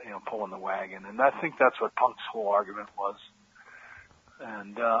pulling the wagon. And I think that's what Punk's whole argument was.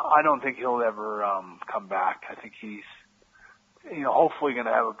 And, I don't think he'll ever, come back. I think he's, hopefully going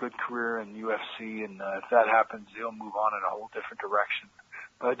to have a good career in UFC, and if that happens, he'll move on in a whole different direction.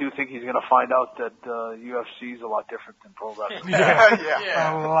 But I do think he's going to find out that UFC is a lot different than pro wrestling.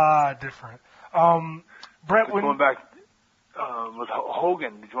 A lot different. Brett, going back with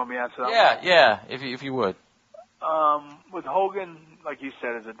Hogan, did you want me to answer that? Yeah, if you would. With Hogan, like you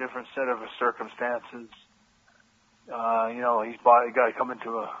said, it's a different set of circumstances. He's got to come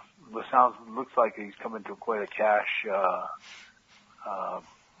into looks like he's come into quite a cash, a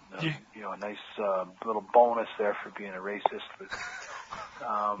nice little bonus there for being a racist. But,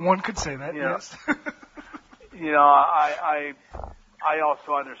 one could say that, yes. I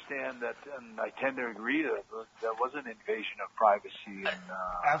also understand that, and I tend to agree that there was an invasion of privacy. And,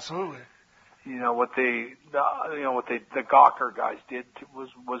 absolutely. What the Gawker guys did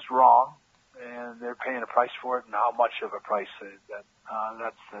was wrong, and they're paying a price for it. And how much of a price?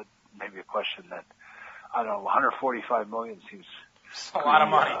 That's maybe a question that, I don't know, $145 million seems a lot of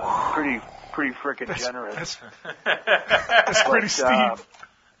money. Pretty frickin' generous. That's pretty steep.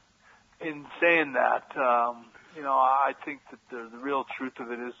 In saying that, I think that the real truth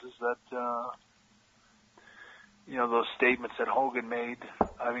of it is that, those statements that Hogan made,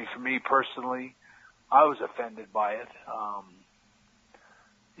 I mean, for me personally, I was offended by it.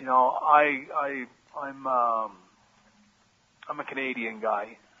 I'm a Canadian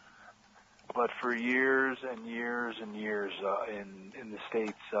guy, but for years and years and years, in the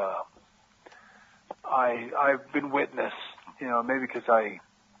States, I've been witness, maybe because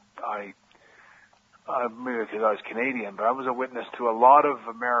maybe because I was Canadian, but I was a witness to a lot of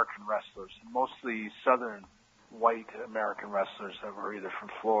American wrestlers, mostly Southern white American wrestlers that were either from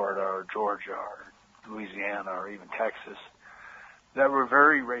Florida or Georgia or Louisiana or even Texas, that were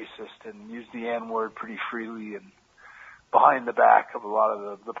very racist and used the N-word pretty freely and behind the back of a lot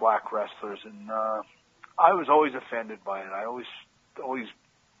of the black wrestlers. And I was always offended by it. I always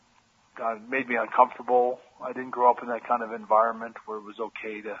made me uncomfortable. I didn't grow up in that kind of environment where it was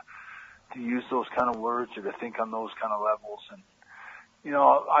okay to use those kind of words or to think on those kind of levels. And,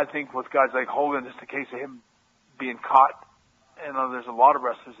 I think with guys like Hogan, it's the case of him being caught. And there's a lot of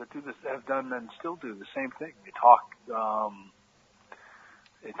wrestlers that do this, that have done and still do the same thing. They talk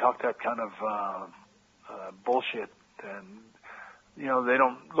that kind of bullshit, and they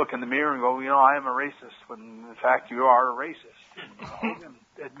don't look in the mirror and go, I am a racist, when in fact you are a racist. Hogan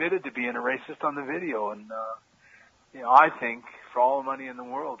admitted to being a racist on the video, and I think for all the money in the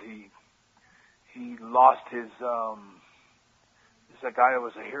world, he lost his. He's a guy that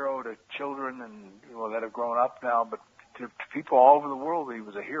was a hero to children and that have grown up now, but to people all over the world, he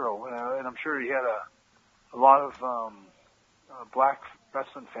was a hero, and I'm sure he had a lot of black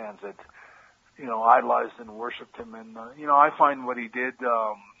wrestling fans that idolized and worshipped him. And I find what he did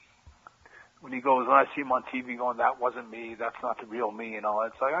when I see him on TV going, "That wasn't me, that's not the real me," and all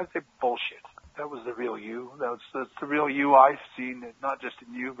that. It's like, I say, bullshit. That was the real you. That's the real you I've seen, not just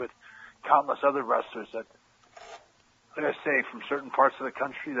in you, but countless other wrestlers that, like I say, from certain parts of the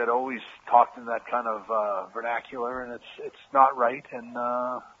country that always talked in that kind of vernacular, and it's not right. And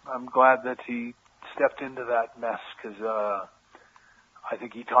I'm glad that he stepped into that mess, because I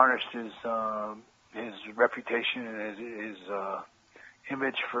think he tarnished his reputation and his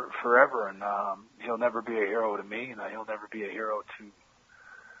image forever, and he'll never be a hero to me, and he'll never be a hero to.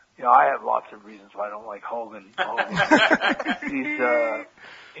 I have lots of reasons why I don't like Hogan.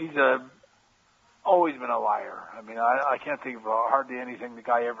 He's always been a liar. I mean, I can't think of hardly anything the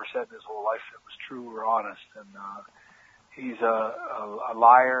guy ever said in his whole life that was true or honest. And he's a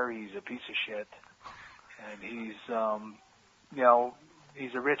liar. He's a piece of shit, and he's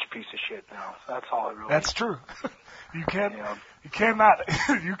he's a rich piece of shit now. That's all it really. That's true. You cannot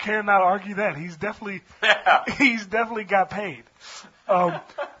argue that. He's definitely got paid.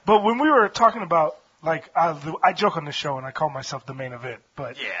 But when we were talking about, like, I joke on this show and I call myself the main event,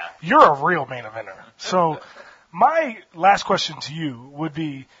 but you're a real main eventer. So my last question to you would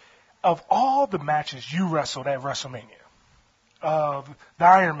be, of all the matches you wrestled at WrestleMania, the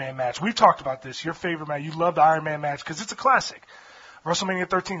Iron Man match, we've talked about this, your favorite match, you love the Iron Man match because it's a classic. WrestleMania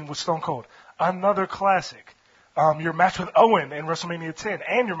 13 with Stone Cold, another classic. Your match with Owen in WrestleMania 10,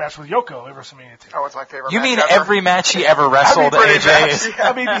 and your match with Yoko in WrestleMania 10. Oh, it's my favorite. You match mean ever. every match he ever wrestled, AJ?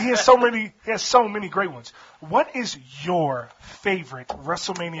 I mean, he has so many great ones. What is your favorite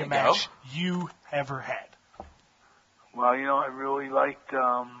WrestleMania match you ever had? Well, I really liked.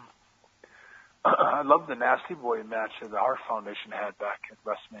 I loved the Nasty Boy match that the Hart Foundation had back at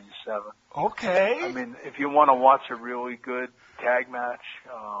WrestleMania 7. Okay. I mean, if you want to watch a really good tag match,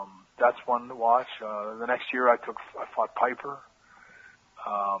 that's one to watch. The next year I fought Piper.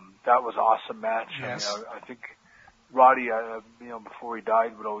 That was an awesome match. Yes. I mean, I think Roddy, before he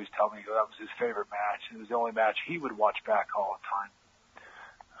died, would always tell me that was his favorite match. It was the only match he would watch back all the time.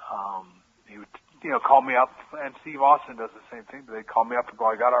 He would, call me up, and Steve Austin does the same thing. But they'd call me up and go,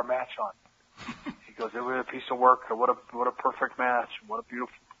 "I got our match on." He goes, "It was a piece of work. What a perfect match. What a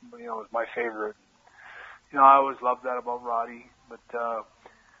beautiful, it was my favorite." I always loved that about Roddy, but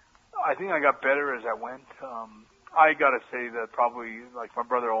I think I got better as I went. I got to say that probably, like, my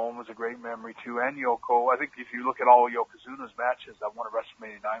brother Owen was a great memory too, and Yoko. I think if you look at all of Yokozuna's matches, that one at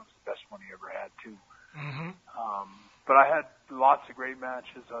WrestleMania 9 was the best one he ever had too. Mm-hmm. But I had lots of great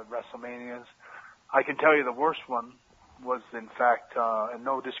matches at WrestleManias. I can tell you the worst one was, in fact, and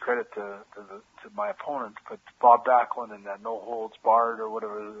no discredit to my opponent, but Bob Backlund in that No Holds Barred or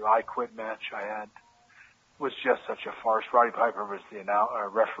whatever, the I Quit match I had, was just such a farce. Roddy Piper was the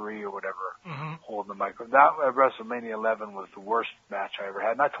referee or whatever, holding the microphone. That at WrestleMania 11 was the worst match I ever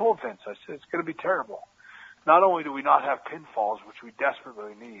had. And I told Vince, I said, it's going to be terrible. Not only do we not have pinfalls, which we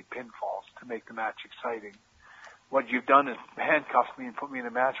desperately need, pinfalls, to make the match exciting, what you've done is handcuffed me and put me in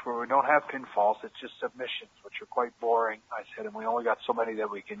a match where we don't have pinfalls. It's just submissions, which are quite boring. I said, and we only got so many that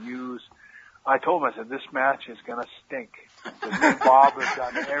we can use. I told him, I said, this match is going to stink. Because me and Bob have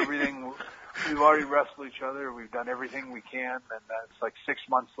done everything. We've already wrestled each other. We've done everything we can. And it's like 6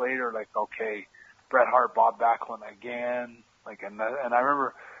 months later, like, okay, Bret Hart, Bob Backlund again. Like, and I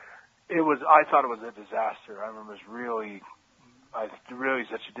remember I thought it was a disaster. I remember it was really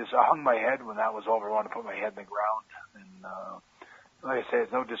such a disaster. I hung my head when that was over. I wanted to put my head in the ground. And, like I say,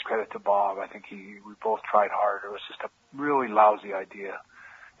 it's no discredit to Bob. I think we both tried hard. It was just a really lousy idea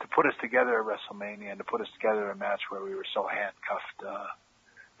to put us together at WrestleMania and to put us together in a match where we were so handcuffed,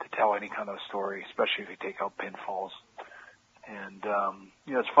 to tell any kind of story, especially if you take out pinfalls. And,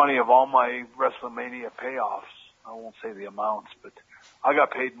 it's funny, of all my WrestleMania payoffs, I won't say the amounts, but I got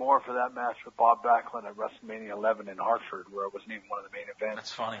paid more for that match with Bob Backlund at WrestleMania 11 in Hartford, where it wasn't even one of the main events.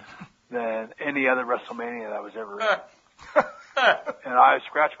 That's funny. Than any other WrestleMania that was ever in. And I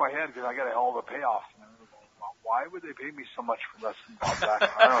scratched my head because I got a hell of a payoff. And I was like, well, why would they pay me so much for wrestling Bob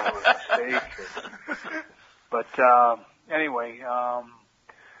Backlund? I don't know if it was a mistake. But anyway,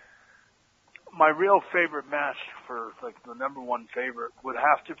 my real favorite match, for like the number one favorite, would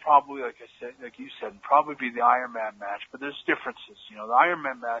have to probably, like you said, probably be the Iron Man match. But there's differences. The Iron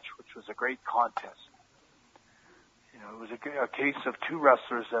Man match, which was a great contest. It was a case of two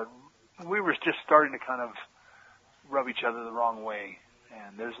wrestlers that we were just starting to kind of rub each other the wrong way.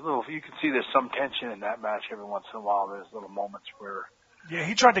 And you can see there's some tension in that match every once in a while. There's little moments where. Yeah,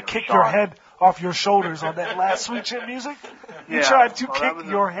 he tried to kick your head off your shoulders on that last Sweet Chin Music. He tried to kick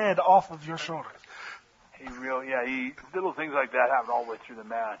your head off of your shoulders. Little things like that happened all the way through the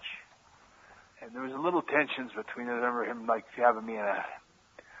match. And there was little tensions between us. I remember him like having me in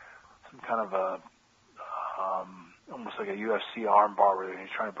some kind of a, almost like a UFC arm bar where he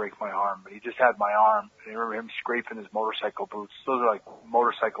was trying to break my arm, but he just had my arm. And I remember him scraping his motorcycle boots. Those are like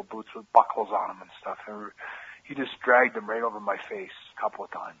motorcycle boots with buckles on them and stuff. He just dragged them right over my face a couple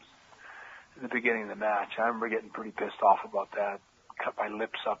of times in the beginning of the match. I remember getting pretty pissed off about that, cut my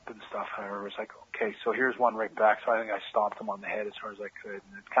lips up and stuff. And I remember it was like, okay, so here's one right back. So I think I stomped him on the head as far as I could.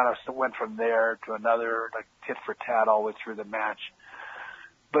 And it kind of went from there to another, like tit for tat all the way through the match.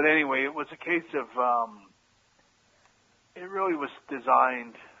 But anyway, it was a case of, it really was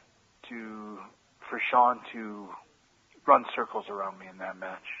designed for Sean to run circles around me in that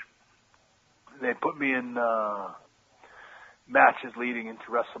match. They put me in matches leading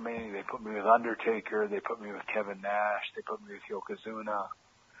into WrestleMania. They put me with Undertaker. They put me with Kevin Nash. They put me with Yokozuna.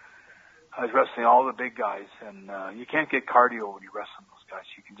 I was wrestling all the big guys, and you can't get cardio when you wrestle those guys.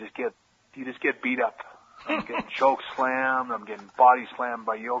 You just get beat up. I'm getting choke slammed. I'm getting body slammed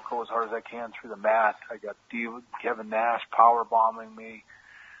by Yoko as hard as I can through the mat. I got Kevin Nash power bombing me,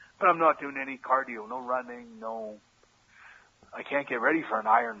 but I'm not doing any cardio, no running, I can't get ready for an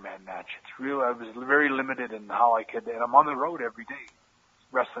Iron Man match. I was very limited in how I could, and I'm on the road every day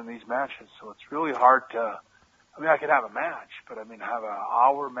wrestling these matches, so it's really hard I could have a match, but have an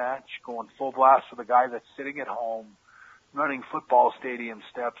hour match going full blast with a guy that's sitting at home, running football stadium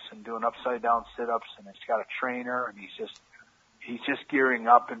steps and doing upside down sit-ups, and he's got a trainer, and he's just gearing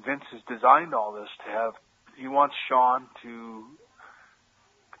up, and Vince has designed all this he wants Sean to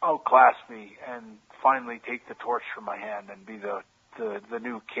outclass me and finally take the torch from my hand and be the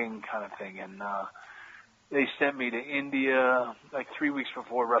new king kind of thing. And they sent me to India like 3 weeks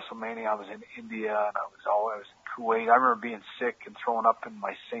before WrestleMania. I was in India and I was in Kuwait. I remember being sick and throwing up in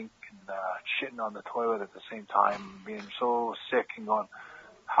my sink and shitting on the toilet at the same time, being so sick and going,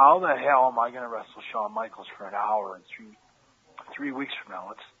 how the hell am I going to wrestle Shawn Michaels for an hour and three weeks from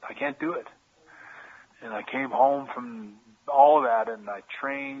now? I can't do it. And I came home from all of that, and I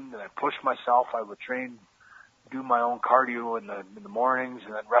trained, and I pushed myself. I would train, do my own cardio in the mornings,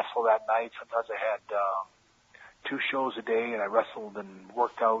 and then wrestle that night. Sometimes I had 2 shows a day, and I wrestled and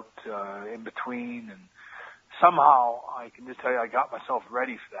worked out in between. And somehow, I can just tell you, I got myself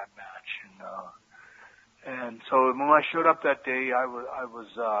ready for that match. And so when I showed up that day, I was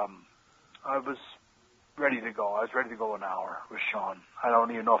ready to go. I was ready to go an hour with Sean. I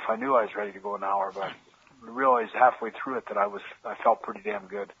don't even know if I knew I was ready to go an hour, but I realized halfway through it that I felt pretty damn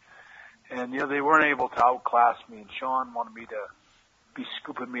good. And, they weren't able to outclass me, and Sean wanted me to be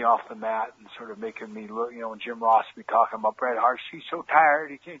scooping me off the mat and sort of making me look, and Jim Ross would be talking about Bret Hart, he's so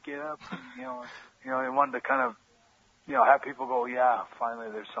tired, he can't get up. And, they wanted to kind of, have people go, yeah, finally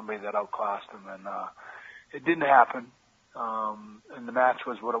there's somebody that outclassed him. And it didn't happen. And the match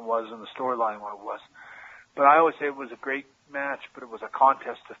was what it was and the storyline what it was. But I always say it was a great match, but it was a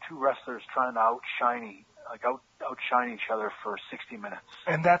contest of two wrestlers trying to outshine outshine each other for 60 minutes.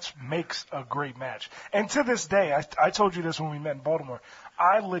 And that makes a great match. And to this day, I told you this when we met in Baltimore,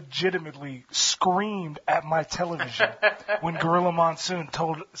 I legitimately screamed at my television when Gorilla Monsoon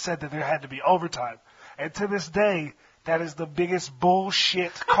said that there had to be overtime. And to this day, that is the biggest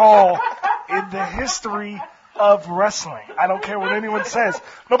bullshit call in the history of wrestling. I don't care what anyone says.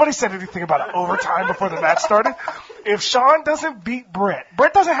 Nobody said anything about an overtime before the match started. If Shawn doesn't beat Brett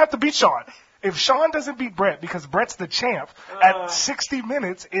doesn't have to beat Shawn. If Shawn doesn't beat Brett because Brett's the champ, at 60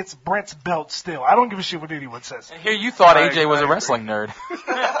 minutes, it's Brett's belt still. I don't give a shit what anyone says. And here you thought AJ was a wrestling nerd.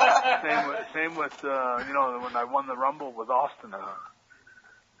 Same with when I won the Rumble with Austin,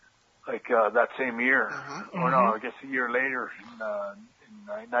 that same year, or no, I guess a year later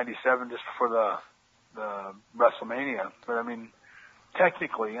in '97, just before the WrestleMania. But I mean,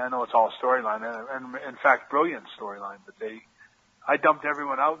 technically, I know it's all storyline, and in fact, brilliant storyline. But I dumped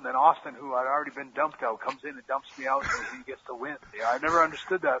everyone out, and then Austin, who had already been dumped out, comes in and dumps me out, and he gets to win. I never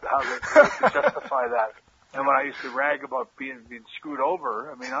understood that, how they could justify that. And when I used to rag about being screwed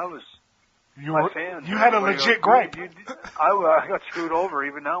over, I mean, I was my fans. You had a legit gripe. I got screwed over.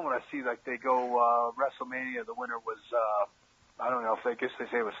 Even now, when I see they go WrestleMania, the winner was I don't know if I guess they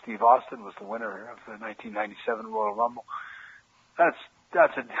say it was Steve Austin was the winner of the 1997 Royal Rumble. That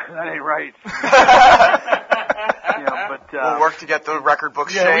ain't right. We'll work to get the record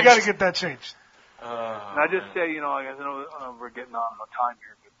books changed. Yeah, we got to get that changed. And I just say, I know we're getting on time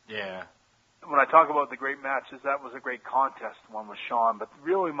here, but yeah. When I talk about the great matches, that was a great contest one with Shawn. But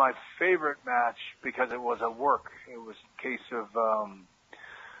really, my favorite match, because it was a work, it was a case of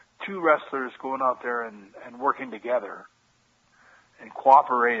two wrestlers going out there and working together and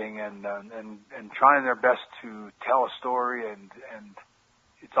cooperating and trying their best to tell a story, and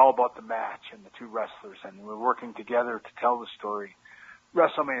it's all about the match and the two wrestlers, and we're working together to tell the story.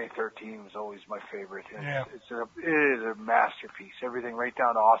 WrestleMania 13 was always my favorite. It is a masterpiece. Everything right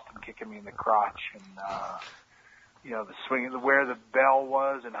down to Austin kicking me in the crotch, and the swing, where the bell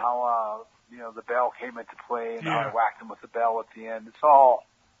was, and how the bell came into play, and how I whacked him with the bell at the end. It's all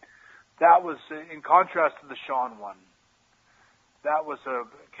that was in contrast to the Shawn one. That was a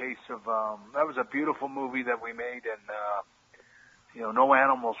case of that was a beautiful movie that we made, and no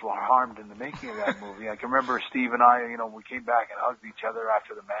animals were harmed in the making of that movie. I can remember Steve and I, we came back and hugged each other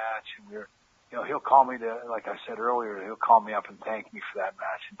after the match, and he'll call me like I said earlier, he'll call me up and thank me for that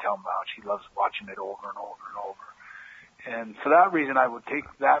match and tell me how much he loves watching it over and over and over. And for that reason, I would take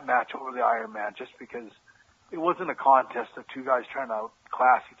that match over the Iron Man, just because it wasn't a contest of two guys trying to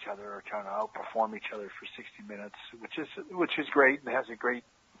outclass each other or trying to outperform each other for 60 minutes, which is great and is a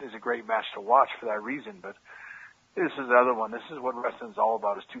great match to watch for that reason. But this is the other one. This is what wrestling's all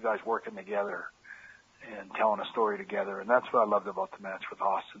about, is two guys working together and telling a story together. And that's what I loved about the match with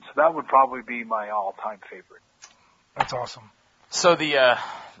Austin. So that would probably be my all-time favorite. That's awesome. So the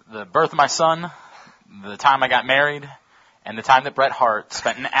birth of my son, the time I got married, and the time that Bret Hart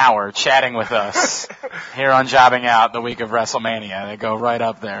spent an hour chatting with us here on Jobbing Out the week of WrestleMania, they go right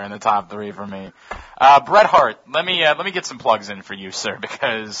up there in the top three for me. Bret Hart, let me get some plugs in for you, sir,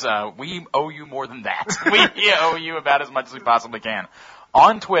 because we owe you more than that. We owe you about as much as we possibly can.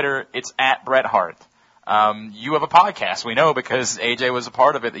 On Twitter, it's at Bret Hart. You have a podcast, we know, because AJ was a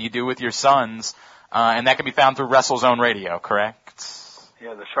part of it, that you do with your sons, and that can be found through WrestleZone Radio, correct?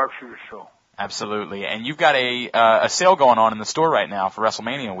 Yeah, the Sharpshooter Show. Absolutely. And you've got a sale going on in the store right now for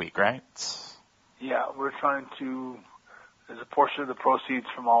WrestleMania week, right? Yeah, we're trying to, as a portion of the proceeds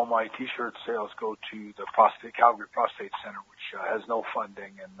from all my T-shirt sales, go to the Calgary Prostate Center, which has no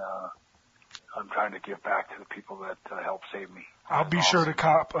funding, and I'm trying to give back to the people that helped save me. I'll be sure to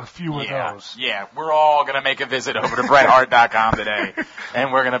cop a few of those. Yeah, we're all going to make a visit over to BretHart.com today,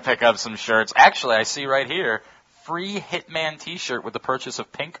 and we're going to pick up some shirts. Actually, I see right here, free Hitman T-shirt with the purchase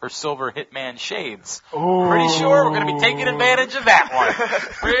of pink or silver Hitman shades. Ooh. Pretty sure we're going to be taking advantage of that one.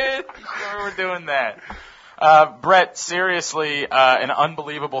 Pretty sure we're doing that. Bret, seriously, an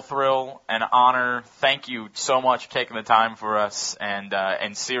unbelievable thrill and honor. Thank you so much for taking the time for us.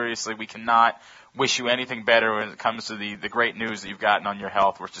 And seriously, we cannot wish you anything better when it comes to the great news that you've gotten on your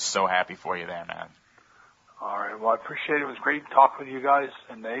health. We're just so happy for you there, man. All right. Well, I appreciate it. It was great to talk with you guys.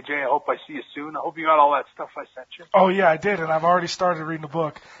 And AJ, I hope I see you soon. I hope you got all that stuff I sent you. Oh yeah, I did, and I've already started reading the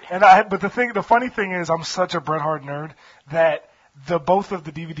book. And but the funny thing is, I'm such a Bret Hart nerd that both of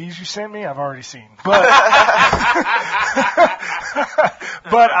the DVDs you sent me, I've already seen. But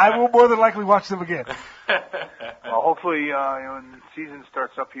but I will more than likely watch them again. Well, hopefully, when the season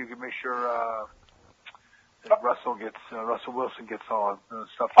starts up, you can make sure Russell Wilson gets all the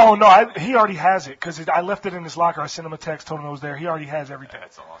stuff. Oh no, he already has it because I left it in his locker. I sent him a text, told him it was there. He already has everything.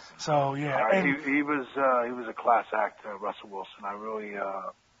 That's awesome. So yeah, and he was a class act, Russell Wilson. I really,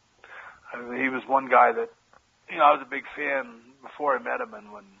 he was one guy that, I was a big fan before I met him,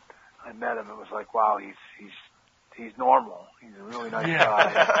 and when I met him, it was like, wow, he's normal. He's a really nice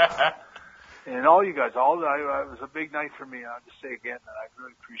guy. And all you guys, it was a big night for me. I'll just say again that I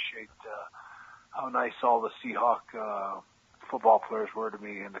really appreciate how nice all the Seahawk football players were to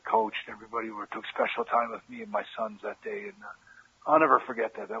me, and the coach and everybody who took special time with me and my sons that day. And I'll never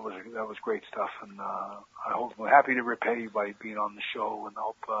forget that. That was great stuff. And I'm happy to repay you by being on the show, and I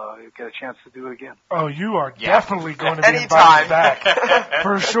hope you get a chance to do it again. Oh, you are definitely going to be invited back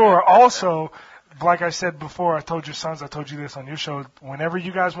for sure. Also, like I said before, I told your sons, I told you this on your show, whenever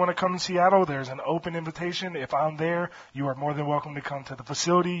you guys want to come to Seattle, there's an open invitation. If I'm there, you are more than welcome to come to the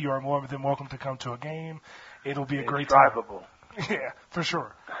facility. You are more than welcome to come to a game. It'll be a great time. Drivable. Yeah, for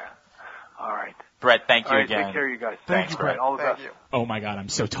sure. All right. Brett, thank you again. Take care of you guys. Thank you, Brett. All the best. Oh my God, I'm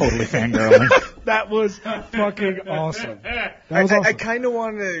so totally fangirling. That was fucking awesome. I kind of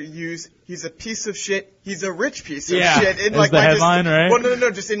want to use, he's a piece of shit, he's a rich piece of shit. In like the headline, right? Well, no,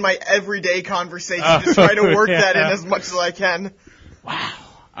 just in my everyday conversation, just try to work that in as much as I can.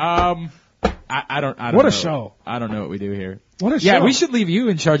 Wow. I don't what know. a show. I don't know what we do here. What a show. Yeah, we should leave you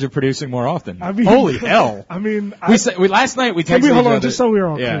in charge of producing more often. I mean, holy hell. I mean, last night we texted hold each on, other. just so we're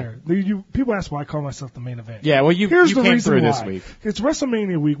all clear. People ask why I call myself the main event. Yeah, well, Here's you the came reason through why. this week. It's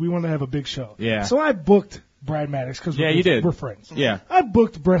WrestleMania week. We want to have a big show. Yeah. So I booked Brad Maddox because we're friends. Yeah. I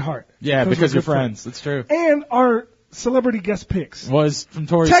booked Bret Hart. Yeah, because we're you're friends. That's true. And our celebrity guest picks was from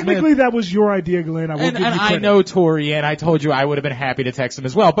Torrey Smith. Technically, that was your idea, Glenn. I will give you and credit. I know Torrey, and I told you I would have been happy to text him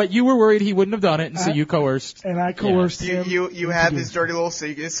as well, but you were worried he wouldn't have done it, and so you coerced. And I coerced him. You have his dirty little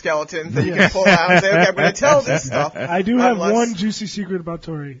skeleton that you can pull out and say, okay, I'm going to tell this stuff. I do have one juicy secret about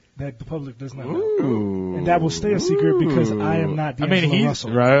Torrey that the public does not know. Ooh. And that will stay a secret because I am not D'Angelo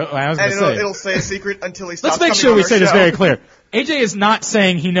Russell. Right, I was and say. It'll stay a secret until he stops. Let's make sure we say show. this very clear. AJ is not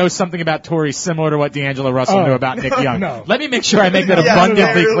saying he knows something about Torrey similar to what D'Angelo Russell knew about Nick Young. No. Let me make sure I make that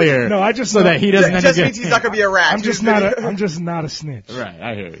abundantly clear. No, I just so that he doesn't. Just means he's not going to be a rat. I'm just not a snitch. Right,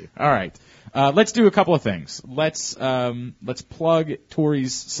 I hear you. All right, let's do a couple of things. Let's plug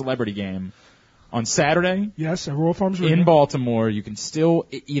Torrey's celebrity game on Saturday. Yes, at Royal Farms in Baltimore. You can still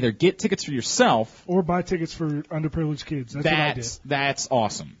either get tickets for yourself or buy tickets for underprivileged kids. That's what I did. That's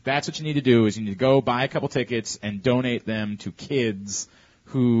awesome. That's what you need to do. Is you need to go buy a couple tickets and donate them to kids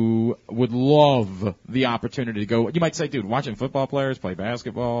who would love the opportunity to go. You might say, dude, watching football players play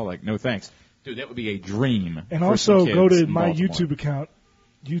basketball, like, no thanks. Dude, that would be a dream. And for also some kids go to in my Baltimore. YouTube account,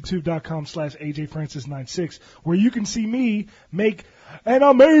 youtube.com/AJFrancis96, where you can see me make an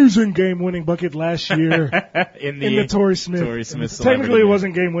amazing game-winning bucket last year in the Torrey Smith. Technically, it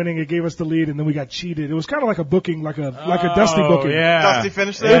wasn't game-winning. It gave us the lead, and then we got cheated. It was kind of like a booking, like a Dusty booking. Yeah. Dusty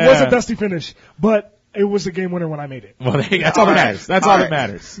finish there? It was a Dusty finish, but it was a game winner when I made it. Well, that's all that matters. That's all that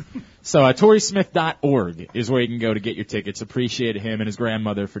matters. So, TorreySmith.org is where you can go to get your tickets. Appreciate him and his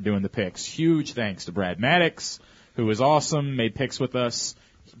grandmother for doing the picks. Huge thanks to Brad Maddox, who was awesome, made picks with us.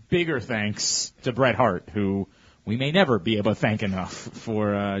 Bigger thanks to Bret Hart, who we may never be able to thank enough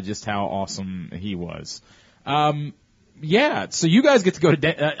for just how awesome he was. Yeah, so you guys get to go to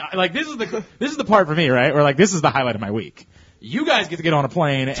this is the part for me, right? Or this is the highlight of my week. You guys get to get on a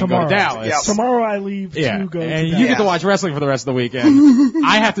plane and go to Dallas. Yep. Tomorrow I leave to go to and Dallas. you get to watch wrestling for the rest of the weekend.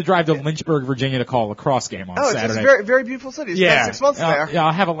 I have to drive to Lynchburg, Virginia to call a lacrosse game on Saturday. It's a very, very beautiful city. Spent 6 months there. Yeah,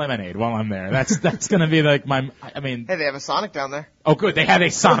 I'll have a lemonade while I'm there. That's going to be Hey, they have a Sonic down there. Oh, good. They have a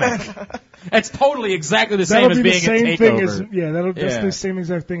Sonic. It's totally exactly the same as being a takeover. That's the same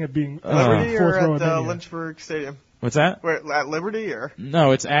exact thing at being Liberty fourth or row at Lynchburg Stadium. What's that? Where, at Liberty or?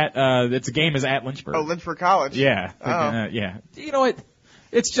 No, it's at the game is at Lynchburg. Oh, Lynchburg College. Yeah. Yeah. You know what?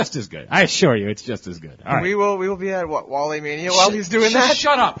 It's just as good. I assure you, it's just as good. All right. We will be at Wally Mania while he's doing that.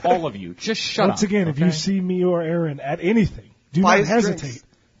 Shut up, all of you. Just shut up. Once again, if you see me or Aaron at anything, do not hesitate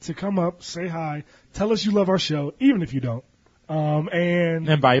to come up, say hi, tell us you love our show, even if you don't.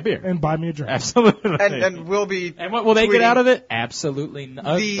 And buy a beer. And buy me a drink. Absolutely. And we'll be. And what will they get out of it? Absolutely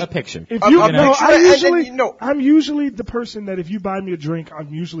a picture. If you, I'm usually the person that if you buy me a drink,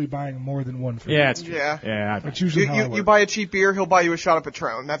 I'm usually buying more than one for you. Yeah, it's true. Yeah. That's usually how it works. You buy a cheap beer, he'll buy you a shot of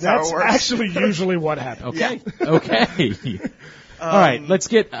Patron. That's how it works. That's actually usually what happens. Okay. Okay. All right. Let's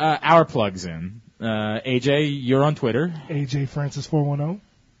get our plugs in. AJ, you're on Twitter. AJ Francis 410.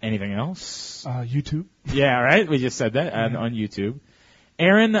 Anything else? YouTube. Yeah, right. We just said that on YouTube.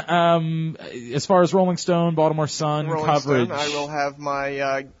 Aaron, as far as Rolling Stone, Baltimore Sun coverage. I will have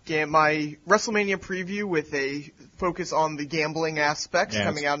my my WrestleMania preview with a focus on the gambling aspects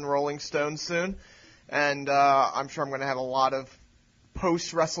coming out in Rolling Stone soon. And I'm sure I'm going to have a lot of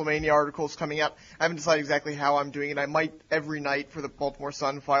post-WrestleMania articles coming out. I haven't decided exactly how I'm doing it. I might every night for the Baltimore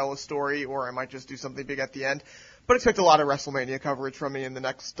Sun file a story, or I might just do something big at the end. But expect a lot of WrestleMania coverage from me in the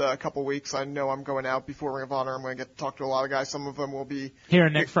next couple weeks. I know I'm going out before Ring of Honor. I'm going to get to talk to a lot of guys. Some of them will be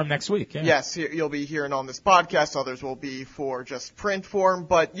hearing from next week. Yeah. Yes, you'll be hearing on this podcast. Others will be for just print form,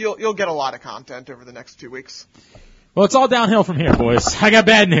 but you'll get a lot of content over the next 2 weeks. Well, it's all downhill from here, boys. I got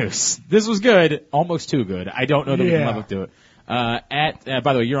bad news. This was good, almost too good. I don't know that we can live up to it.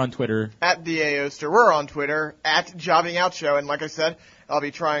 By the way, you're on Twitter. At D.A. Oster. We're on Twitter. At Jobbing Out Show. And like I said, I'll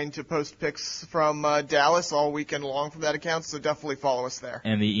be trying to post pics from Dallas all weekend long from that account, so definitely follow us there.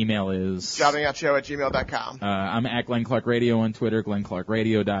 And the email is? jobbingoutshow@gmail.com. I'm at Glenn Clark Radio on Twitter,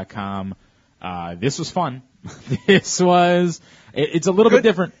 glennclarkradio.com. This was fun. It's a little bit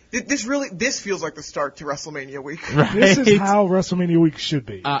different. This feels like the start to WrestleMania week. Right. This is how WrestleMania week should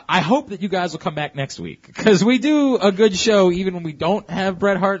be. I hope that you guys will come back next week, because we do a good show even when we don't have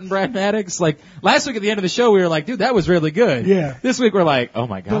Bret Hart and Brad Maddox. Like last week at the end of the show, we were like, dude, that was really good. Yeah. This week we're like, oh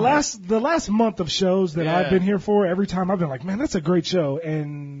my god. The last month of shows that I've been here for, every time I've been like, man, that's a great show,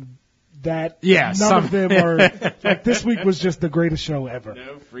 and none of them are like this week was just the greatest show ever.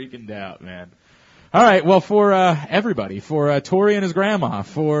 No freaking doubt, man. All right, well, for everybody, for Tori and his grandma,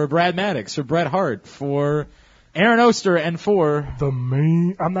 for Brad Maddox, for Bret Hart, for Aaron Oster, and for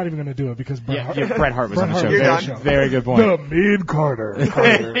I'm not even going to do it because Bret Hart was on the show. Very good point. The Mean Carter.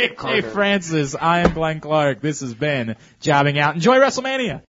 Hey, Francis, I am Glenn Clark. This has been Jobbing Out. Enjoy WrestleMania.